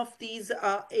adjusted some of these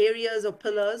areas or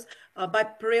pillars by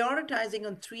prioritizing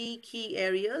on 3 key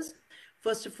areas.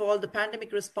 First of all, the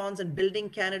pandemic response and building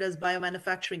Canada's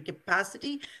biomanufacturing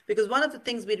capacity, because one of the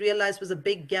things we realized was a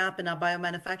big gap in our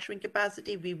biomanufacturing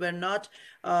capacity. We were not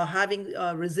having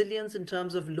resilience in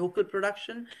terms of local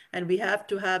production, and we have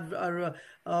to have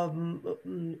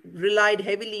relied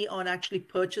heavily on actually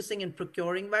purchasing and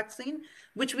procuring vaccine,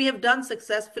 which we have done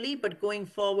successfully. But going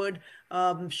forward,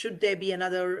 should there be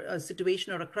another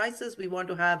situation or a crisis, we want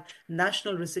to have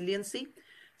national resiliency.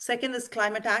 Second is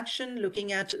climate action,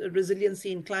 looking at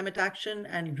resiliency in climate action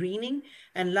and greening.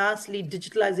 And lastly,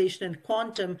 digitalization and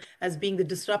quantum as being the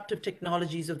disruptive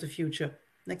technologies of the future.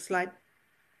 Next slide.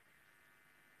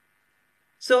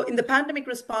 So in the pandemic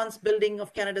response building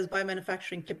of Canada's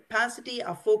biomanufacturing capacity,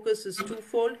 our focus is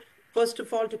twofold. First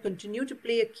of all, to continue to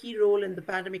play a key role in the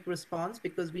pandemic response,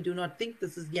 because we do not think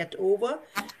this is yet over,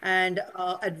 and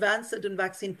advance certain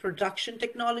vaccine production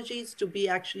technologies to be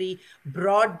actually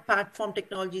broad platform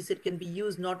technologies that can be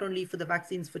used not only for the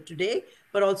vaccines for today,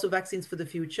 but also vaccines for the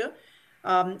future,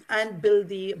 and build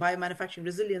the biomanufacturing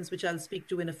resilience, which I'll speak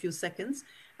to in a few seconds,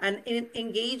 and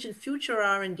engage in future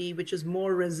R&D, which is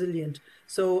more resilient.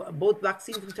 So both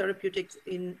vaccines and therapeutics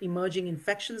in emerging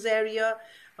infections area,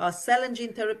 cell and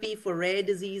gene therapy for rare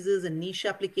diseases and niche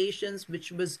applications,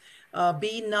 which was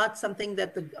be not something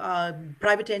that the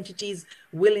private entities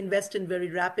will invest in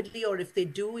very rapidly, or if they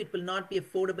do, it will not be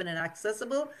affordable and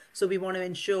accessible. So we want to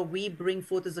ensure we bring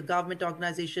forth as a government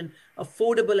organization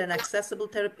affordable and accessible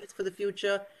therapies for the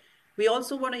future. We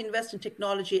also want to invest in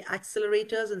technology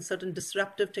accelerators in certain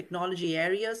disruptive technology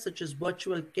areas, such as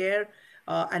virtual care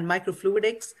and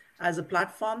microfluidics as a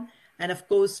platform. And of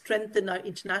course, strengthen our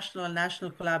international and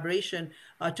national collaboration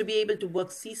to be able to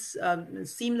work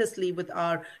seamlessly with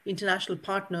our international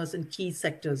partners in key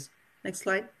sectors. Next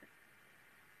slide.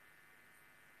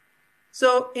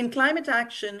 So in climate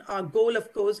action, our goal,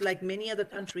 of course, like many other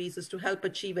countries, is to help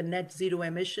achieve a net zero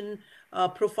emission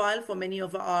profile for many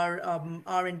of our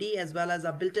R&D as well as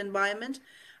our built environment.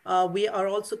 We are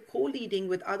also co-leading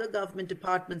with other government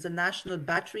departments a national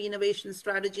battery innovation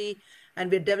strategy, and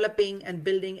we're developing and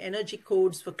building energy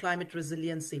codes for climate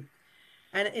resiliency.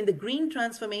 And in the green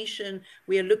transformation,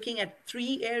 we are looking at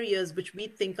 3 areas which we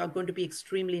think are going to be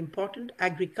extremely important: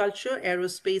 agriculture,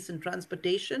 aerospace, and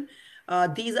transportation.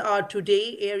 These are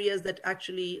today areas that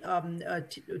actually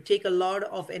take a lot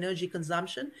of energy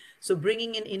consumption. So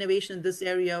bringing in innovation in this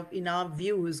area, in our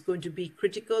view, is going to be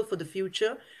critical for the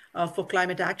future for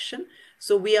climate action.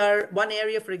 So we are one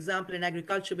area, for example, in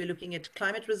agriculture, we're looking at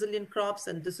climate resilient crops,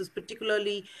 and this is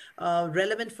particularly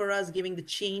relevant for us, given the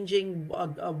changing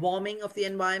warming of the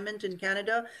environment in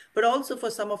Canada, but also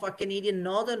for some of our Canadian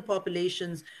northern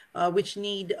populations, which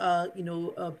need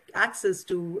access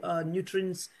to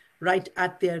nutrients right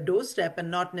at their doorstep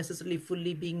and not necessarily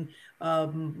fully being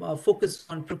focused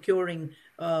on procuring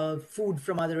food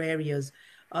from other areas.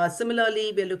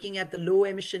 Similarly, we're looking at the low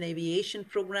emission aviation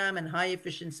program and high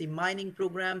efficiency mining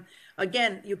program.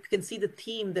 Again, you can see the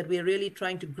theme that we're really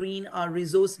trying to green our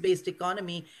resource-based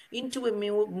economy into a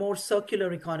more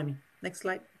circular economy. Next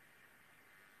slide.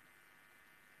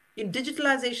 In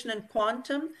digitalization and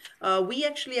quantum, we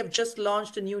actually have just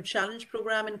launched a new challenge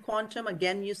program in quantum,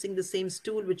 again using the same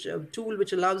tool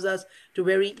which allows us to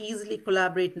very easily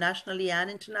collaborate nationally and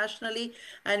internationally.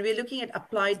 And we're looking at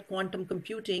applied quantum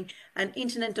computing and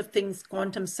Internet of Things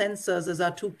quantum sensors as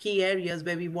our 2 key areas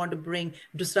where we want to bring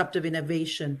disruptive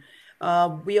innovation.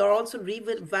 We are also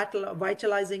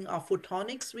revitalizing our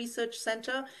photonics research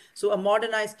center. So a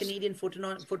modernized Canadian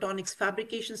photonics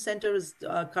fabrication center is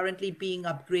currently being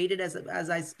upgraded as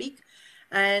I speak.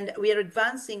 And we are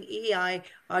advancing AI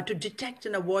to detect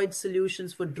and avoid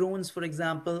solutions for drones, for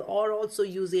example, or also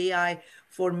use AI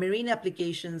for marine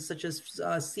applications such as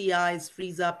sea ice,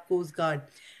 freeze up, Coast Guard.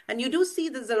 And you do see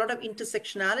there's a lot of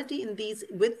intersectionality in these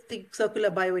with the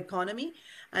circular bioeconomy.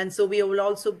 And so we will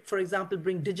also, for example,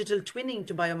 bring digital twinning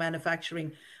to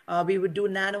biomanufacturing. We would do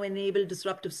nano-enabled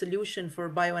disruptive solution for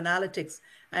bioanalytics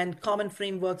and common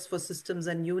frameworks for systems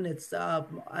and units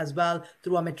as well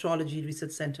through our Metrology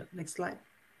Research Center. Next slide.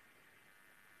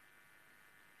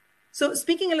 So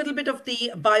speaking a little bit of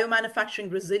the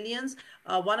biomanufacturing resilience,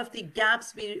 one of the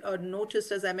gaps we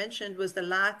noticed, as I mentioned, was the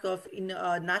lack of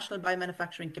national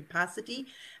biomanufacturing capacity.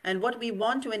 And what we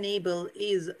want to enable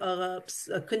is a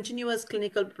continuous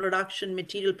clinical production,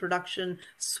 material production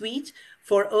suite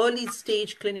for early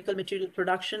stage clinical material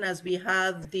production, as we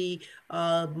have the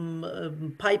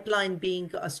pipeline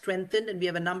being strengthened, and we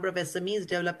have a number of SMEs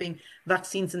developing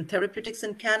vaccines and therapeutics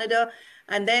in Canada.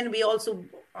 And then we also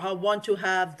want to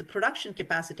have the production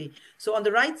capacity. So on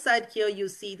the right side here, you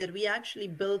see that we actually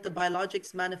built a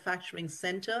biologics manufacturing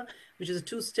center, which is a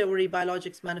 2-story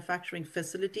biologics manufacturing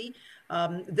facility.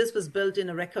 This was built in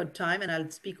a record time, and I'll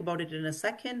speak about it in a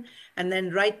second. And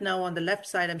then right now on the left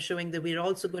side, I'm showing that we're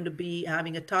also going to be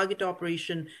having a target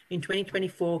operation in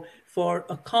 2024 for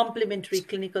a complementary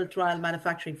clinical trial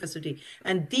manufacturing facility.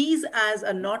 And these, as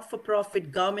a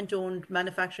not-for-profit government-owned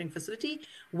manufacturing facility,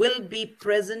 will be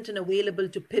present and available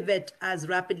to pivot as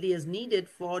rapidly as needed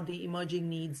for the emerging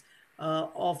needs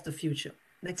of the future.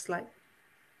 Next slide.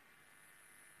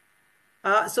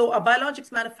 So a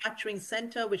biologics manufacturing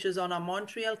center, which is on our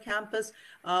Montreal campus,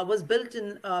 was built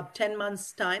in 10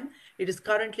 months' time. It is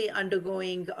currently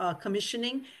undergoing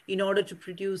commissioning in order to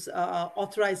produce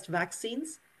authorized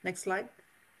vaccines. Next slide.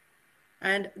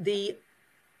 And the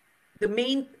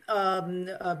main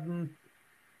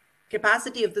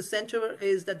capacity of the center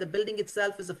is that the building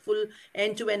itself is a full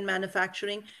end-to-end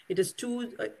manufacturing. It has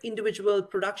 2 individual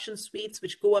production suites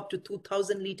which go up to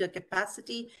 2,000 liter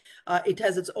capacity. It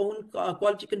has its own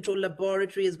quality control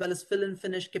laboratory as well as fill and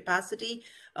finish capacity.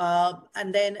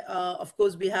 And then, of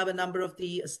course, we have a number of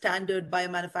the standard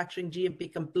biomanufacturing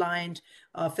GMP compliant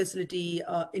facility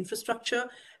infrastructure.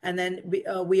 And then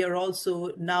we are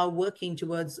also now working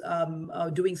towards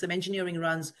doing some engineering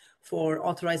runs for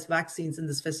authorized vaccines in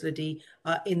this facility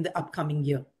in the upcoming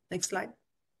year. Next slide.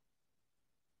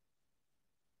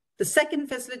 The second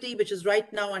facility, which is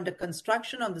right now under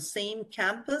construction on the same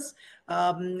campus,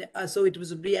 so it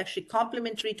will be actually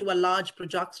complementary to a large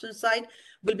production site,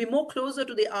 will be more closer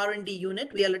to the R&D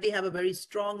unit. We already have a very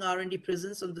strong R&D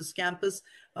presence on this campus,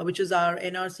 which is our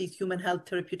NRC Human Health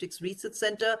Therapeutics Research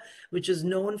Center, which is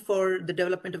known for the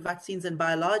development of vaccines and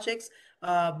biologics,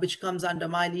 which comes under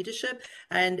my leadership.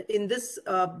 And in this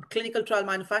clinical trial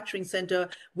manufacturing center,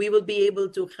 we will be able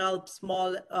to help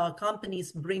small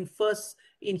companies bring first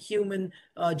in human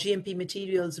GMP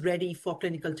materials ready for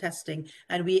clinical testing.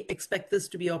 And we expect this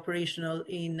to be operational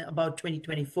in about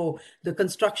 2024. The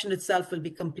construction itself will be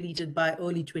completed by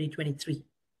early 2023.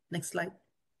 Next slide.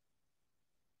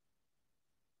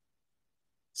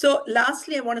 So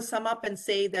lastly, I want to sum up and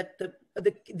say that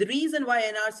the reason why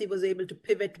NRC was able to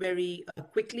pivot very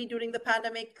quickly during the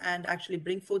pandemic and actually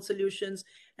bring forth solutions,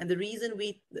 and the reason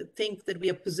we think that we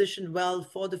are positioned well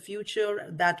for the future,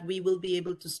 that we will be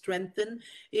able to strengthen,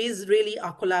 is really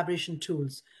our collaboration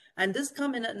tools. And this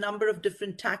come in a number of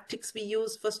different tactics we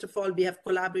use. First of all, we have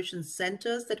collaboration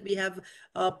centers that we have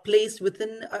placed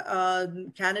within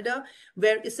Canada,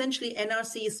 where essentially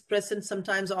NRC is present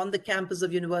sometimes on the campus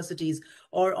of universities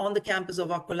or on the campus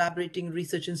of our collaborating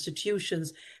research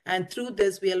institutions. And through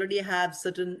this, we already have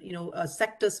certain,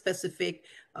 sector-specific,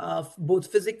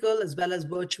 both physical as well as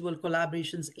virtual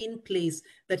collaborations in place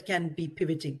that can be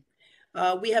pivoting.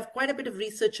 We have quite a bit of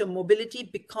researcher mobility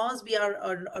because we are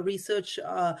a research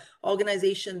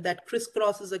organization that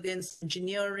crisscrosses against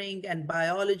engineering and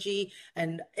biology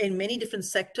and in many different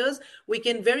sectors. We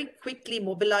can very quickly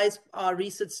mobilize our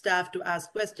research staff to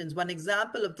ask questions. One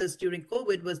example of this during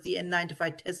COVID was the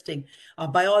N95 testing. Our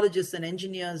biologists and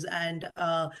engineers and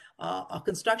our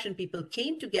construction people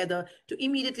came together to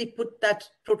immediately put that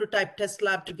prototype test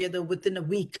lab together within a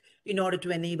week in order to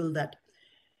enable that.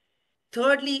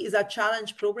 Thirdly is our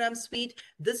challenge program suite.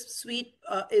 This suite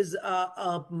is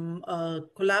a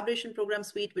collaboration program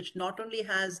suite, which not only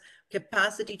has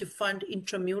capacity to fund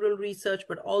intramural research,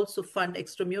 but also fund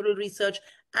extramural research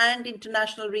and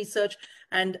international research.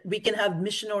 And we can have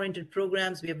mission-oriented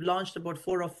programs. We have launched about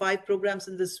 4 or 5 programs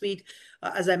in this suite.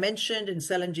 As I mentioned, in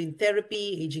cell and gene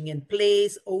therapy, aging in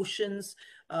place, oceans,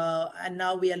 and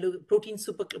now we are protein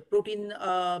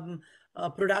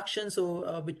production,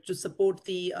 so to support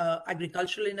the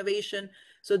agricultural innovation.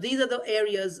 So these are the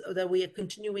areas that we are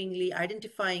continually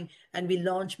identifying, and we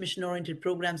launch mission-oriented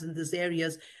programs in these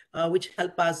areas, which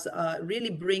help us really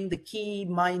bring the key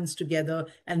minds together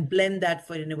and blend that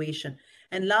for innovation.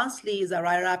 And lastly is our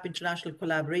IRAP international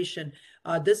collaboration.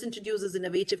 This introduces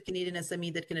innovative Canadian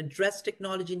SME that can address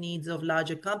technology needs of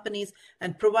larger companies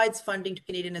and provides funding to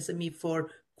Canadian SME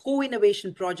for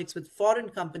co-innovation projects with foreign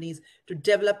companies to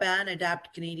develop and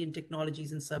adapt Canadian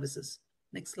technologies and services.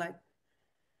 Next slide.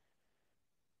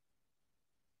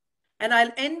 And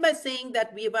I'll end by saying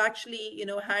that we have actually,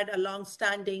 had a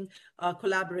long-standing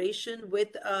collaboration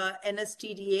with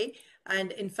NSTDA.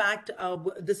 And in fact,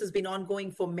 this has been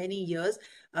ongoing for many years.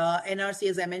 NRC,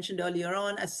 as I mentioned earlier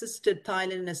on, assisted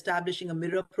Thailand in establishing a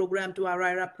mirror program to our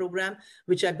IRAP program,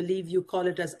 which I believe you call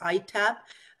it as ITAP.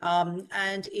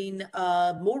 And in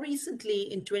more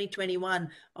recently in 2021,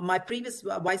 my previous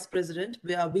vice president,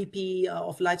 VP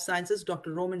of Life Sciences,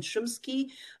 Dr. Roman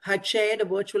Shumsky, had chaired a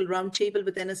virtual roundtable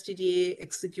with NSTDA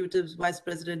Executive Vice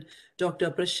President, Dr.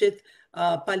 Prashith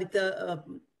Palita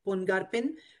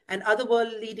Pungarpin, and other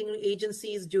world-leading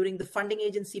agencies during the funding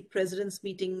agency presidents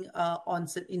meeting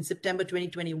in September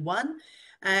 2021.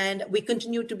 And we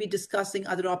continue to be discussing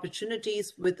other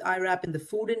opportunities with IRAP in the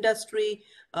food industry,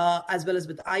 as well as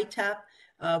with ITAP.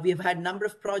 We have had a number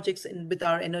of projects with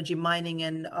our energy mining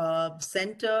and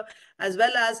center, as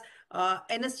well as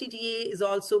NSTDA is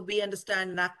also, we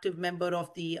understand, an active member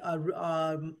of the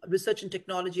Research and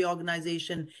Technology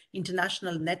Organization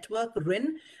International Network,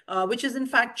 RIN, which is in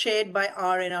fact chaired by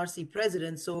our NRC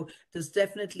president. So there's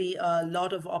definitely a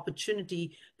lot of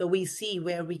opportunity that we see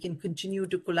where we can continue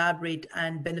to collaborate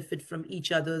and benefit from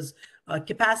each other's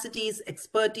capacities,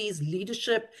 expertise,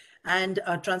 leadership, and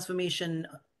transformation.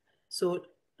 So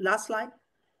last slide.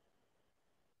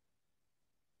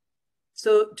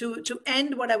 So to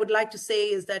end, what I would like to say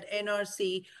is that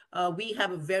NRC, we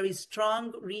have a very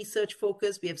strong research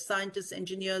focus. We have scientists,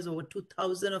 engineers, over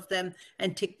 2,000 of them,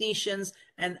 and technicians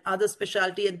and other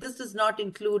specialty. And this does not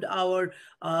include our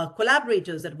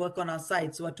collaborators that work on our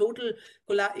site. So a total,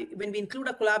 when we include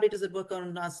our collaborators that work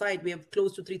on our site, we have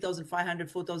close to 3,500,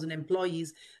 4,000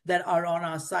 employees that are on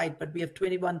our site, but we have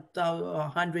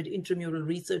 2,100 intramural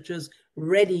researchers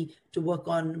ready to work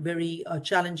on very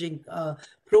challenging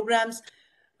programs.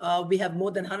 We have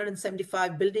more than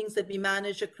 175 buildings that we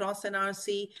manage across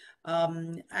NRC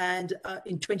and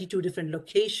in 22 different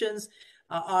locations.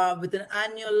 With an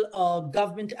annual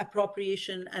government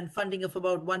appropriation and funding of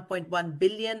about 1.1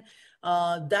 billion.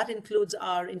 That includes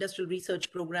our industrial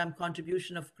research program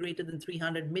contribution of greater than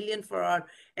 300 million for our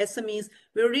SMEs.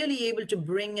 We're really able to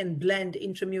bring and blend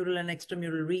intramural and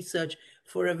extramural research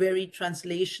for a very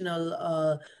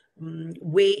translational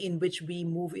way in which we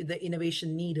move the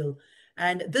innovation needle.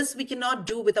 And this we cannot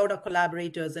do without our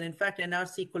collaborators. And in fact,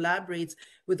 NRC collaborates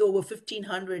with over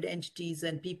 1,500 entities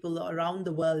and people around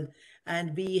the world.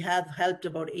 And we have helped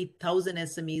about 8,000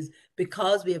 SMEs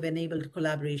because we have enabled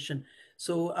collaboration.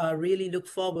 So really look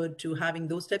forward to having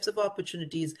those types of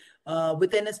opportunities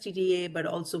with NSTDA, but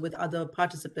also with other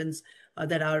participants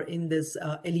that are in this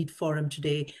elite forum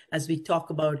today as we talk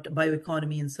about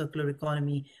bioeconomy and circular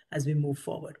economy as we move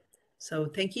forward. So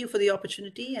thank you for the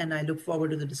opportunity, and I look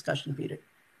forward to the discussion period.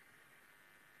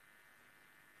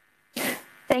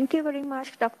 Thank you very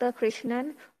much, Dr.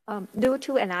 Krishnan. Due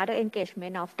to another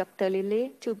engagement of Dr.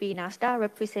 Lily to be NASDA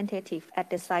representative at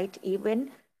the site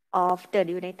event of the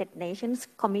United Nations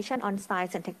Commission on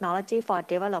Science and Technology for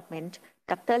Development,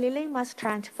 Dr. Lily must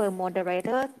transfer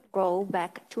moderator role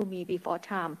back to me before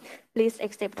time. Please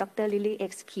accept Dr. Lily's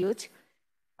excuse.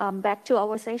 Back to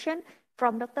our session.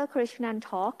 From Dr. Krishnan's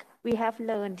talk, we have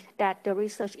learned that the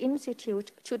research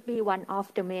institute should be one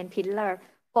of the main pillars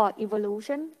for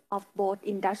evolution of both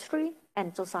industry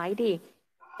and society,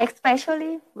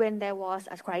 especially when there was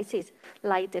a crisis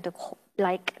like the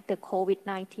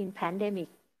COVID-19 pandemic.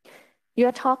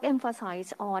 Your talk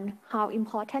emphasized on how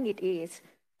important it is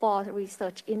for the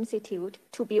research institute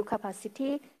to build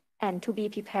capacity and to be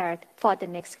prepared for the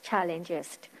next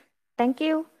challenges. Thank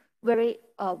you. Very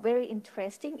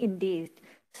interesting indeed.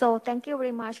 So thank you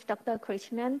very much, Dr.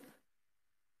 Krishnan.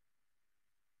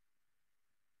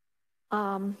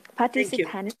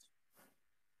 Participants,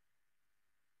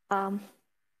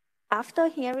 after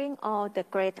hearing all the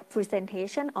great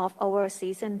presentation of our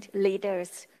seasoned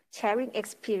leaders, sharing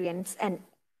experience and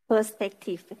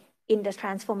perspective in the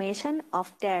transformation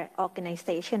of their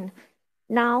organization,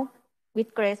 now,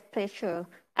 with great pleasure,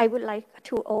 I would like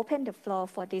to open the floor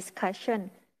for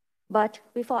discussion. But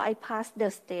before I pass the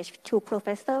stage to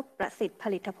Professor Prasit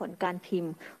Palitapon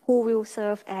Kanpim, who will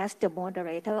serve as the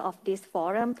moderator of this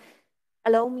forum,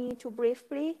 allow me to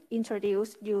briefly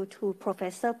introduce you to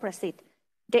Professor Prasit,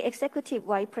 the Executive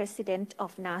Vice President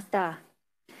of NASDA.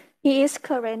 He is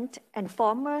current and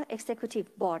former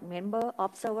executive board member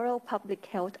of several public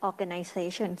health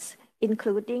organizations,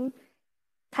 including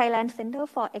Thailand Center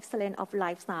for Excellence of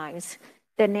Life Science,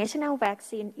 the National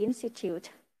Vaccine Institute,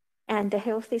 and the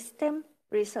Health System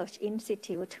Research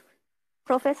Institute.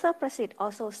 Professor Prasit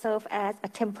also served as a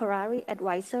temporary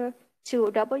advisor to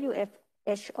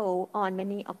WHO on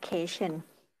many occasions.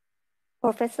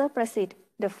 Professor Prasit,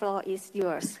 the floor is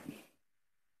yours.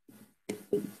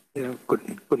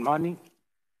 Good morning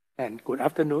and good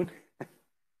afternoon.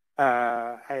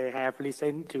 I have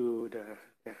listened to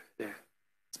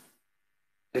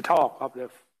the talk of the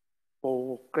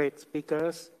four great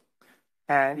speakers,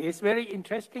 and it's very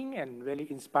interesting and very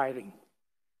inspiring,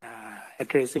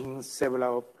 addressing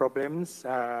several problems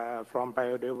from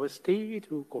biodiversity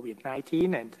to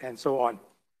COVID-19 and so on.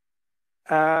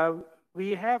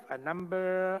 We have a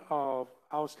number of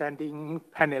outstanding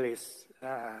panelists,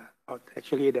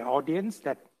 actually the audience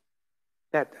that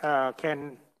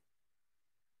can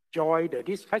join the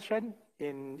discussion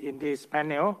in this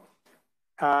panel.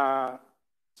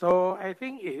 So I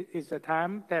think it's a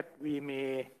time that we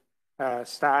may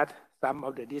start some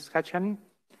of the discussion.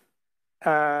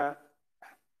 At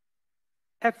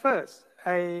first,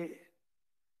 I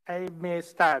may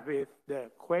start with the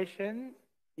question,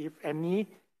 if any.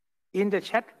 In the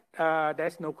chat,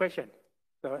 there's no question.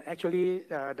 So actually,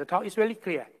 the talk is very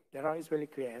clear. The talk is very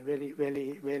clear and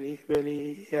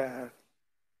very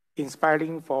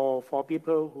inspiring for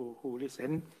people who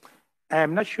listen.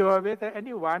 I'm not sure whether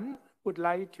anyone would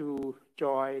like to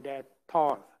join that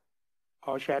thought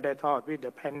or share that thought with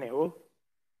the panel,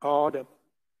 or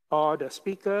the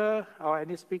speaker, or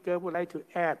any speaker would like to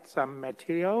add some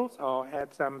materials or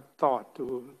add some thought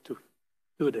to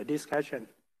to the discussion.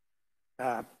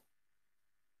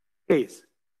 Please.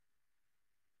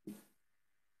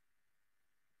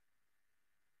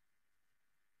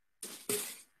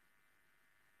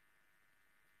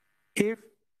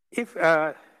 If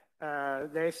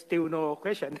there's still no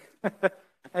question,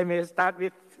 I may start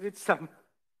with some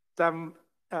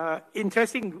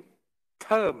interesting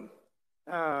term.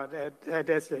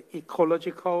 There's an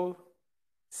ecological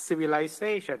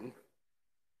civilization.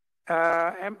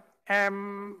 I'm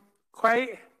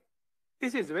quite.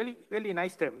 This is very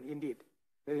nice term indeed.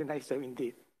 Very nice term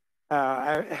indeed.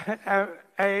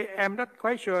 I am not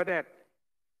quite sure that.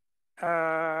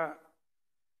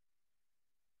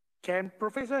 Can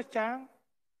Professor Chang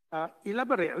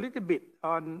elaborate a little bit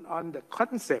on the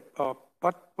concept of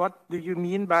what do you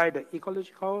mean by the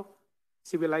ecological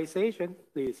civilization,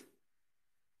 please?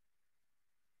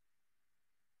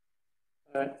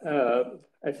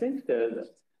 I think the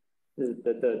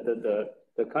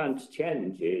current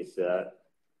change is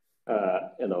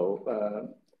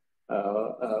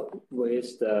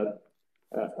with the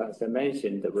as I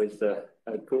mentioned, with the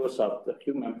growth of the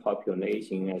human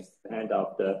population and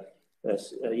of the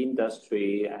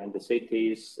industry and the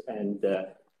cities and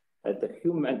the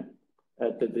human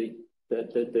the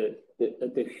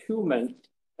human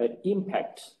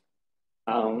impact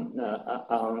on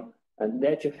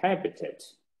natural habitat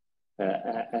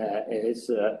is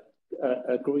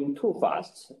growing too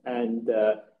fast, and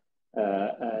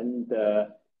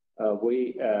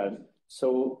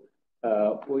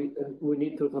we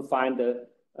need to find the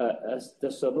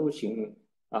solution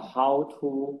how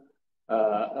to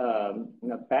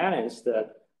balance the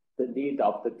need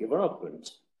of the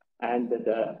development and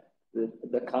the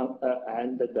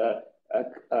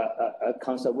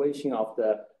conservation of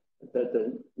the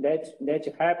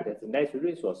natural habitat, the natural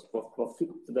resource for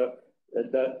the and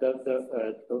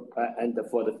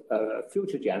for the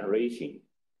future generation.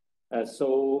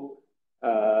 So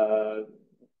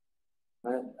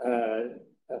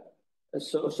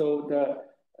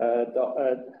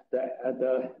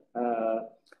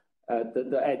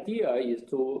the idea is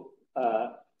to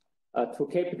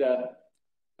keep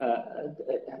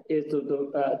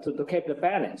the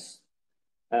balance,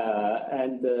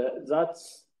 and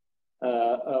that's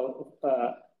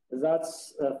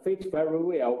fits very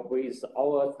well with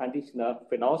our traditional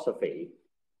philosophy,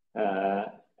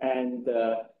 and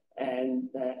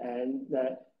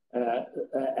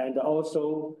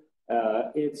also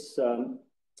it's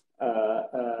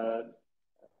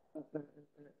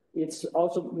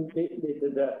also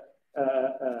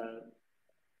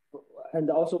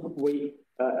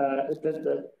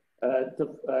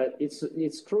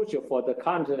it's crucial for the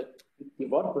current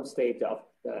development stage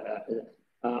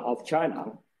of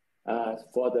China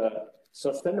for the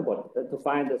sustainable to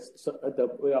find the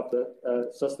way of the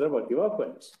sustainable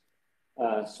development.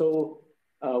 So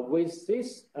with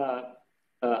this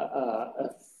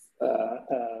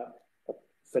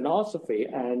philosophy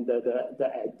and the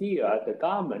idea, the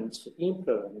government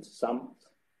implement some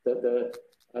the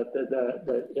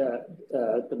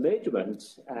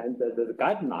measurement and the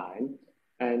guideline,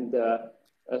 and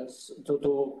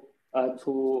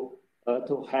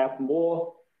to have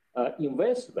more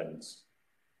investments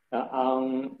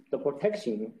on the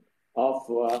protection of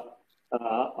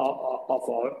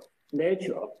our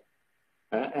nature,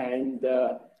 and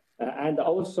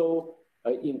also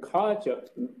encouragement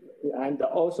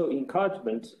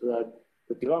to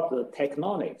develop the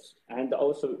technologies, and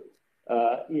also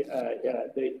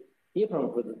the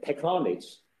implement the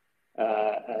technologies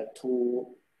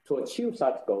to achieve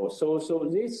such goals. So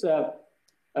this have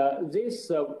these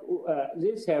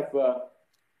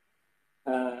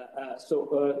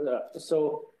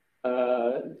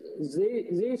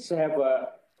have a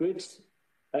great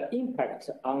impact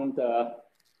on the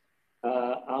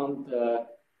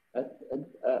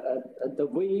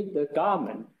way the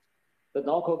government, the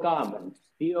local government,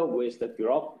 deal with the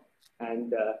development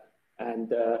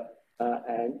and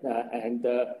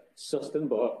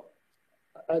sustainable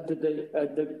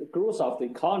the growth of the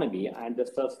economy and the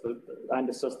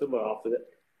sustainable of the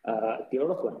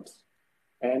development,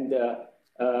 and the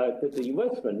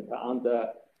investment on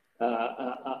the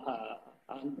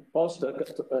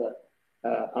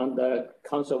on the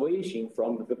conservation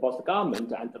from the both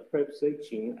government and the private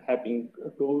sector have been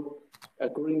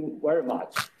growing very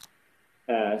much.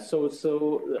 So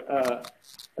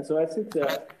I think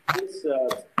this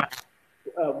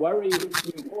very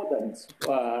important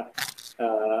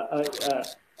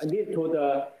lead to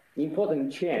the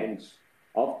important change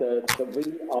of the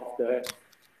way of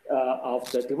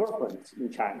the development in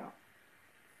China.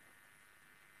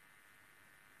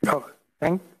 Oh,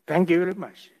 thank you very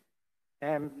much.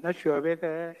 I'm not sure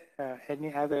whether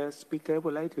any other speaker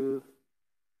would like to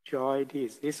join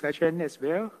this discussion as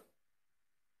well.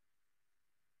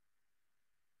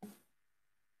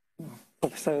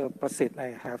 Professor Prasit,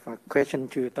 I have a question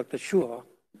to Dr. Chua.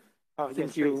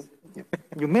 Since you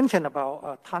mentioned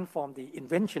about transform the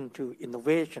invention to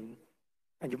innovation,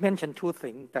 and you mentioned two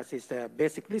things, that is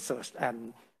basic research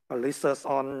and research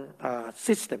on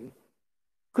system.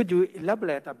 Could you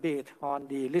elaborate a bit on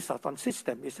the research on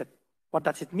system? What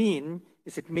does it mean?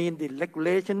 Does it mean the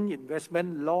regulation,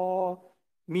 investment, law,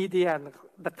 media, and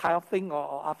that kind of thing,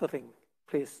 or other thing,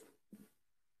 please?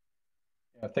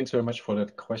 Yeah, thanks very much for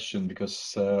that question,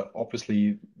 because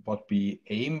obviously what we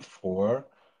aim for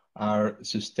are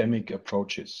systemic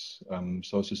approaches.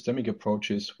 So systemic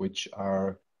approaches which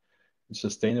are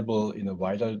sustainable in a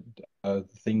wider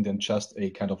thing than just a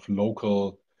kind of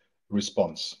local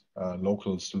response,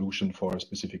 local solution for a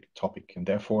specific topic. And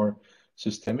therefore,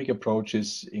 systemic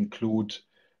approaches include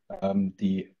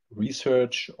the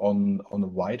research on a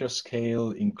wider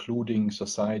scale, including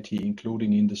society,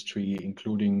 including industry,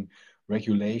 including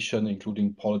regulation,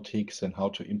 including politics, and how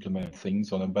to implement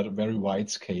things on a very wide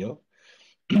scale,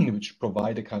 which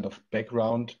provide a kind of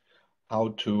background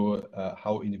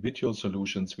how individual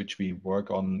solutions which we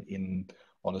work on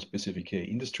a specific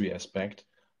industry aspect,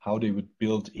 how they would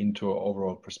build into an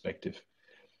overall perspective.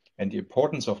 And the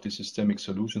importance of the systemic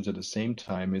solutions at the same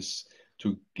time is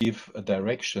to give a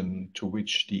direction to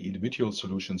which the individual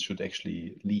solutions should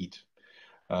actually lead.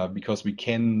 Because we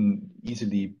can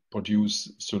easily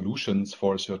produce solutions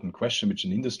for a certain question which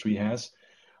an industry has,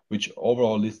 which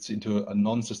overall leads into a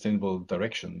non-sustainable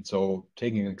direction. So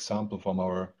taking an example from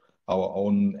our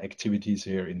own activities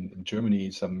here in Germany,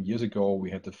 some years ago,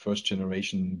 we had the first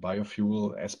generation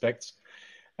biofuel aspects,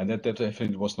 and that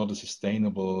definitely was not a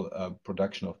sustainable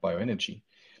production of bioenergy.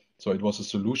 So it was a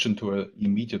solution to an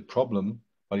immediate problem,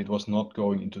 but it was not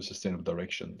going into a sustainable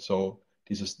direction. So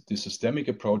the systemic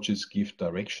approaches give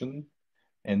direction,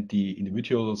 and the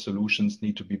individual solutions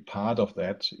need to be part of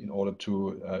that in order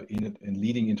to in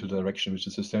leading into the direction which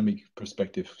the systemic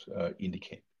perspective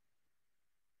indicate.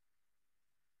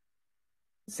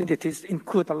 Since it is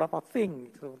include a lot of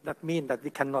things, so that means that we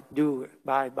cannot do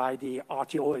by the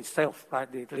RTO itself,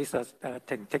 right? The research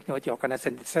technology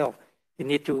organization itself. We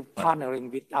need to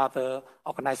partnering with other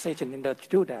organizations in order to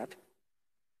do that.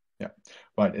 Yeah,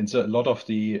 right. And so a lot of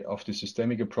the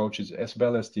systemic approaches, as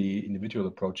well as the individual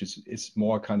approaches, is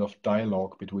more kind of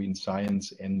dialogue between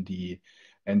science and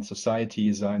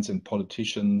society, science and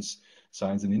politicians,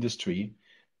 science and industry,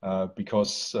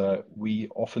 because we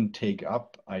often take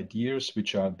up ideas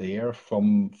which are there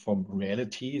from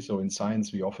reality. So in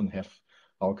science, we often have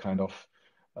our kind of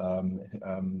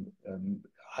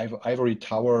ivory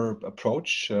tower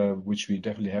approach, which we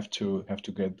definitely have to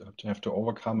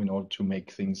overcome in order to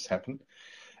make things happen.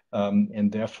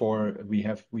 And therefore, we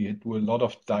do a lot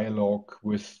of dialogue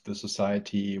with the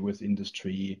society, with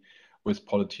industry, with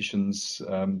politicians,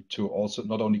 to also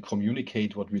not only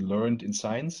communicate what we learned in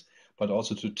science, but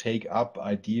also to take up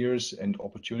ideas and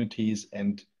opportunities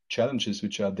and challenges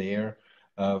which are there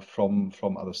from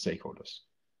other stakeholders.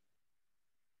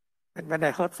 And when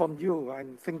I heard from you,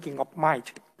 I'm thinking of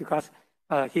Mike, because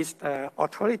his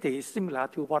authority is similar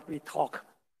to what we talk,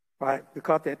 right?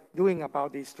 Because they're doing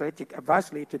about the strategic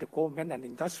advisory to the government and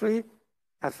industry,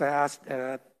 as well as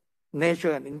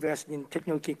nature and invest in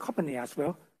technology company as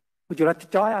well. Would you like to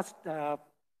join us,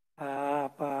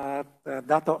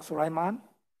 Dato' Sulaiman?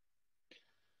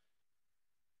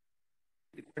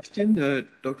 Question,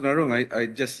 Dr. Narong, I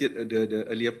just heard the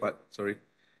earlier part, sorry.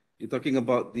 You're talking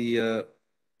about the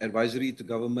advisory to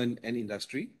government and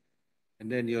industry.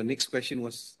 And then your next question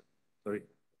was, sorry.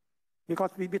 Because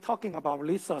we'll be talking about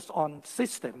research on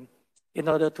system in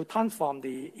order to transform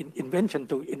the invention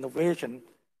to innovation.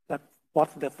 That was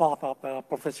the thought of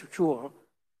Professor Chua.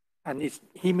 And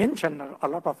he mentioned a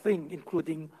lot of things,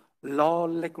 including law,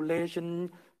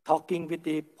 regulation, talking with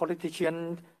the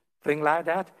politicians, things like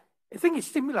that. I think it's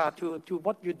similar to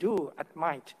what you do at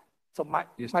MIT. So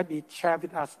might be share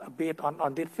with us a bit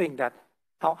on this thing, that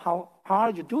how are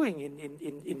you doing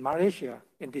in Malaysia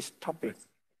in this topic?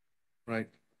 Right.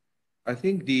 I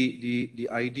think the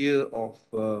idea of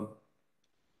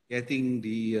getting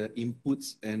the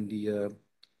inputs and the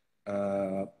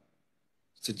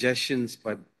suggestions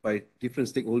by different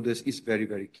stakeholders is very,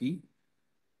 very key.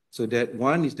 So that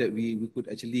one is that we could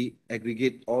actually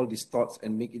aggregate all these thoughts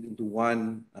and make it into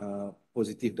one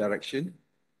positive direction,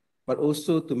 but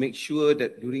also to make sure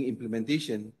that during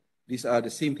implementation, these are the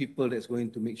same people that's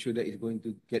going to make sure that it's going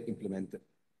to get implemented.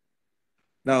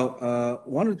 Now,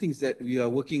 one of the things that we are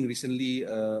working recently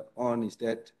on is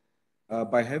that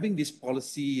by having this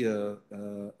policy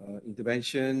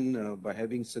intervention, by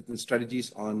having certain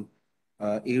strategies on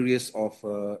areas of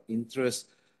interest,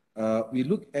 we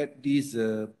look at these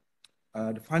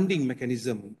the funding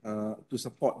mechanism to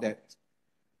support that.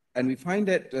 And we find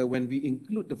that when we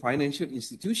include the financial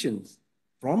institutions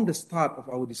from the start of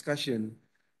our discussion,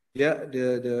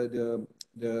 the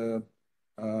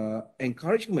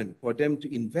encouragement for them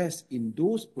to invest in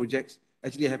those projects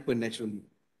actually happen naturally.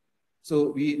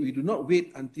 So we do not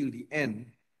wait until the end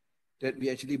that we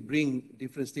actually bring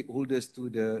different stakeholders to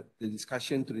the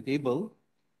discussion, to the table,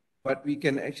 but we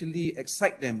can actually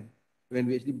excite them when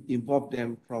we actually involve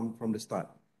them from the start.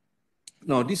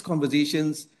 Now, these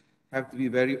conversations have to be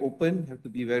very open, have to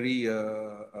be very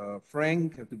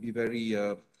frank, have to be very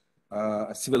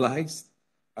civilized,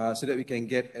 so that we can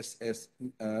get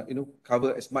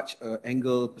cover as much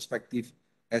angle perspective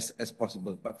as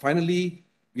possible. But finally,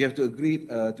 we have to agree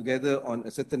together on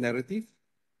a certain narrative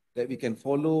that we can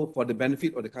follow for the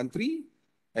benefit of the country,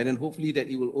 and then hopefully that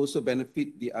it will also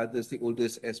benefit the other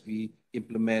stakeholders as we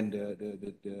implement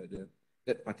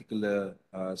that particular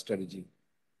strategy.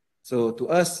 So to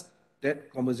us, that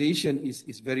conversation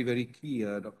is very, very key,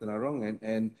 Dr. Narong,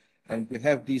 and we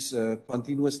have this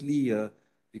continuously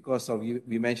because of,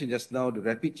 we mentioned just now, the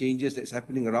rapid changes that's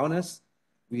happening around us.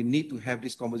 We need to have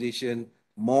this conversation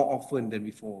more often than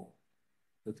before,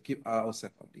 so to keep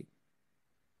ourselves updated.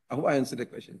 I hope I answered the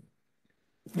question.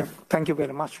 Yeah, thank you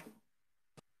very much.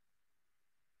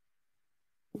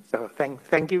 So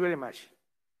thank you very much.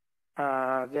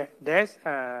 There's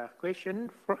a question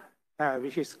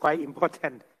which is quite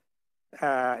important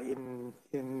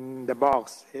in the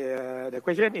box. The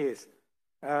question is,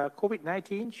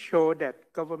 COVID-19 showed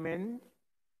that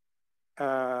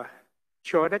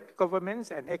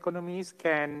governments and economies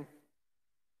can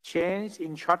change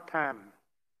in short time.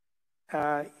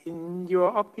 In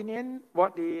your opinion,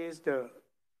 what is a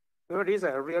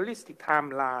realistic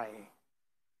timeline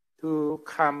to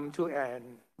come to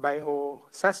an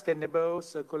bio-sustainable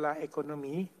circular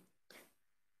economy,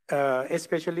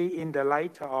 especially in the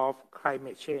light of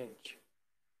climate change?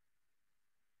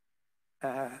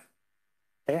 I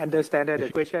understand that the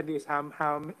question is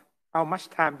how much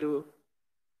time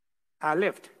are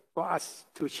left for us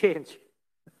to change?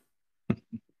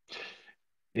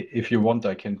 If you want,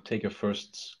 I can take a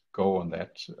first go on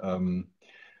that.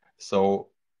 So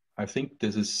I think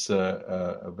this is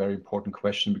a very important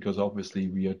question, because obviously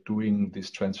we are doing this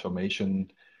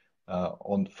transformation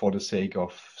for the sake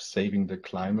of saving the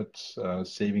climate,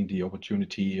 saving the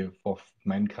opportunity of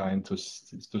mankind to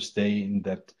stay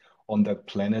on that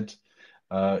planet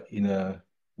in a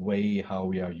way how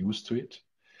we are used to it,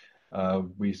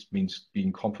 which means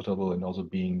being comfortable and also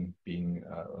being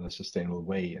on a sustainable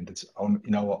way. And it's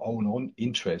in our own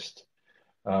interest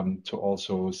to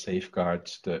also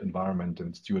safeguard the environment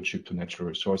and stewardship to natural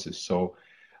resources. So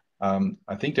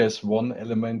I think there's one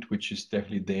element which is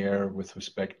definitely there with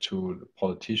respect to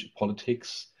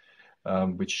politics,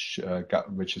 which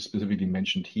is specifically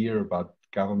mentioned here about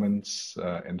governments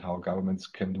and how governments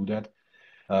can do that.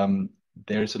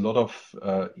 There is a lot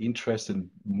of interest and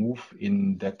move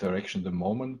in that direction at the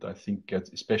moment. I think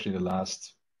especially the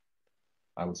last,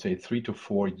 I would say 3 to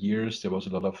 4 years, there was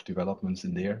a lot of developments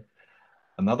in there.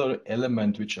 Another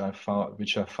element which I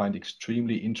find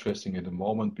extremely interesting at the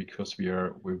moment, because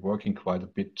we're working quite a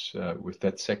bit with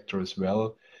that sector as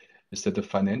well, is that the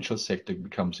financial sector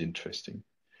becomes interesting.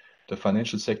 The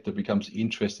financial sector becomes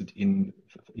interested in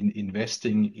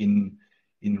investing in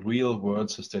real world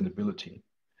sustainability.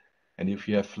 And if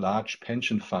you have large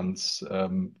pension funds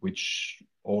which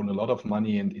own a lot of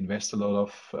money and invest a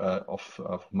lot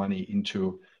of money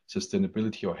into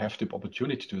sustainability, or have the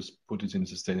opportunity to put it in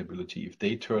sustainability, if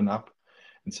they turn up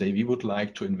and say, we would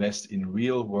like to invest in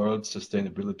real world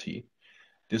sustainability,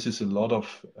 this is a lot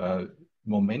of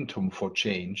momentum for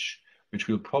change, which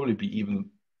will probably be even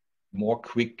more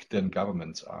quick than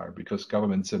governments are, because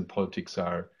governments and politics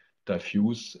are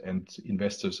diffuse and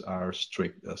investors are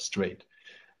straight.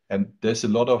 And there's a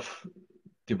lot of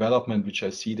development which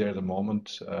I see there at the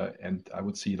moment, and I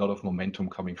would see a lot of momentum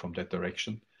coming from that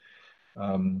direction.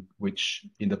 Which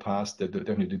in the past they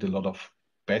definitely did a lot of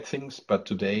bad things, but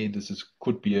today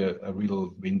could be a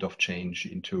real wind of change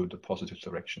into the positive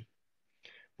direction.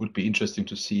 Would be interesting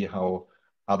to see how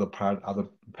other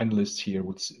panelists here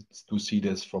would see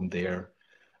this from their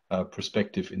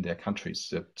perspective in their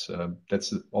countries. That's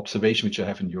an observation which I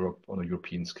have in Europe on a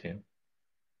European scale.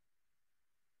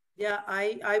 Yeah,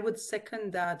 I would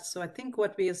second that. So I think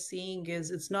what we are seeing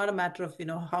is it's not a matter of,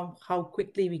 how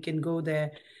quickly we can go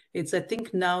there. I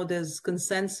think now there's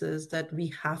consensus that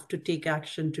we have to take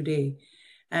action today.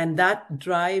 And that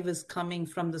drive is coming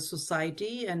from the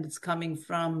society and it's coming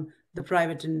from the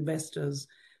private investors.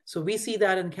 So we see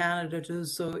that in Canada too.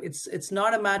 So it's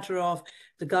not a matter of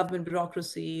the government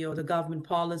bureaucracy or the government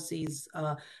policies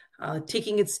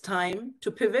taking its time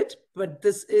to pivot, but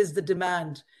this is the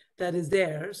demand that is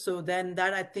there. So then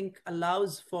that, I think,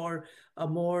 allows for a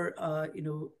more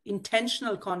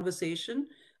intentional conversation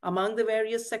among the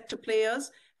various sector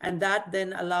players, and that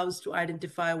then allows to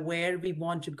identify where we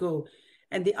want to go.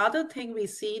 And the other thing we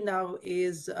see now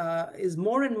is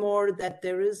more and more that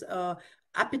there is a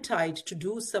appetite to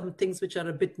do some things which are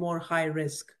a bit more high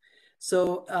risk.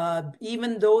 So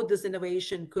even though this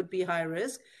innovation could be high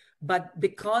risk, but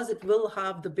because it will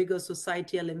have the bigger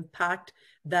societal impact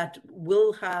that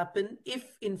will happen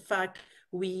if, in fact,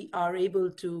 we are able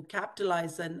to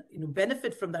capitalize and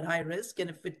benefit from that high risk, and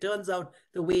if it turns out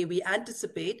the way we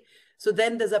anticipate, so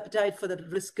then there's appetite for that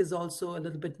risk is also a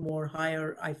little bit more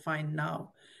higher, I find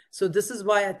now. So this is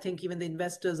why I think even the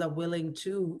investors are willing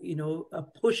to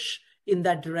push in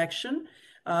that direction.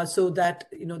 So that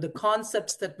the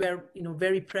concepts that were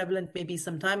very prevalent maybe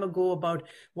some time ago about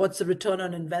what's the return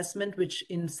on investment, which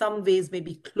in some ways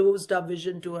maybe closed our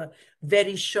vision to a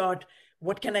very short,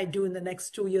 what can I do in the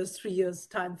next 2 years, 3 years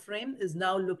time frame, is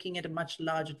now looking at a much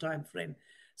larger time frame.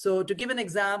 So to give an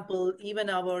example, even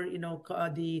our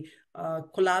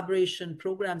collaboration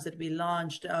programs that we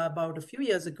launched about a few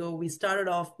years ago, we started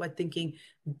off by thinking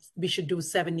we should do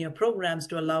 7-year programs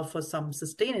to allow for some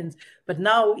sustenance. But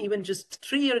now, even just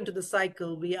 3 years into the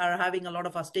cycle, we are having a lot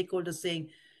of our stakeholders saying,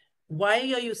 why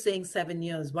are you saying 7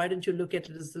 years? Why don't you look at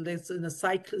it as in a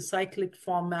cyclic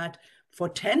format for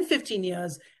 10, 15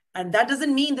 years? And that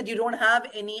doesn't mean that you don't have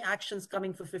any actions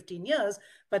coming for 15 years,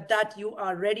 but that you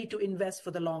are ready to invest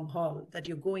for the long haul, that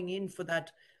you're going in for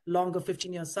that longer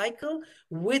 15-year cycle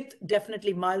with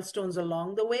definitely milestones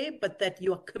along the way, but that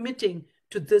you are committing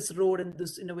to this road and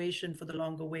this innovation for the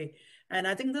longer way. And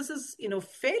I think this is,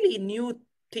 fairly new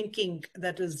thinking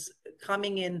that is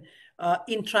coming in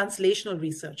translational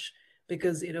research,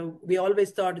 because, we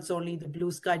always thought it's only the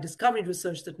blue sky discovery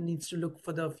research that needs to look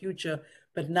for the future.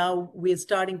 But now we're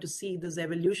starting to see this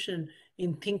evolution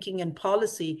in thinking and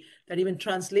policy that even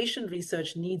translation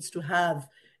research needs to have,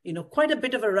 quite a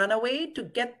bit of a runaway to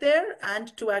get there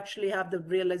and to actually have the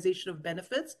realization of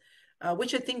benefits,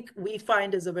 which I think we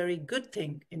find is a very good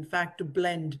thing, in fact, to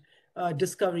blend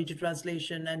discovery to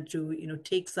translation and to,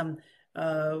 take some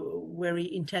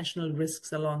very intentional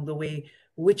risks along the way,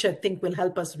 which I think will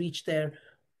help us reach there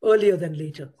earlier than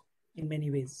later in many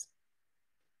ways.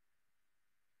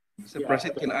 Mr.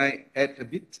 President, can I add a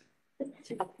bit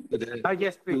to the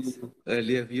yes, please.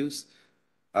 Earlier views?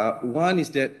 One is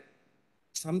that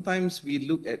sometimes we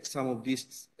look at some of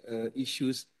these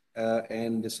issues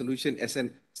and the solution as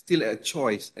still a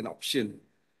choice, an option.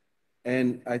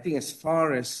 And I think as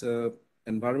far as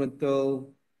environmental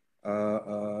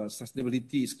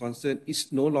sustainability is concerned,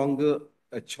 it's no longer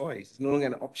a choice, it's no longer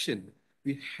an option.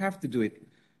 We have to do it.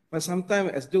 But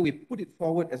sometimes, as though we put it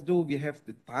forward, as though we have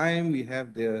the time, we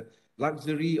have the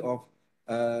luxury of,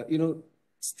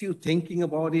 still thinking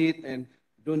about it and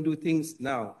don't do things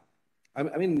now. I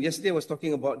mean, yesterday I was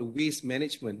talking about the waste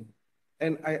management,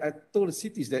 and I told the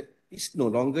cities that it's no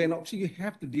longer an option. You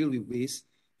have to deal with waste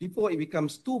before it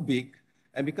becomes too big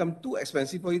and become too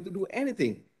expensive for you to do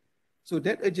anything. So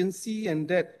that urgency and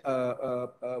that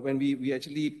when we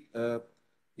actually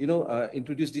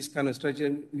introduce this kind of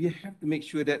strategy, we have to make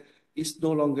sure that it's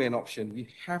no longer an option. We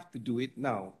have to do it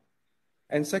now.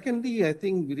 And secondly, I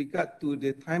think with regard to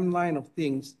the timeline of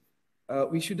things,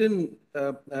 we shouldn't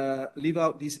leave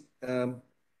out this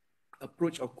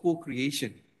approach of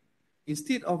co-creation.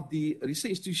 Instead of the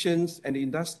research institutions and the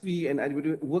industry and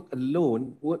everybody work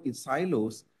alone, work in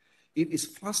silos, it is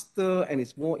faster and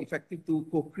it's more effective to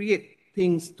co-create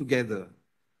things together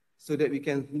so that we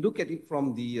can look at it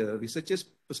from the researcher's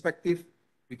perspective,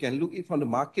 we can look at it from the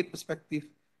market perspective,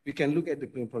 we can look at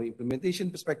it from the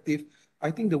implementation perspective. I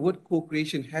think the word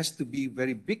co-creation has to be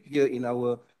very big here in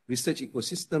our research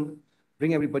ecosystem,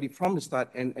 bring everybody from the start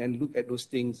and look at those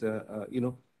things,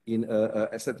 in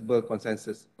acceptable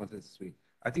consensus way.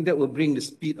 I think that will bring the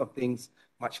speed of things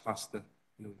much faster.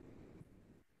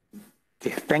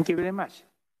 Okay, thank you very much.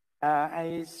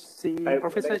 I see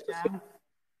Professor Chang.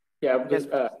 Yeah, because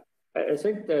I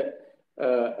think that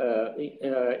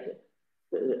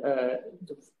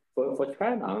for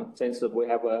China, since we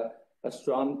have a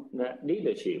strong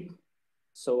leadership,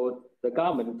 so the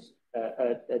government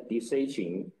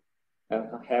decision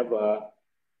have a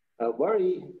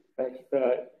very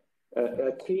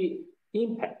key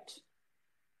impact,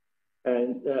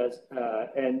 and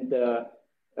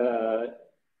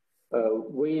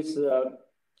with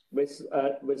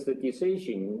with the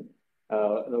decision,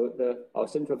 our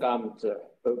central government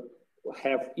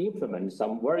have implemented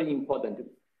some very important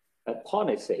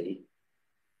policy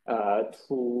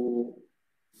to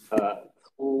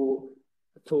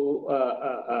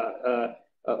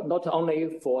not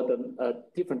only for the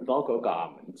different local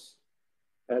governments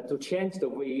to change the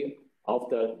way of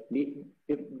the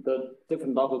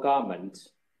different local governments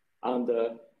and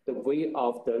the way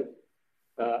of the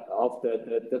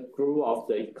growth of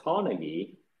the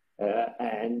economy,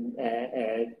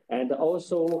 and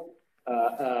also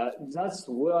that's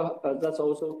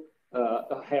also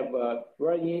have a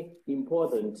very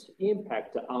important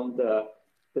impact on the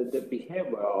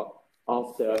behavior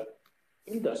of the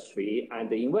industry and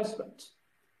the investment,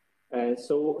 and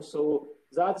so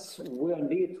that's will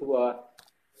lead to a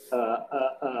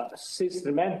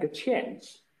systematic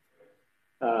change,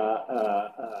 and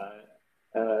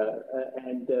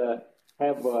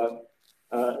have a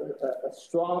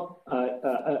strong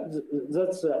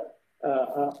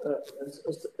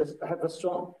have a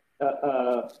strong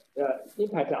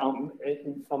impact on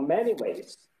many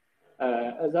ways.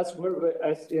 That's where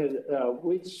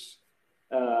which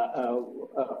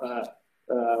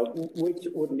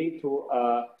would lead to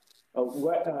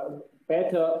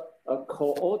better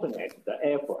coordinate the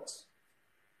efforts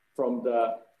from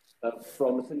the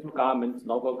central government,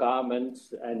 local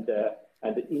governments, and the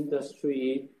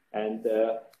industry, and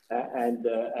the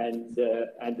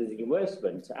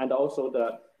investment, and also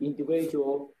the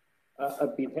individual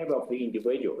behavior of the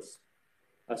individuals.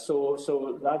 So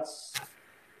that's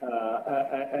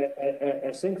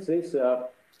I think this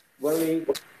very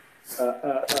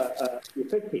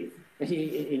effective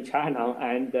in China,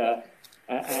 and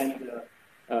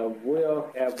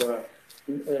will have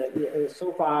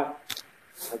so far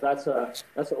that's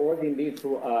already lead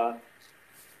to a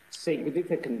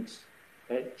significant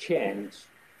change.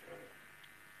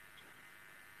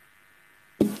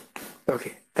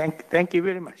 Okay, thank you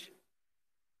very much.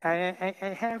 I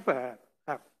have a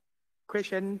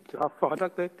question for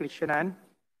Dr. Krishnan,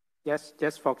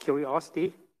 just for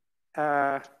curiosity.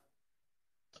 I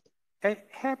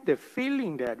have the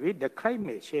feeling that with the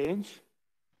climate change,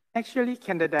 actually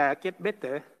Canada get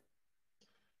better,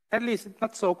 at least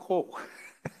not so cold.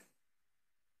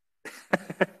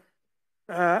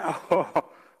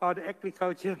 Or the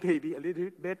agriculture may be a little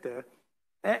bit better.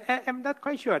 I'm not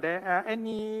quite sure there are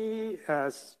any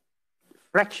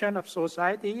fraction of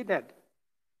society that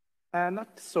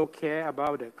not so care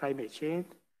about the climate change.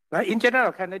 But in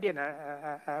general, Canadians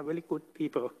are very good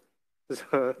people.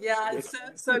 So, yeah,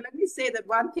 so let me say that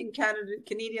one thing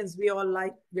Canadians we all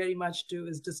like very much to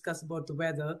is discuss about the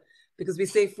weather, because we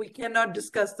say if we cannot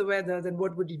discuss the weather, then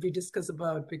what would we discuss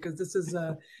about? Because this is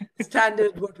a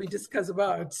standard what we discuss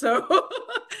about. So,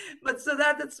 but so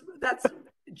that's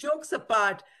jokes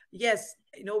apart. Yes,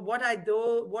 you know what I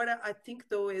think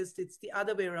though is it's the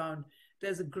other way around.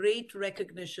 There's a great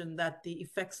recognition that the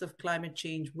effects of climate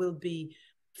change will be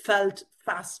felt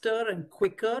faster and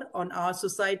quicker on our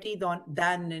society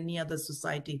than any other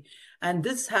society. And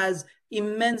this has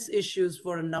immense issues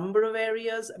for a number of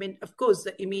areas. I mean, of course,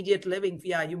 the immediate living,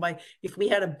 yeah, you might, if we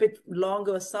had a bit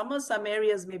longer summer, some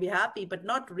areas may be happy, but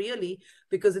not really,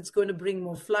 because it's going to bring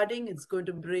more flooding. It's going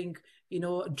to bring,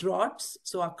 droughts.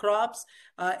 So our crops,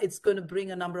 it's going to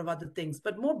bring a number of other things,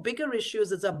 but more bigger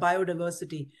issues is our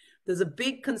biodiversity. There's a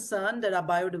big concern that our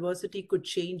biodiversity could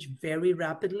change very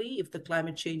rapidly if the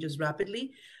climate changes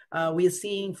rapidly. We are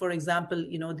seeing, for example,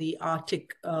 the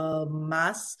Arctic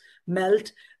mass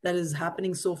melt that is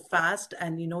happening so fast.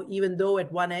 And, even though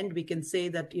at one end we can say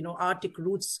that, Arctic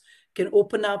routes can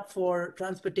open up for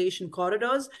transportation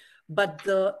corridors, but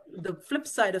the flip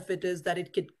side of it is that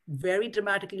it could very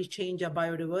dramatically change our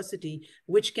biodiversity,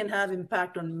 which can have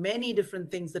impact on many different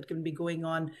things that can be going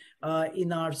on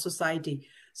in our society.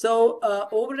 So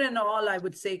over and all, I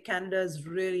would say Canada is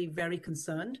really very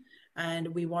concerned,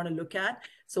 and we want to look at.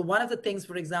 So one of the things,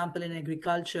 for example, in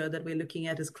agriculture that we're looking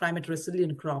at is climate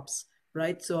resilient crops,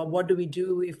 right? So what do we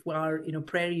do if our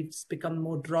prairies become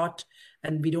more drought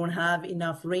and we don't have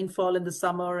enough rainfall in the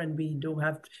summer and we don't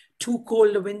have too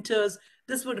cold winters?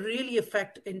 This would really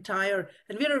affect and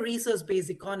we're a resource-based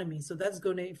economy, so that's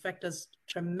going to affect us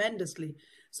tremendously.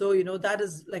 So, that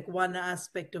is like one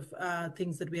aspect of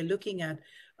things that we're looking at.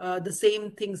 The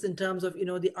same things in terms of,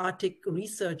 the Arctic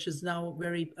research is now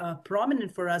very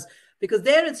prominent for us, because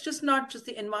there it's just not just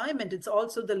the environment, it's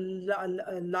also the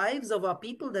lives of our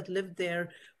people that live there,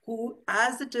 who,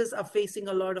 as it is, are facing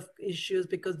a lot of issues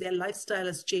because their lifestyle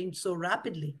has changed so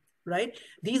rapidly. right?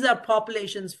 These are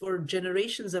populations for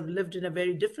generations have lived in a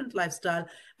very different lifestyle.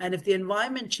 And if the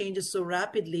environment changes so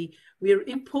rapidly, we are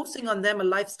imposing on them a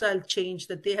lifestyle change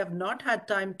that they have not had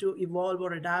time to evolve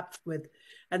or adapt with.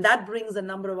 And that brings a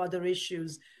number of other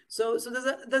issues. So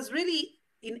there's really,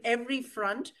 in every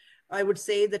front, I would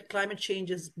say that climate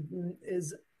change is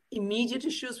immediate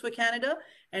issues for Canada.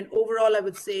 And overall, I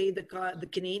would say the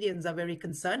Canadians are very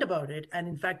concerned about it and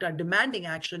in fact are demanding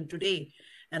action today.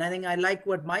 And I think I like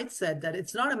what Mike said, that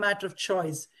it's not a matter of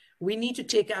choice. We need to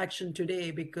take action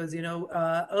today because,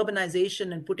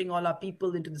 urbanization and putting all our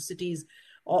people into the cities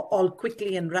all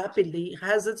quickly and rapidly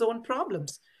has its own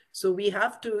problems. So we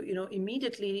have to,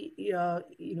 immediately,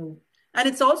 and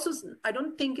it's also, I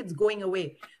don't think it's going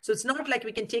away. So it's not like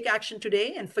we can take action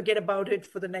today and forget about it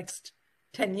for the next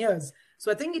 10 years.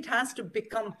 So I think it has to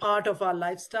become part of our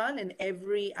lifestyle in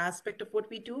every aspect of what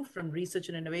we do, from research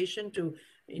and innovation to,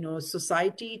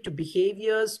 society, to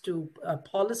behaviors, to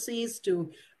policies, to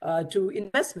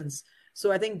investments. So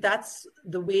I think that's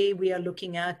the way we are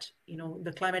looking at,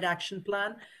 the climate action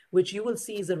plan, which you will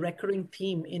see is a recurring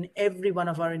theme in every one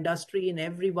of our industry, in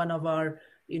every one of our,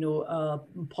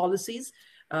 policies.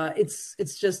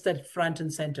 It's just that front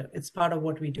and center. It's part of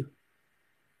what we do.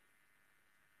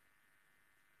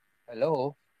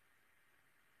 Hello,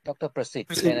 Dr. Prasid,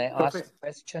 can I ask a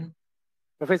question?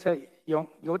 Professor Yong,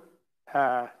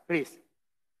 please.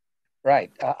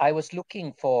 Right. I was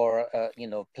looking for,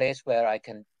 place where I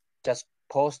can just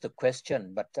post the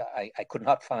question, but I could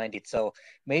not find it. So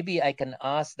maybe I can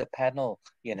ask the panel,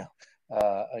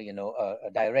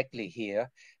 directly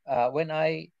here. When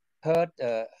I heard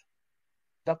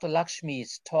Dr.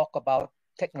 Lakshmi's talk about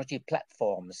technology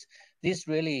platforms, this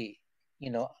really,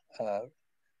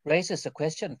 raises a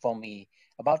question for me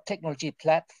about technology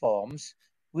platforms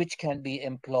which can be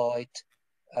employed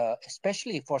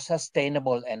especially for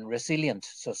sustainable and resilient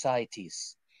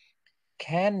societies.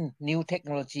 Can new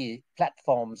technology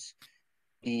platforms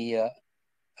be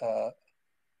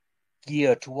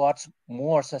geared towards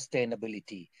more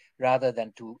sustainability rather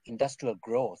than to industrial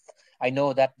growth? I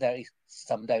know that there is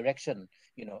some direction,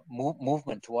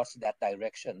 movement towards that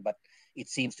direction, but it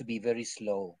seems to be very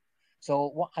slow.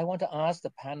 So I want to ask the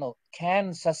panel,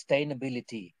 can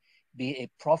sustainability be a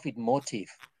profit motive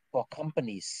for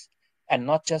companies and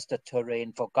not just a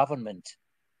terrain for government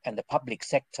and the public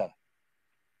sector?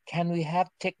 Can we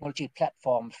have technology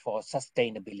platforms for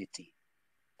sustainability?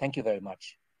 Thank you very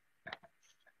much.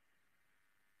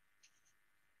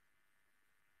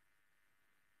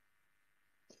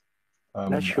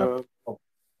 Not sure. I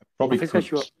probably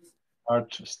Professor,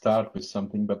 could start with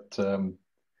something, but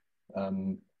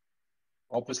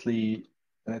obviously,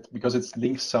 because it's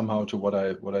linked somehow to what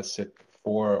I said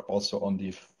before, also on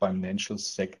the financial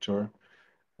sector.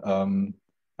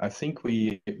 I think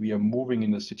we are moving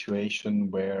in a situation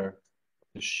where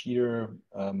the sheer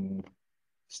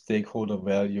stakeholder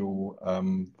value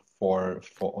on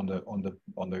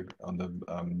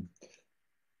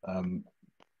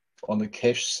the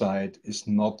cash side is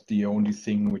not the only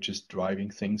thing which is driving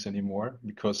things anymore,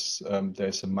 because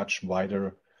there's a much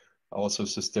wider also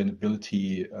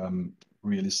sustainability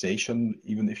realization.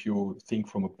 Even if you think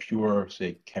from a pure,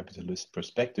 say, capitalist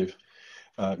perspective,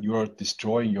 you are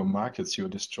destroying your markets, you're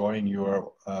destroying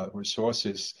your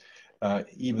resources.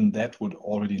 Even that would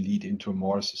already lead into a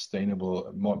more sustainable,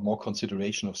 more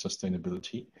consideration of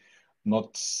sustainability.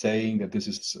 Not saying that this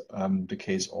is the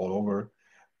case all over,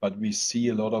 but we see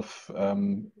a lot of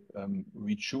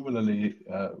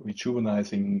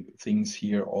rejuvenizing things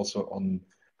here also on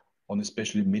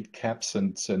especially mid caps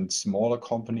and smaller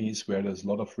companies, where there's a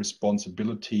lot of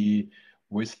responsibility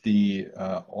with the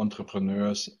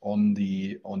entrepreneurs on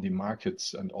the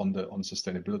markets and on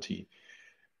sustainability.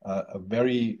 A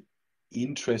very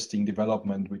interesting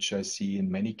development, which I see in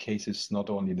many cases, not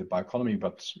only in the bioeconomy,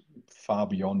 but far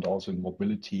beyond, also in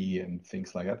mobility and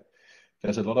things like that.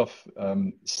 There's a lot of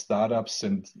startups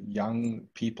and young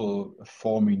people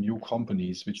forming new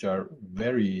companies, which are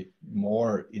very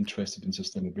more interested in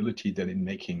sustainability than in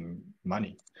making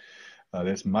money.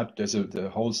 There's a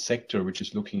whole sector which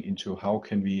is looking into how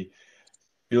can we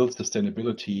build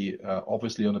sustainability,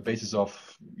 obviously on the basis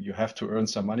of you have to earn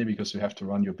some money because you have to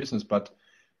run your business, but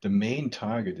the main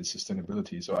target is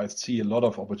sustainability. So I see a lot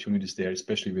of opportunities there,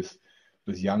 especially with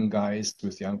young guys,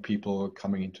 with young people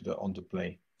coming onto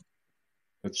play.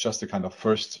 It's just a kind of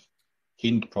first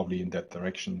hint probably in that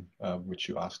direction, which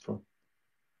you asked for.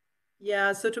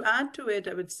 Yeah, so to add to it,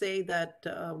 I would say that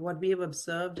what we have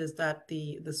observed is that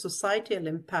the societal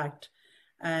impact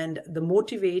and the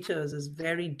motivators is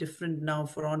very different now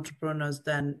for entrepreneurs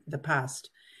than the past.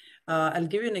 I'll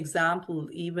give you an example.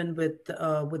 Even with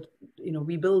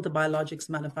we built a biologics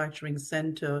manufacturing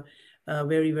center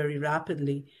very, very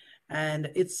rapidly.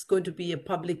 And it's going to be a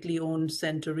publicly owned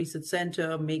center, research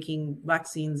center, making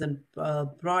vaccines and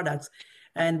products.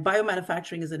 And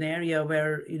biomanufacturing is an area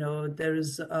where, there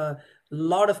is a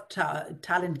lot of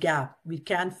talent gap. We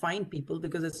can't find people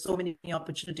because there's so many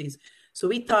opportunities. So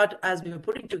we thought, as we were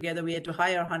putting together, we had to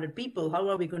hire 100 people. How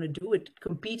are we going to do it?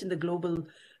 Compete in the global,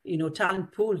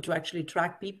 talent pool to actually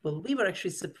attract people. We were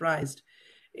actually surprised.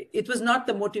 It was not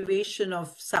the motivation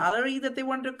of salary that they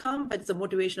wanted to come, but it's the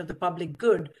motivation of the public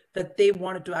good that they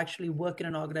wanted to actually work in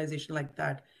an organization like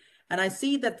that. And I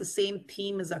see that the same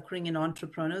theme is occurring in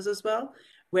entrepreneurs as well,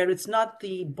 where it's not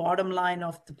the bottom line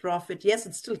of the profit. Yes,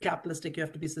 it's still capitalistic, you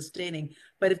have to be sustaining,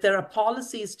 but if there are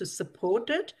policies to support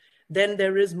it, then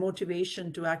there is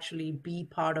motivation to actually be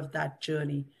part of that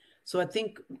journey. So I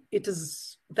think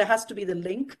there has to be the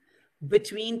link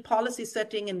between policy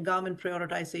setting and government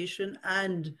prioritization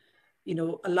and,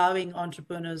 allowing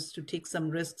entrepreneurs to take some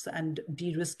risks and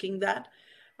de-risking that.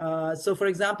 So for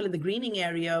example, in the greening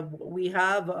area, we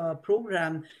have a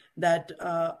program that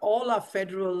all our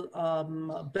federal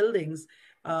buildings,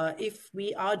 if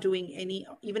we are doing any,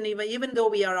 even though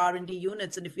we are R&D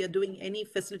units, and if we are doing any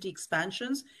facility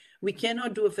expansions, we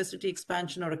cannot do a facility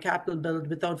expansion or a capital build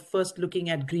without first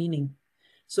looking at greening.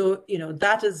 So,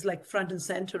 that is like front and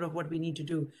center of what we need to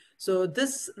do. So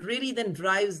this really then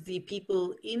drives the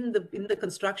people in the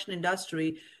construction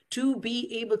industry to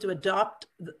be able to adopt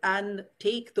and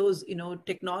take those,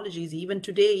 technologies, even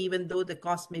today, even though the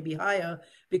cost may be higher,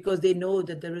 because they know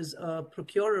that there is a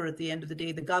procurer at the end of the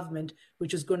day, the government,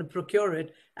 which is going to procure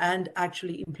it and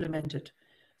actually implement it.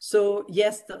 So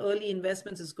yes, the early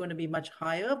investments is going to be much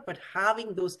higher, but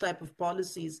having those type of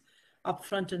policies up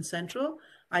front and central,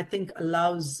 I think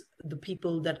allows the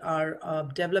people that are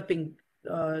developing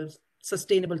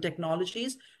sustainable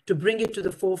technologies to bring it to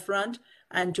the forefront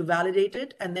and to validate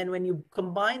it. And then when you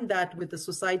combine that with the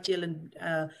societal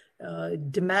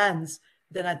and demands,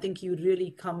 then I think you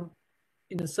really come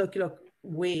in a circular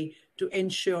way to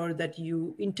ensure that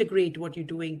you integrate what you're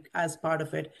doing as part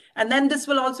of it. And then this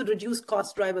will also reduce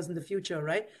cost drivers in the future,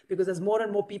 right? Because as more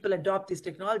and more people adopt these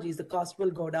technologies, the cost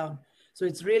will go down. So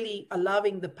it's really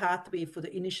allowing the pathway for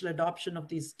the initial adoption of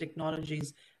these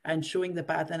technologies and showing the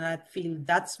path. And I feel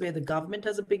that's where the government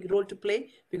has a big role to play,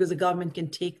 because the government can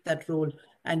take that role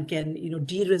and can,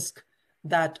 de-risk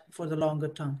that for the longer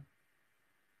term.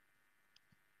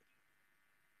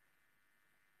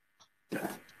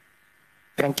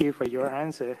 Thank you for your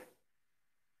answer.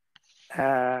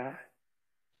 Professor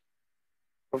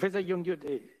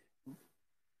Yongyut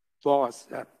was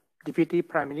Deputy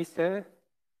Prime Minister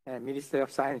and Minister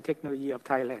of Science and Technology of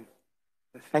Thailand.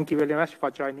 Thank you very much for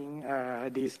joining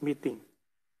this meeting.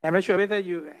 I'm not sure whether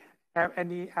you have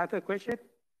any other question,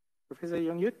 Professor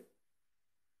Yongyut?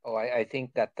 Oh, I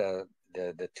think that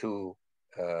the two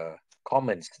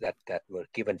comments that were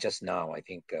given just now, I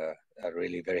think are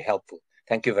really very helpful.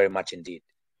 Thank you very much indeed.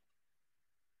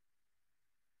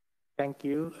 Thank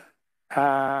you.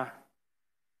 Thank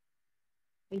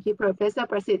you, Professor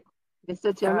Prasid.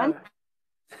 Mr. Chairman.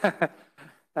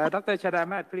 Dr.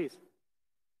 Chadamat, please.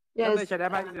 Yes. Dr.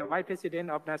 Chadamat is the Vice President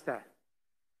of NASDAQ.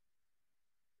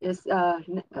 Yes.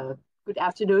 Good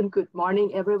afternoon. Good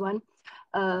morning, everyone.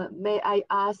 May I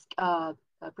ask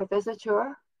Professor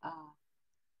Chur,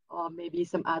 or maybe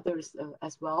some others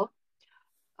as well?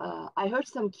 I heard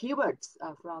some keywords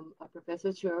from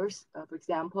Professor Chur's, for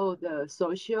example, the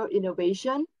social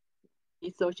innovation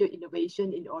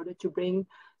in order to bring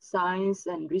science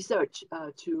and research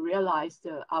to realize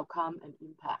the outcome and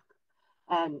impact.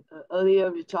 And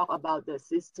earlier we talked about the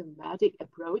systematic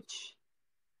approach,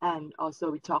 and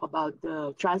also we talked about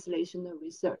the translational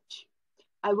research.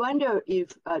 I wonder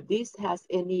if this has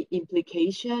any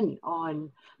implication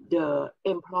on the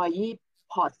employee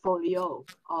portfolio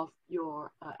of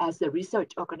your as a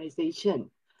research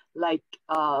organization. Like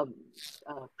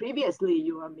previously,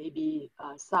 you were maybe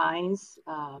science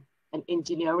and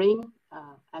engineering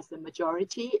as the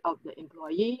majority of the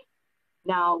employee.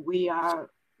 Now we are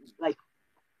like,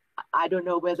 I don't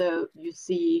know whether you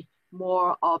see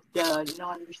more of the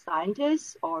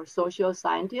non-scientists or social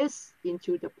scientists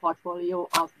into the portfolio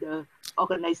of the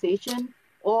organization,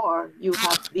 or you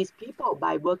have these people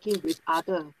by working with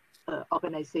other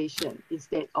organizations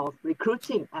instead of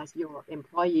recruiting as your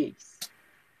employees.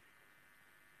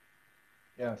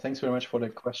 Yeah, thanks very much for the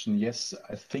question. Yes,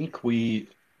 I think we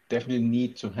definitely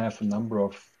need to have a number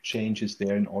of changes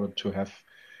there in order to have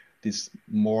this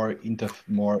more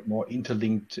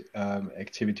interlinked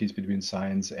activities between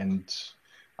science and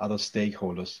other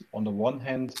stakeholders. On the one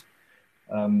hand,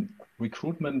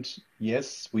 Recruitment,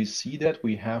 yes, we see that.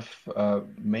 We have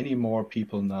many more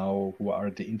people now who are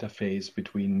at the interface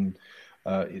between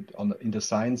in the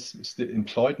science, still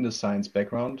employed in the science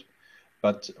background,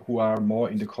 but who are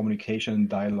more in the communication and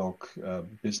dialogue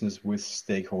business with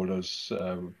stakeholders.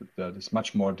 There's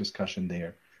much more discussion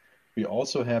there. We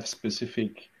also have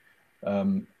specific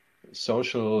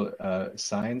social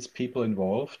science people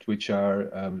involved, which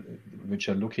are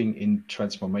looking in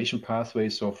transformation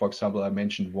pathways. So, for example, I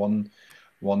mentioned one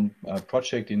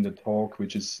project in the talk,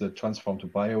 which is the Transform to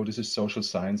Bio. This is social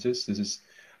sciences. This is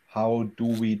how do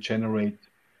we generate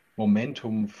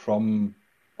momentum from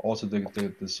also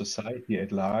the society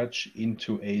at large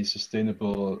into a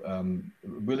sustainable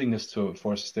willingness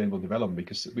for sustainable development,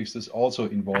 because this also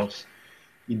involves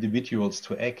individuals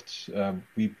to act.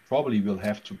 We probably will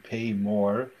have to pay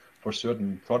more for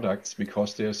certain products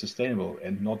because they are sustainable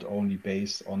and not only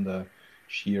based on the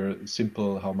sheer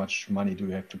simple how much money do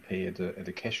you have to pay at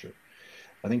a cashier.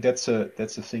 I think that's a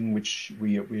thing which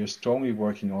we are strongly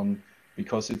working on,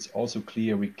 because it's also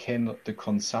clear we cannot, the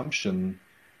consumer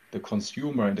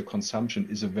and the consumption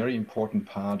is a very important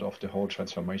part of the whole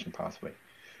transformation pathway.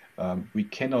 We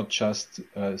cannot just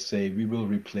say we will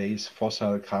replace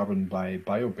fossil carbon by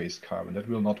bio-based carbon. That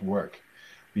will not work.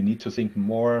 We need to think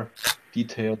more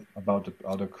detailed about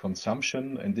the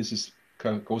consumption, and this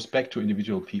goes back to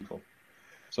individual people.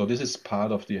 So this is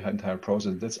part of the entire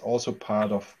process. That's also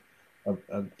part of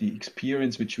the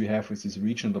experience which we have with this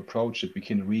regional approach, that we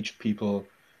can reach people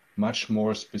much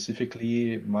more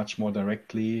specifically, much more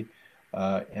directly,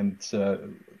 and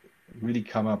really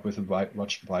come up with a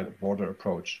much broader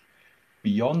approach.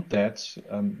 Beyond that,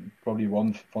 probably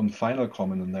one final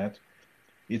comment on that,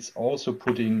 it's also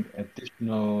putting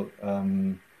additional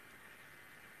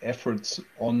efforts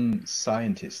on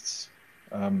scientists.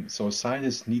 So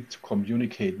scientists need to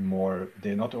communicate more.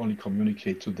 They not only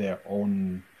communicate to their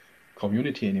own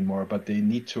community anymore, but they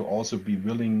need to also be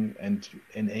willing and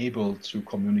able to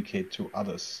communicate to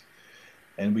others.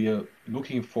 And we are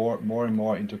looking for more and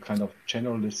more into kind of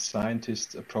generalist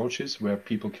scientist approaches where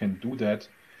people can do that.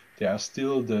 There are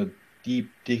still the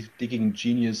deep digging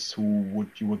genius who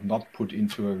you would not put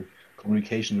into a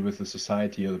communication with the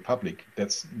society or the public.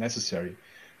 That's necessary.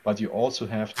 But you also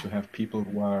have to have people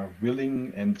who are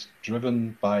willing and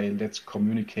driven by let's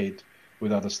communicate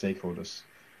with other stakeholders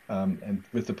and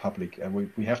with the public. And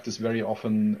we have this very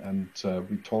often, and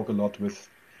we talk a lot with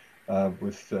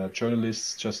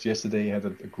journalists. Just yesterday, I had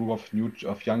a group of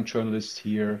young journalists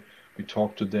here. We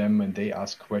talk to them, and they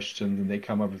ask questions, and they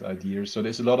come up with ideas. So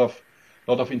there's a lot of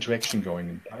interaction going,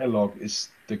 and dialogue is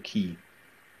the key.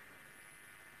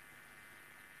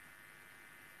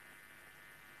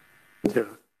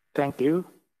 Thank you.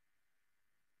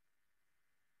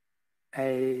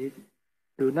 I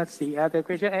do not see other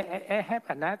question. I have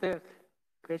another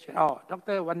question. Oh,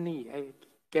 Dr. Wani, I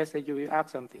guess that you will ask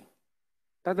something.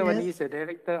 Dr. Wani is the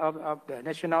director of the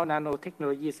National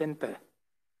Nanotechnology Center.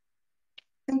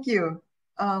 Thank you,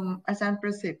 Ajahn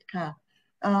Prasit.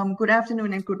 Good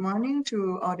afternoon and good morning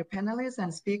to all the panelists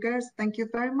and speakers. Thank you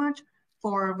very much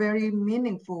for very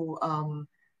meaningful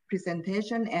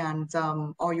presentation and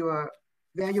all your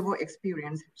valuable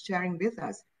experience sharing with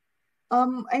us.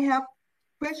 I have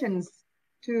questions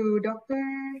to Dr.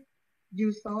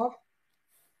 Yusuf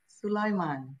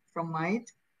Sulaiman from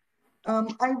MIT.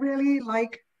 I really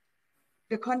like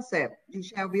the concept you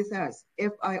share with us,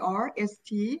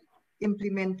 FIRST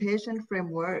implementation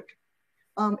framework,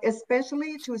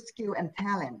 especially to skill and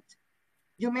talent.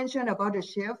 You mentioned about the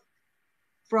shift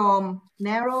from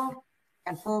narrow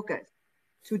and focused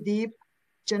to deep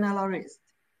generalist.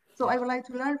 So I would like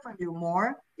to learn from you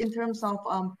more in terms of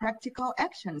practical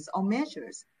actions or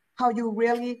measures, how you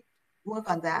really work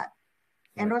on that.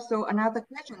 Right. And also another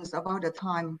question is about the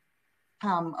timeline.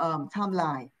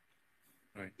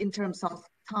 Right. In terms of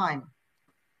time.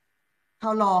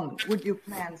 How long would you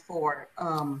plan for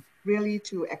really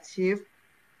to achieve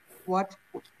what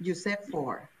you set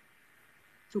for?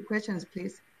 2 questions,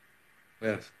 please.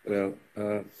 Well,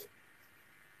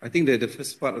 I think that the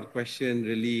first part of the question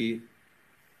really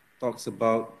talks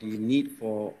about the need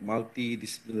for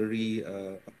multidisciplinary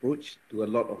approach to a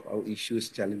lot of our issues,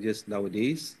 challenges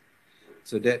nowadays.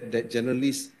 So that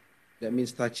generally, that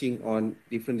means touching on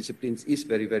different disciplines is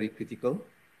very, very critical.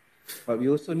 But we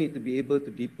also need to be able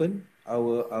to deepen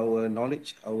our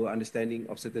knowledge, our understanding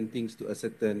of certain things to a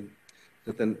certain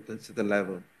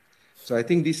level. So I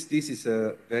think this is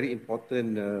a very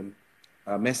important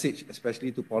message,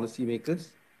 especially to policymakers,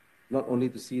 not only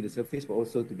to see the surface, but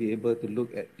also to be able to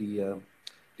look at the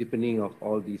deepening of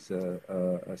all these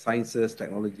sciences,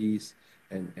 technologies,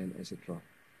 and etc.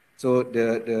 So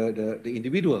the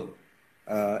individual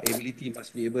ability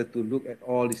must be able to look at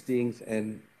all these things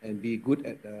and be good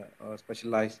at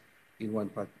specialized in one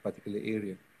particular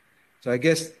area. So I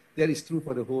guess that is true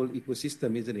for the whole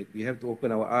ecosystem, isn't it? We have to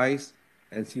open our eyes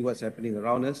and see what's happening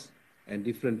around us, and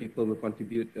different people will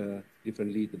contribute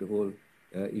differently to the whole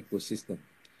ecosystem.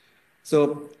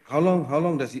 So how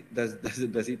long does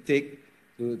it take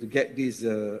to get this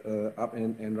up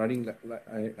and running? Like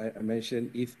I mentioned,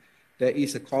 if there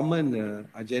is a common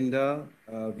agenda,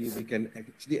 we can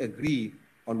actually agree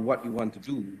on what we want to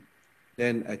do,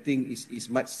 then I think it's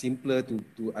much simpler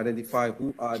to identify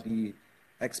who are the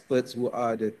experts, who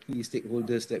are the key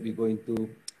stakeholders that we're going to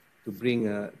bring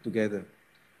together.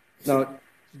 Now,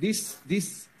 this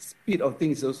speed of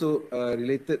things is also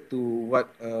related to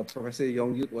what Professor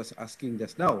Yongyut was asking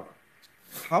just now.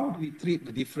 How do we treat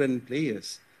the different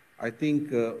players? I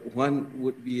think one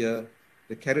would be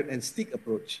the carrot and stick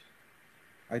approach.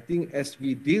 I think as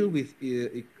we deal with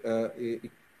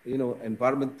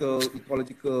environmental,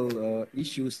 ecological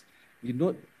issues,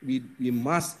 we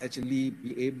must actually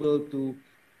be able to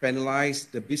penalize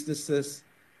the businesses,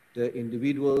 the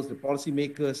individuals, the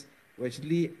policymakers who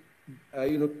actually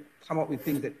come up with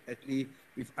things that actually,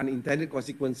 with unintended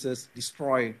consequences,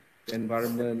 destroy the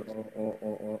environment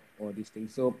or these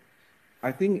things. So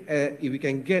I think if we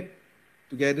can get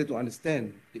together to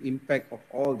understand the impact of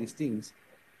all these things,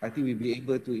 I think we'll be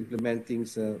able to implement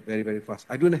things very, very fast.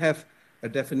 I don't have a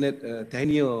definite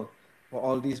tenure for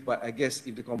all this, but I guess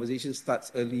if the conversation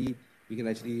starts early, we can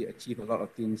actually achieve a lot of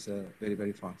things very,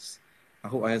 very fast. I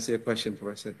hope I answered your question,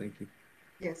 Professor. Thank you.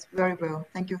 Yes, very well.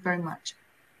 Thank you very much.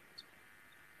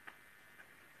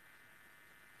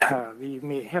 We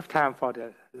may have time for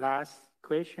the last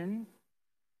question.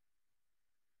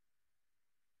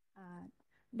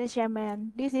 The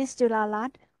chairman, this is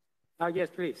Julalat. Oh,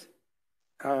 yes, please.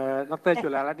 Dr.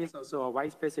 Julalat is also a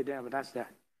vice president of NASDAQ.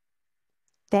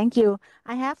 Thank you.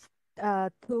 I have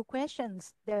two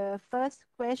questions. The first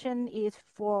question is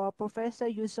for Professor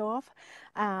Yusuf.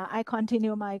 I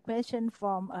continue my question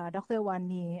from Dr.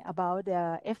 Wani about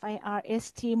the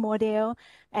FIRST model,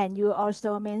 and you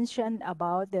also mentioned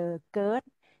about the GERD,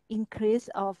 increase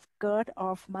of GERD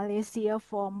of Malaysia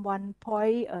from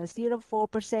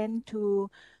 1.04%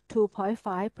 to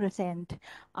 2.5%.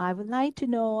 I would like to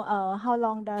know how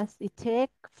long does it take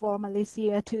for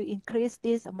Malaysia to increase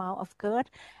this amount of GERD,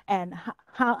 and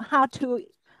how to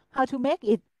make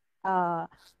it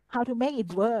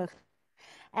work.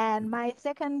 And my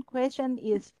second question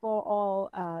is for all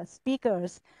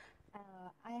speakers.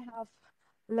 I have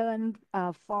learned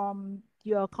from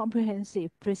your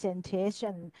comprehensive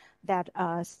presentation that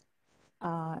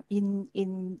in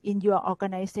your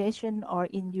organization or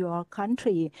in your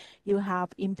country, you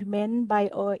have implemented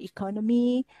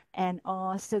bioeconomy and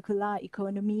circular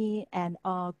economy and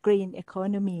green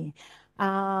economy.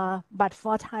 But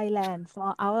for Thailand,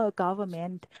 for our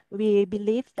government, we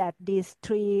believe that these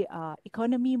three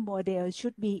economy models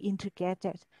should be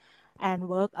integrated and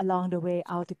work along the way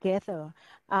all together.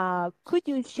 Could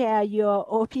you share your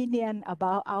opinion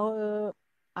about our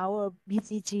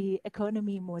BCG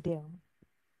economy model?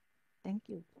 Thank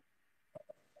you.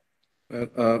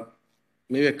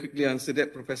 Maybe I quickly answer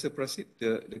that, Professor Prasit,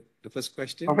 the first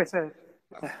question. Professor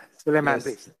Suleiman, yes.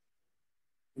 please.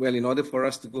 Well, in order for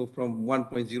us to go from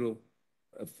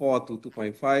 1.04 to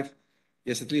 2.5,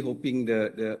 we're certainly hoping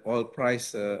the oil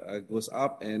price goes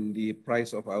up and the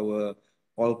price of our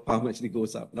oil palm actually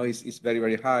goes up. Now it's very,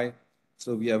 very high,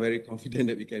 so we are very confident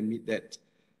that we can meet that.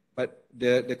 But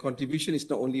the contribution is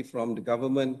not only from the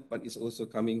government, but it's also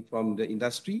coming from the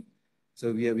industry.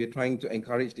 So we are trying to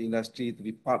encourage the industry to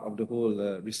be part of the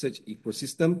whole research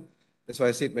ecosystem. That's why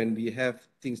I said when we have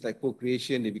things like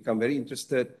co-creation, they become very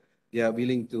interested. They are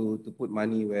willing to put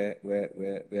money where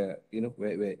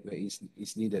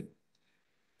is needed.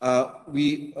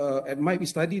 We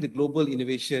study the Global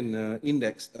Innovation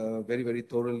Index very, very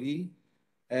thoroughly,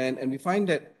 and we find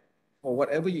that for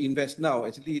whatever you invest now,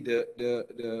 actually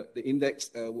the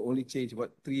index will only change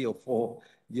about 3 or 4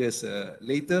 years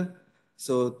later.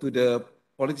 So to the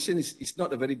politician, it's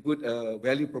not a very good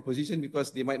value proposition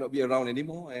because they might not be around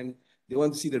anymore and they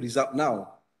want to see the result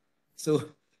now. So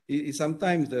it's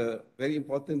sometimes very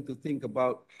important to think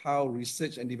about how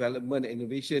research and development and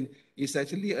innovation is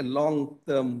actually a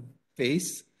long-term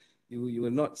phase. You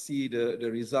will not see the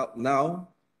result now.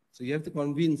 So you have to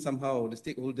convince somehow the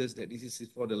stakeholders that this is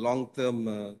for the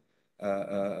long-term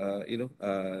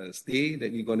stay,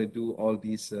 that we're going to do all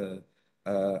these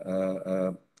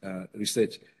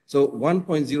research. So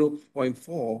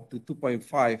 1.0.4 to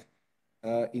 2.5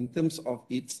 in terms of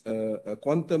its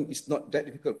quantum is not that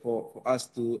difficult for us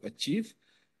to achieve.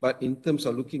 But in terms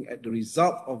of looking at the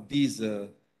result of these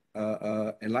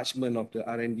enlargement of the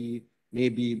R&D,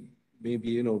 maybe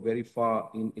very far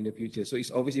in the future. So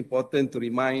it's always important to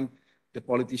remind the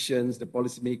politicians, the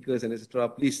policymakers, and etc.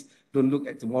 Please don't look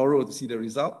at tomorrow to see the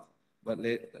result, but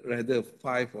rather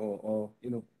 5 or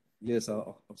years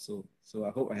or so. So I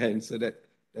hope I answered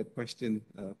that question,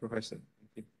 Professor.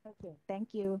 Thank you. Okay,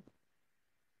 thank you.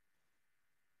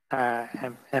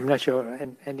 I'm not sure.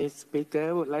 Any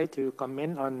speaker would like to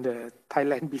comment on the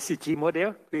Thailand BCG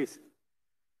model, please?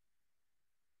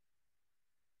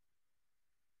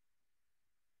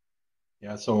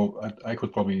 Yeah, so I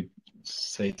could probably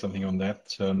say something on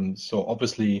that. So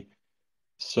obviously,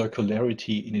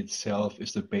 circularity in itself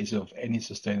is the basis of any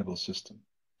sustainable system.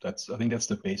 I think that's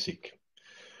the basic.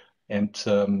 And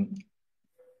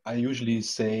I usually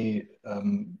say,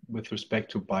 with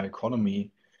respect to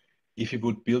bioeconomy, if you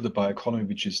would build a bioeconomy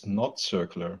which is not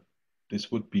circular, this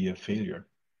would be a failure.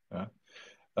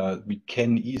 We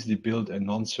can easily build a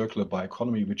non-circular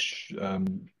bioeconomy which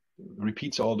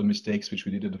repeats all the mistakes which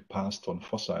we did in the past on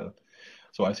fossil.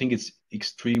 So I think it's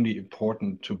extremely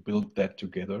important to build that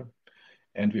together.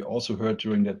 And we also heard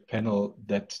during that panel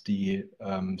that the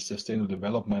sustainable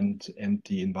development and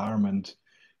the environment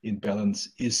in balance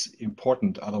is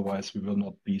important. Otherwise, we will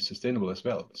not be sustainable as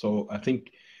well. So I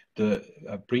think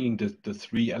bringing the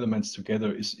three elements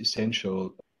together is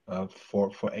essential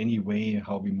for any way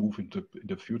how we move into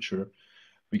the future,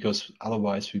 because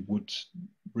otherwise we would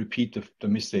repeat the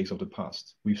mistakes of the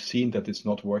past. We've seen that it's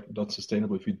not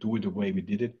sustainable if we do it the way we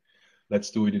did it.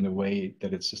 Let's do it in a way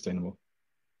that it's sustainable.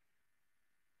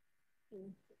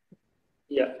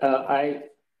 Yeah, I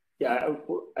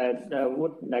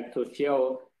would like to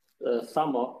share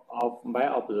some of my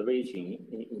observation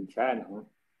in China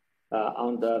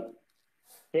on the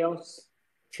health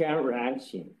chain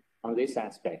reaction on this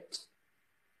aspect.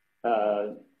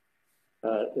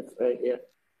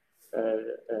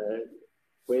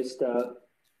 With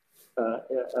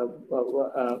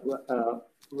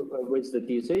the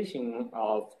decision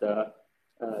of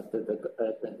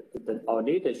our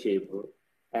leadership,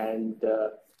 and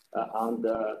on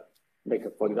the, like,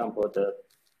 for example,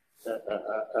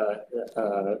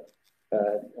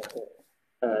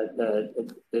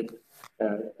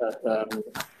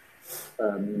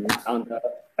 on the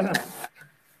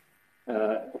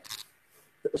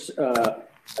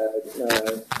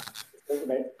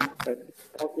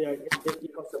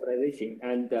eco-civilization,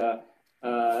 and the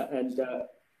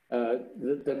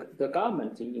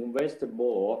government invest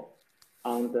more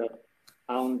on the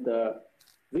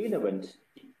relevant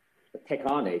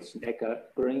technology like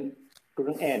green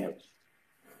energy,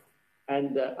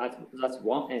 and that's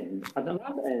one end. At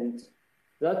another end,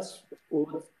 that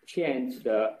would change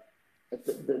the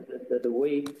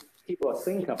way people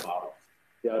think about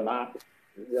their life,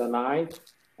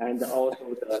 and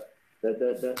also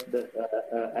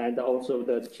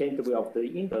the change the way of the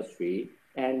industry,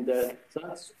 and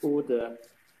that would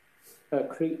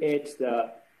create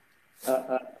the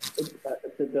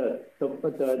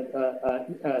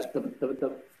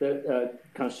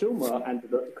consumer and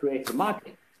create the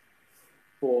market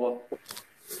for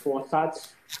such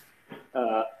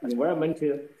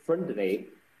environmentally friendly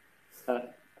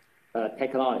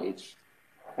technology,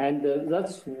 and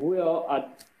that will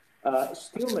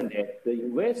stimulate the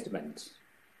investment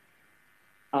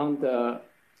on the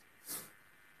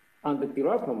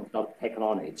development of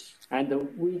technology, and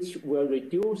which will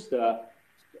reduce the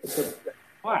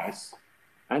price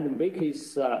and make it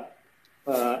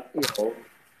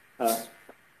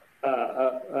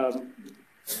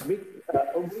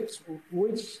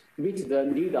which meet the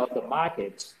need of the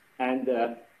market, and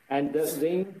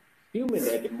then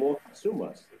stimulate more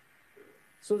consumers.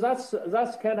 So that's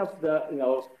kind of the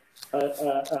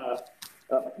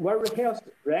very health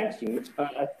ranking,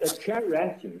 chain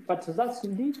ranking, but that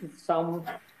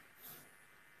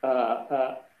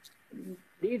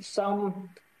needs some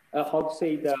how to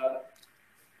say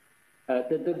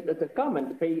the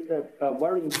government play a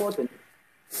very important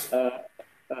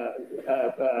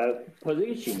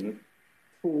position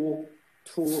to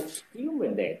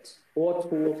stimulate or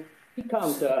to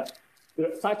become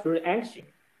such reaction.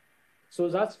 So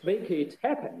that's make it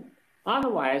happen.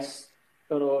 Otherwise,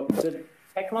 the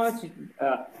technology,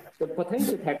 the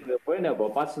potential technology is available,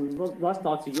 but that's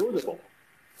not usable.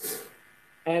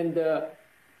 And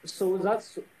so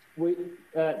that's we need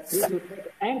to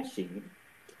take action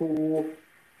to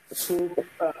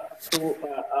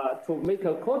make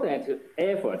a coordinated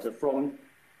effort from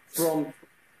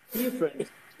different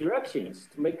directions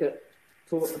to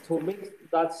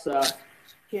make that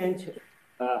change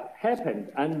happen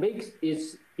and make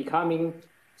it becoming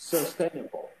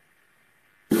sustainable.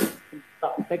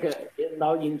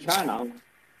 now in China,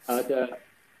 the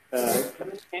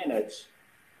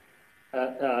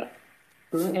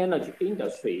green energy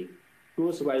industry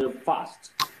grows very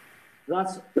fast.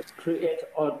 That creates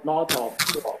a lot of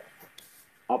job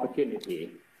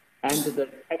opportunity, and the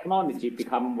technology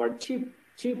become more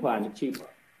cheaper and cheaper.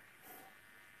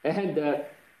 And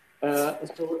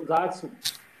so that's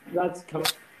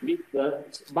meet the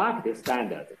market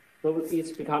standard. So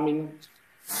it's becoming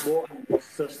more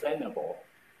sustainable,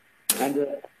 and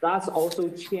that's also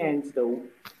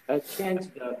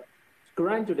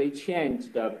gradually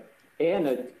changed the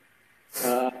energy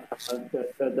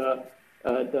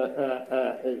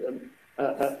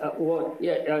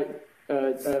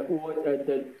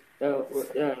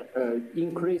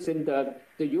increasing the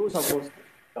use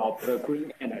of the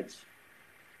green energy.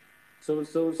 So I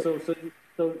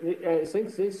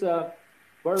think this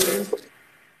very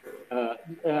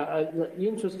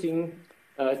interesting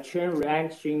chain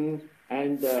reaction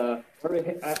and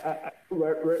very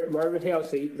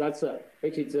healthy. That's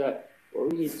it's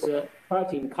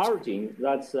quite encouraging.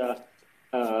 That's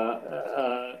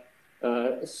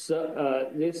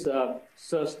this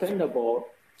sustainable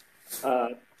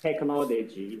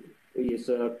technology is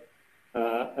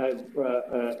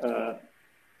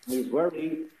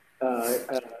very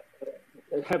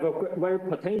have a very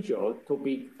potential to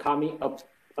becoming have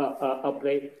a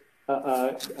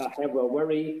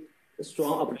very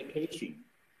strong application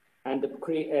and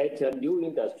create a new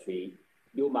industry,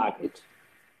 new market.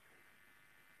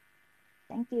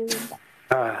 Thank you.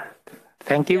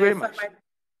 Thank you very much.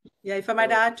 If I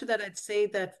might add to that, I'd say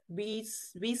that we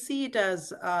see it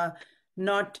as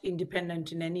not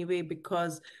independent in any way,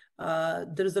 because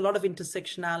there is a lot of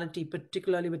intersectionality,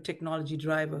 particularly with technology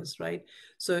drivers, right?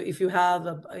 So if you have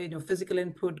a physical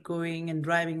input going and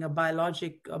driving a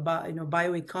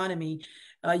bioeconomy,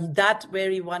 that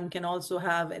very one can also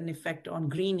have an effect on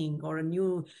greening, or a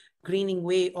new greening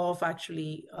way of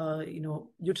actually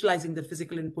utilizing the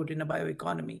physical input in a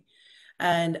bioeconomy.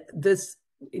 And this,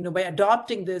 by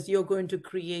adopting this, you're going to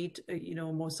create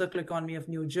more circular economy of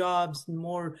new jobs,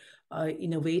 more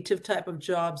innovative type of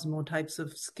jobs, more types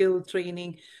of skill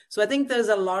training. So I think there's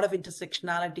a lot of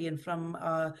intersectionality, and from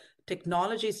a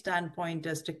technology standpoint,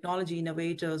 as technology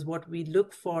innovators, what we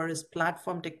look for is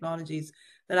platform technologies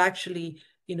that actually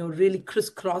really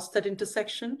crisscross that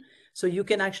intersection, so you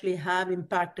can actually have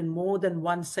impact in more than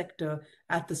one sector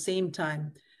at the same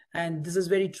time. And this is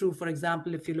very true, for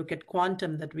example, if you look at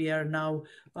quantum that we are now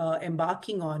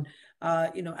embarking on,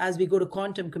 as we go to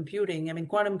quantum computing, I mean,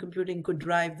 quantum computing could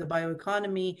drive the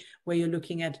bioeconomy, where you're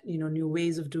looking at, new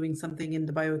ways of doing something in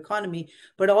the bioeconomy,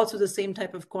 but also the same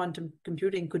type of quantum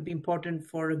computing could be important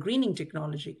for a greening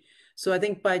technology. So I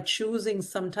think by choosing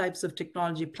some types of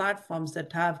technology platforms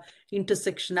that have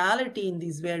intersectionality in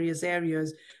these various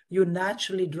areas, you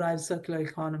naturally drive circular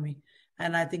economy.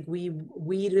 And I think we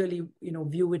really,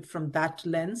 view it from that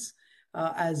lens,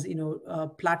 as,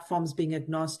 platforms being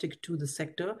agnostic to the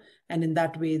sector. And in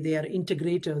that way, they are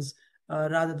integrators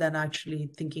rather than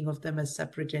actually thinking of them as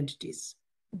separate entities.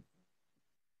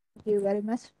 Thank you very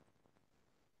much.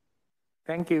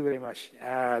 Thank you very much.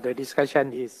 The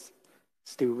discussion is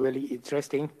still really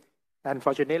interesting.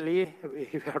 Unfortunately, we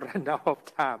have run out of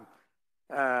time.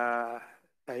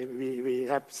 We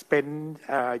have spent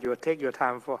take your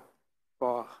time for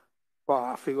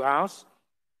a few hours.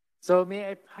 So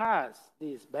may I pass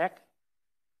this back?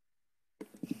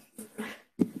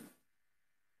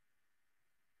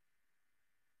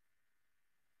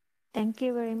 Thank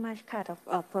you very much,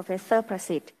 Professor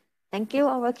Prasit. Thank you,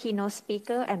 our keynote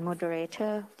speaker and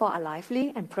moderator, for a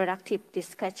lively and productive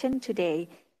discussion today.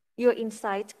 Your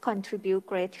insights contribute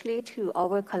greatly to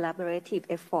our collaborative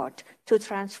effort to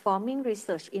transforming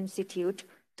research institute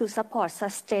to support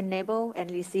sustainable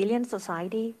and resilient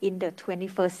society in the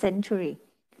 21st century.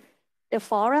 The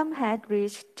forum had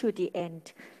reached to the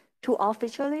end. To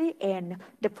officially end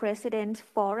the President's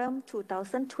Forum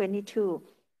 2022,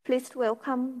 please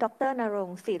welcome Dr.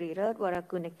 Narong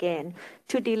Sirirat-Waragun again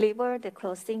to deliver the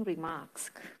closing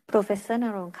remarks. Professor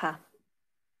Narong ka.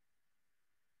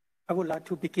 I would like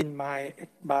to begin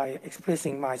by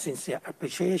expressing my sincere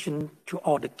appreciation to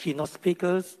all the keynote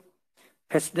speakers,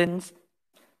 presidents,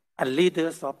 and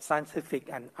leaders of scientific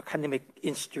and academic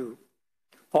institutes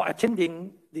for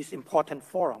attending this important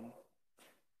forum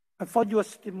and for your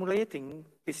stimulating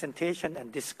presentation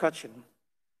and discussion.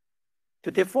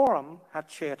 Today's forum has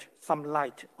shed some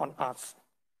light on us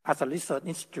as a research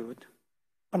institute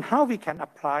on how we can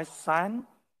apply science,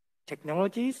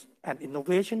 technologies, and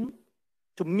innovation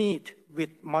to meet with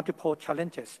multiple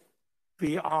challenges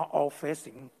we are all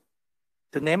facing.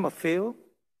 To name a few,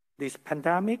 this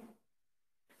pandemic,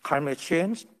 climate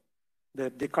change, the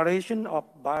degradation of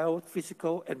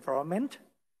biophysical environment.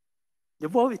 The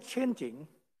world is changing.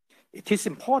 It is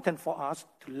important for us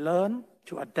to learn,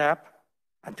 to adapt,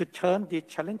 and to turn these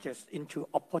challenges into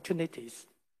opportunities.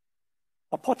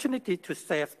 Opportunity to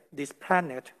save this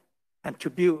planet and to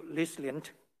build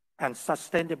resilient and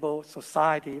sustainable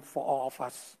society for all of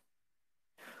us.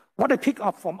 What I pick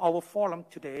up from our forum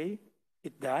today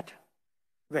is that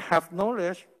we have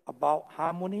knowledge about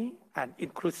harmony and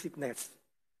inclusiveness.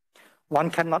 One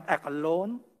cannot act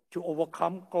alone to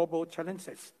overcome global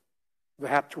challenges. We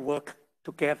have to work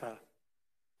together.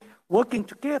 Working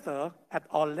together at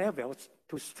all levels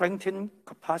to strengthen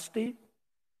capacity,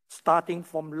 starting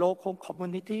from local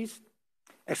communities,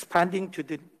 expanding to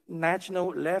the national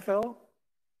level,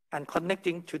 and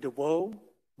connecting to the world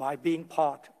by being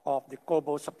part of the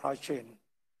global supply chain.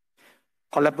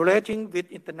 Collaborating with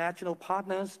international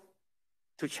partners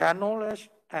to share knowledge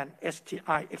and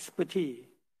STI expertise,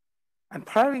 and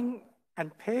playing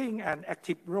an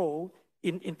active role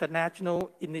in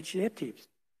international initiatives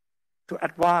to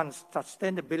advance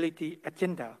sustainability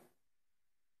agenda.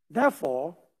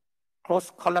 Therefore,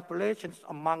 close collaborations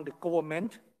among the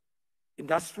government,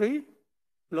 industry,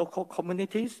 local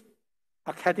communities,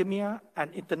 academia,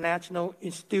 and international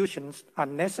institutions are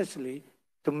necessary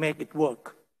to make it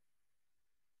work.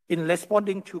 In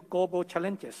responding to global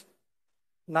challenges,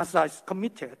 NASA is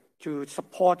committed to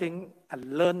supporting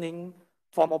and learning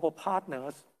from our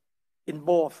partners in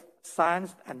both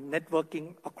science and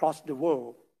networking across the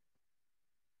world.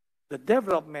 The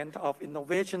development of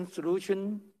innovation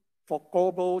solutions for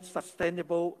global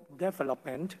sustainable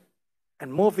development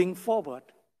and moving forward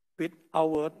with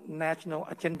our national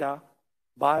agenda,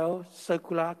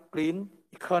 bio-circular green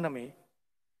economy,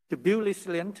 to build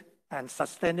resilient and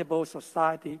sustainable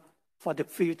society for the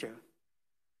future.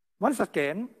 Once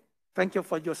again, thank you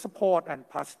for your support and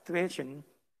participation.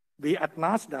 We at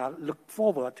NASDA look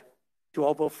forward to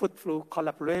our fruitful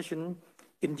collaboration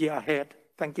in the year ahead.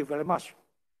 Thank you very much.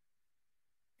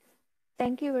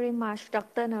 Thank you very much,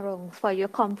 Dr. Narong, for your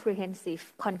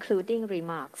comprehensive concluding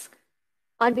remarks.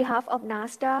 On behalf of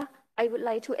NASDA, I would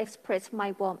like to express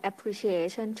my warm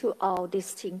appreciation to all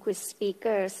distinguished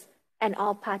speakers and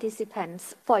all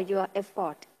participants for your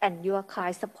effort and your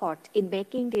kind support in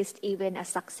making this event a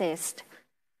success.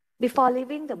 Before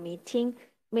leaving the meeting,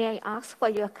 may I ask for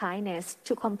your kindness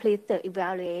to complete the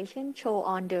evaluation shown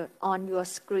on your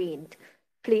screen.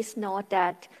 Please note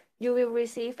that you will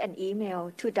receive an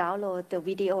email to download the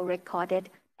video recorded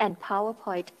and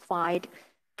PowerPoint file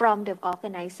from the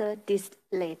organizer this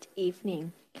late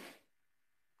evening.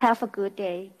 Have a good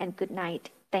day and good night.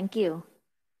 Thank you.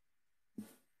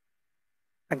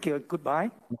 Thank you.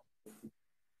 Goodbye.